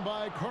hauled in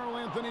by Karl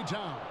Anthony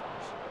Towns.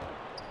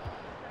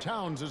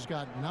 Towns has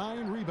got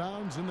 9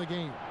 rebounds in the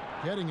game,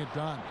 getting it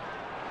done.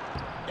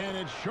 And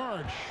it's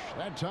Sharch,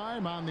 that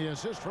time on the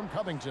assist from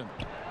Covington.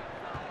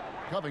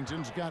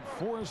 Covington's got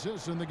 4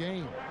 assists in the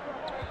game.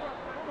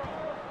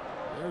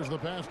 There's the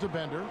pass to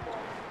Bender.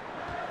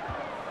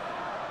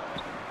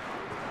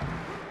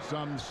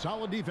 Some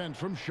solid defense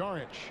from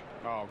Sharch.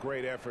 Oh,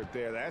 great effort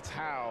there. That's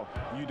how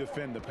you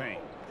defend the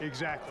paint.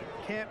 Exactly.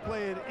 Can't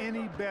play it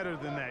any better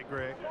than that,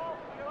 Greg.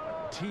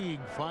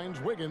 Teague finds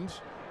Wiggins.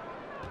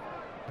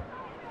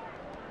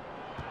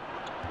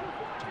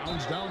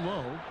 Towns down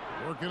low.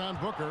 Working on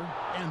Booker.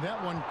 And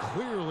that one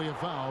clearly a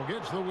foul.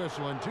 Gets the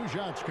whistle and 2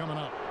 shots coming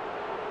up.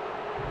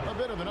 A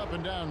bit of an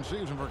up-and-down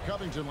season for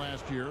Covington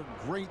last year.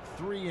 Great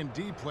 3 and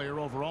D player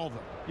overall, though.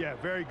 Yeah,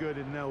 very good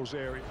in those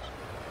areas.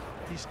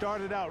 He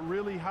started out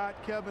really hot,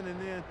 Kevin, and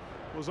then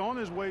was on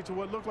his way to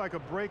what looked like a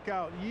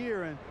breakout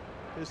year, and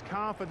his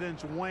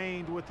confidence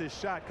waned with his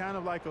shot, kind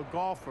of like a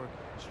golfer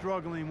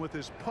struggling with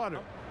his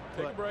putter.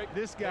 Take a break.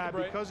 This guy, Take a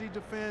break. because he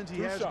defends, he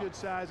Two has shots. good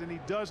size, and he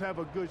does have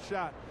a good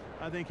shot.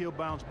 I think he'll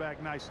bounce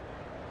back nicely.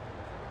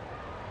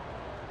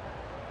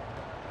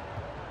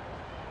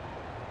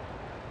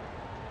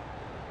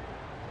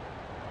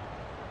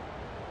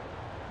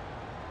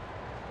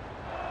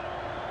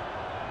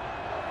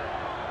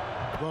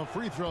 The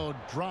free throw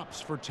drops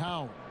for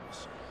Towns.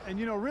 And,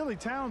 you know, really,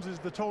 Towns is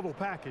the total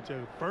package.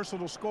 A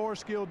versatile scorer,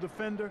 skilled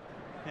defender,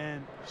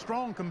 and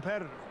strong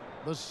competitor.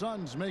 The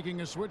Suns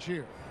making a switch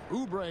here.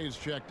 Oubre's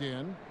checked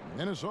in.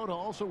 Minnesota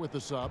also with the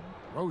sub.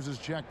 Rose is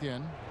checked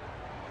in.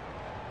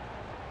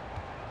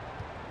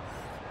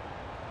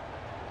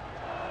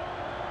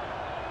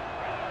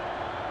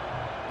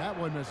 That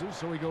one misses,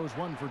 so he goes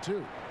 1 for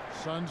 2.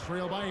 Suns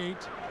trail by 8.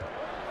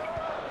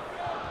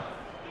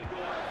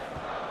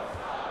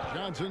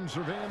 Johnson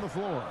surveying the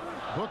floor.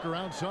 Booker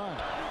outside.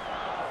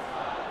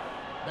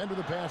 Bender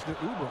the pass to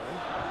Oubre.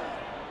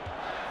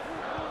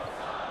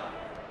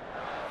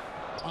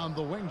 On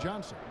the wing,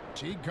 Johnson.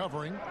 Teague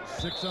covering.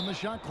 6 on the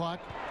shot clock.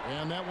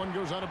 And that one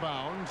goes out of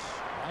bounds.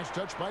 Nice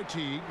touch by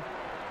Teague.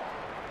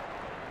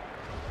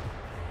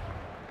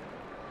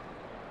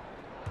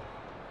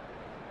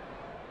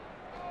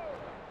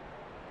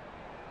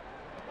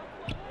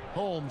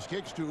 Holmes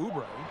kicks to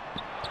Oubre.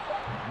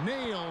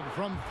 Nailed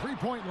from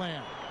three-point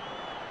land.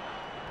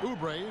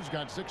 Oubre's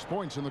got 6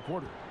 points in the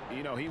quarter.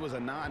 You know, he was a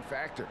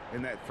non-factor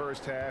in that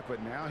first half,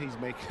 but now he's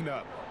making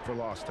up for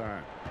lost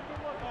time.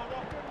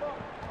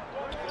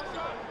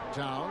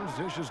 Towns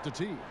dishes to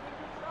Teague.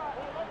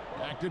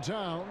 Back to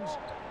Towns.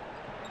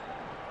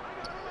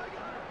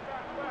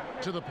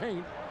 To the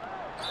paint.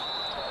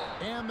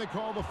 And they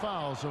call the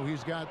foul, so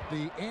he's got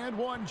the and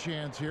one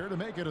chance here to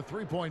make it a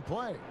 3-point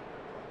play.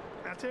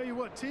 I tell you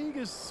what, Teague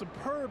is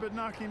superb at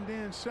knocking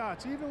down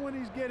shots, even when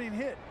he's getting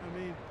hit. I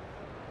mean,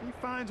 he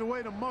finds a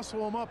way to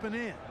muscle him up and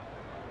in.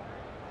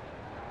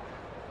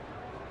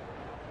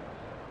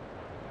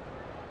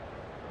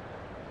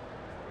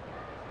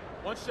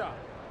 One shot.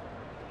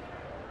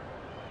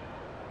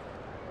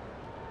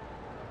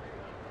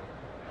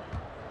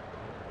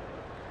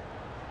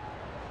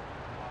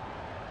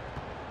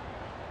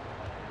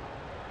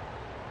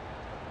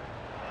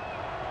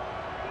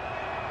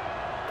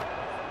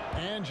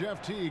 And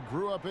Jeff Teague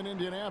grew up in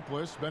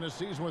Indianapolis, spent a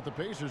season with the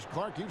Pacers.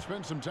 Clark, you've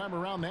spent some time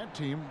around that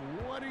team.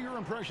 What are your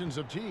impressions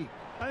of Teague?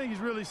 I think he's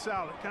really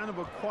solid, kind of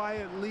a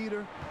quiet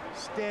leader,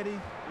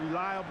 steady,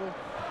 reliable.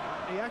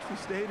 He actually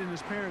stayed in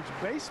his parents'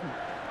 basement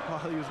while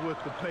he was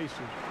with the Pacers.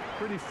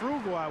 Pretty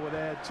frugal, I would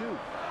add, too.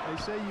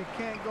 They say you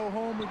can't go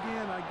home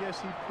again. I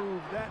guess he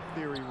proved that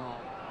theory wrong.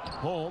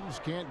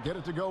 Holmes can't get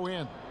it to go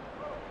in.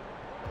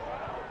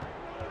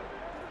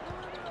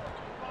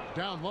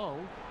 Down low.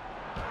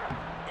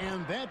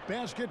 And that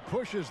basket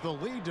pushes the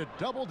lead to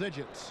double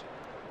digits.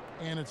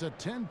 And it's a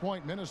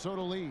 10-point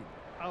Minnesota lead.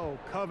 Oh,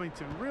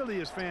 Covington really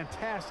is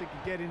fantastic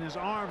at getting his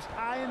arms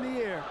high in the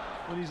air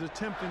when he's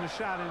attempting a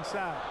shot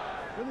inside.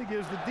 Really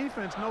gives the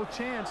defense no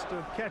chance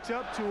to catch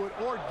up to it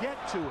or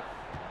get to it.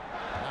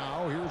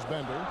 Now here's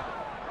Bender.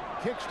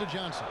 Kicks to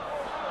Johnson.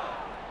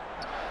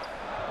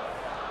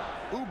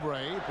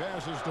 Oubre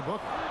passes to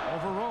Booker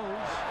over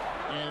Rose.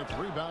 And it's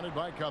rebounded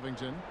by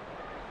Covington.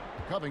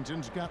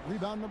 Covington's got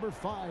rebound number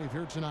 5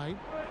 here tonight.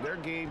 Their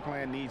game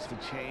plan needs to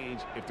change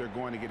if they're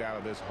going to get out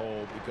of this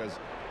hole because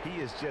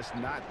he is just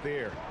not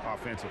there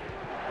offensively.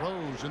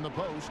 Rose in the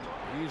post.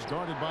 He's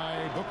guarded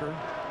by Booker.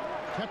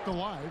 Kept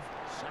alive.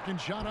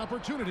 Second shot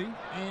opportunity.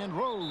 And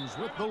Rose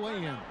with the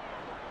lay-in.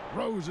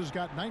 Rose has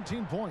got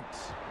 19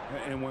 points.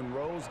 And when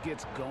Rose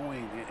gets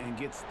going and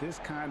gets this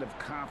kind of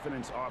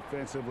confidence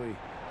offensively,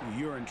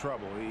 you're in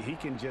trouble. He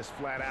can just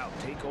flat out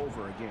take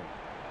over again.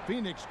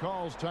 Phoenix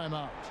calls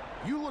timeout.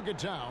 You look at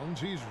Towns,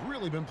 he's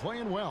really been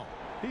playing well.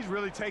 He's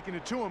really taking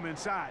it to him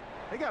inside.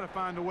 They got to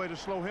find a way to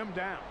slow him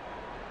down.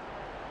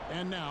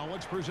 And now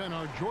let's present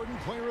our Jordan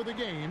Player of the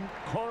Game,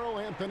 Karl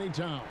Anthony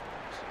Towns.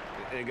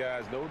 And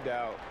guys, no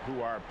doubt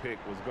who our pick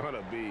was going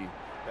to be.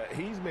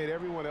 He's made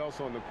everyone else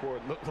on the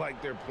court look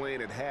like they're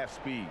playing at half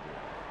speed.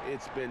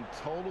 It's been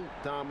total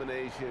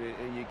domination,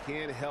 and you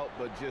can't help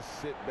but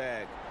just sit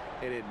back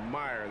and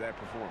admire that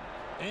performance.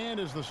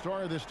 And as the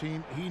star of this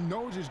team, he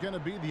knows he's going to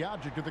be the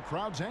object of the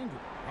crowd's anger.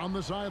 On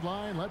the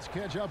sideline, let's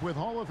catch up with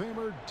Hall of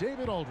Famer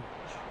David Aldridge.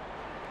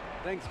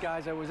 Thanks,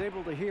 guys. I was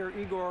able to hear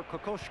Igor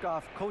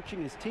Kokoshkov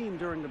coaching his team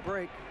during the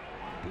break.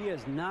 He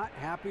is not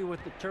happy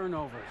with the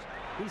turnovers.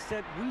 He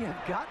said, we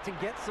have got to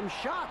get some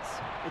shots.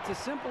 It's as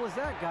simple as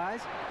that, guys.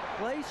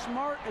 Play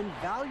smart and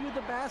value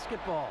the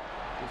basketball.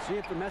 We'll see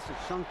if the message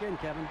sunk in,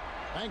 Kevin.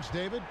 Thanks,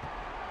 David.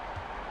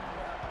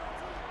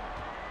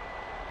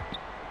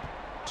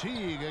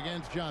 Teague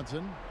against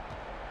Johnson.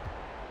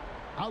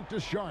 Out to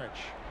Saric.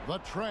 The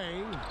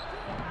tray.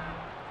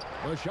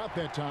 The shot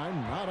that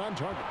time, not on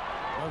target.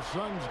 The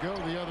Suns go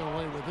the other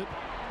way with it.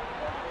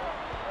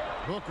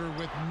 Booker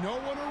with no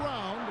one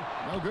around.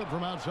 No good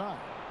from outside.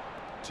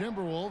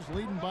 Timberwolves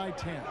leading by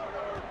 10.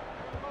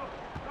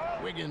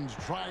 Wiggins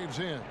drives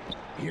in.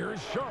 Here's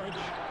Saric.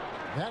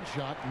 That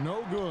shot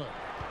no good.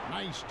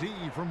 Nice D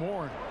from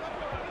Warren.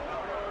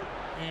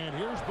 And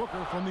here's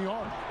Booker from the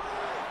arc.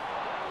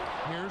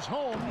 Here's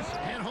Holmes,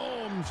 and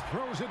Holmes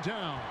throws it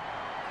down.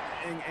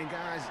 And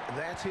guys,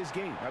 that's his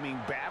game. I mean,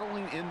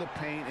 battling in the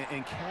paint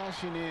and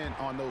cashing in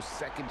on those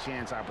second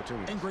chance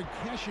opportunities. And Greg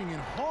cashing in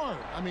hard.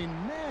 I mean,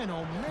 man,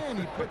 oh man,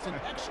 he puts an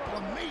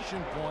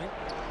exclamation point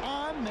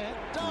on that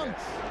dunk.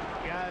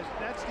 Yes. Guys,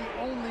 that's the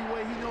only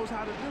way he knows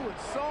how to do it.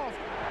 Soft,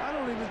 I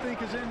don't even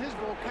think is in his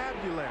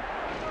vocabulary.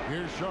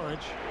 Here's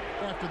Saric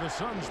after the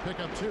Suns pick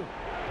up 2.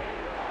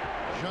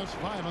 Just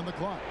 5 on the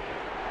clock.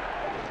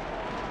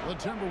 The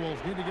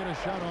Timberwolves need to get a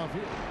shot off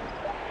here.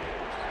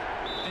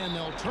 And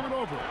they'll turn it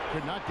over.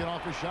 Could not get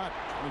off a shot.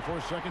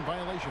 24-second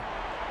violation.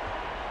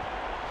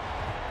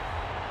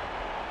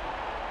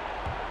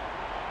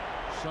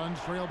 Suns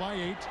trail by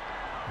 8.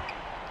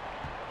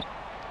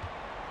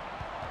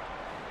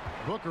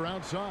 Booker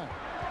outside.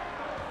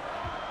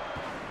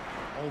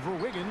 Over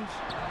Wiggins.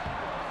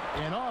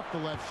 And off the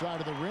left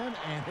side of the rim,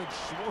 and it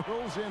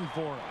swirls in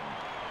for him.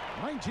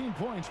 19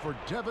 points for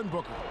Devin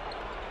Booker.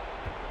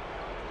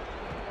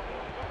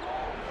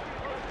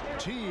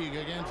 Teague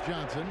against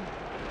Johnson.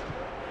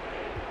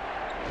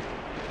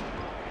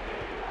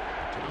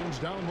 Towns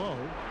down low.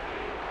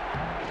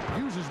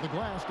 Uses the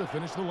glass to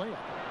finish the layup.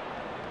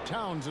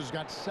 Towns has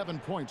got 7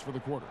 points for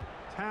the quarter.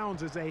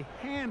 Towns is a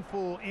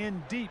handful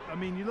in deep. I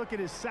mean, you look at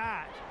his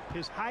size,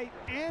 his height,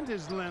 and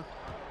his length.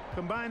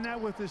 Combine that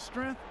with his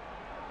strength,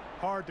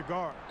 hard to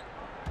guard.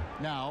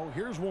 Now,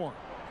 here's Warren.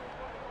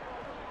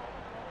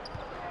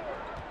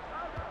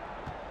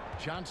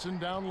 Johnson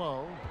down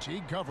low.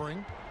 Teague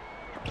covering.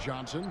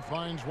 Johnson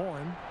finds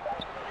Warren.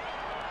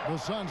 The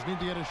Suns need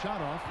to get a shot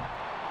off.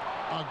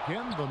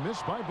 Again, the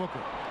miss by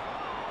Booker.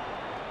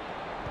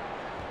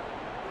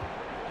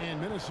 And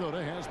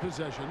Minnesota has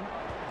possession.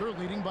 They're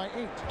leading by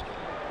 8.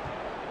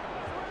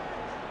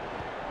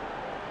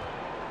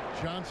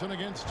 Johnson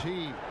against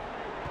Teague.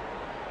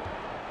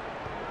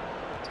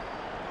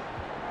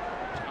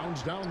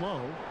 Towns down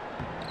low.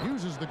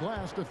 Uses the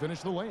glass to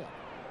finish the layup.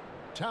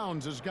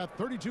 Towns has got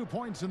 32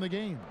 points in the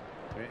game.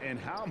 And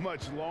how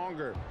much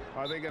longer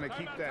are they going to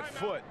keep that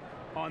foot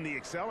on the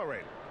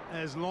accelerator?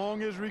 As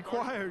long as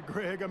required,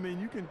 Greg. I mean,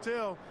 you can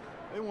tell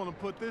they want to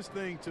put this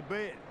thing to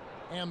bed.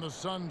 And the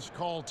Suns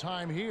call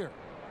time here.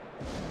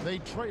 They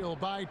trail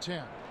by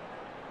 10.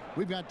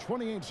 We've got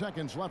 28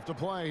 seconds left to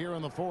play here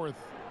in the fourth.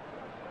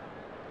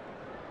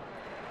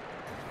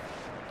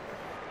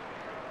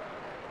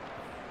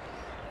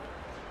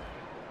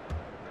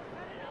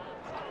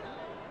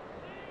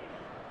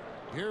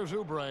 Here's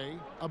Oubre.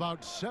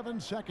 About 7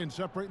 seconds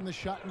separating the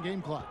shot and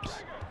game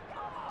clocks.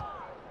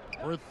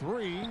 For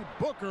three,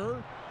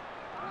 Booker.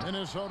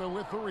 Minnesota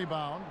with the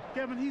rebound.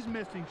 Kevin, he's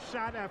missing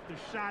shot after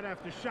shot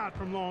after shot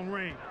from long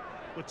range.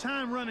 With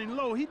time running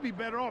low, he'd be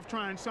better off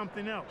trying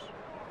something else.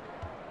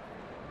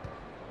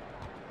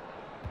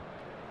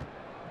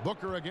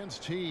 Booker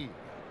against T.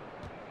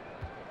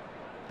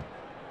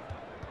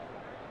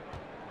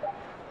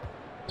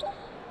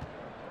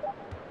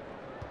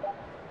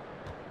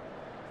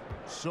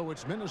 So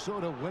it's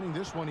Minnesota winning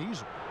this one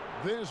easily.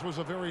 This was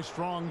a very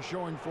strong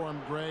showing for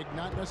him, Greg.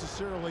 Not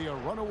necessarily a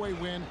runaway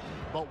win,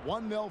 but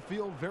one they'll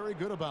feel very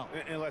good about.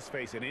 And let's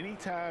face it,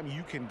 anytime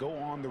you can go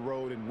on the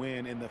road and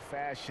win in the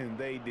fashion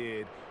they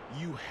did,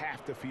 you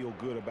have to feel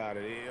good about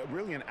it.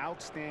 Really an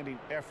outstanding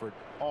effort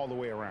all the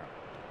way around.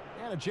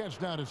 And a chance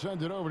now to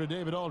send it over to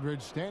David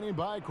Aldridge, standing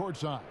by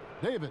courtside.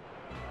 David.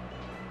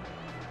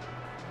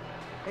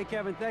 Hey,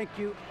 Kevin, thank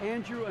you.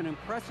 Andrew, an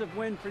impressive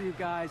win for you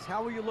guys.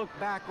 How will you look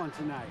back on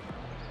tonight?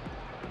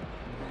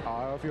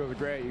 It feels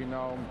great,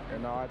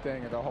 I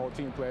think the whole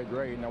team played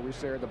great. We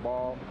shared the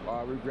ball,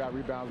 we grabbed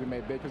rebounds, we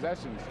made big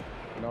possessions,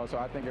 so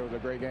I think it was a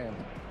great game.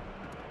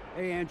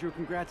 Hey, Andrew,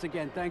 congrats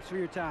again. Thanks for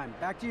your time.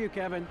 Back to you,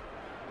 Kevin.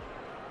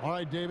 All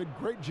right, David,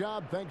 great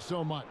job. Thanks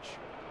so much.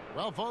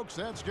 Well, folks,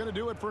 that's going to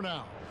do it for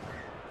now.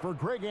 For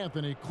Greg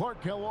Anthony,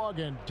 Clark Kellogg,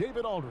 and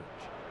David Aldridge,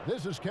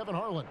 this is Kevin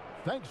Harlan.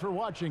 Thanks for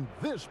watching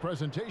this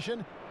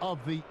presentation of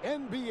the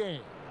NBA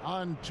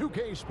on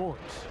 2K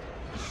Sports.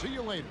 See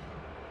you later.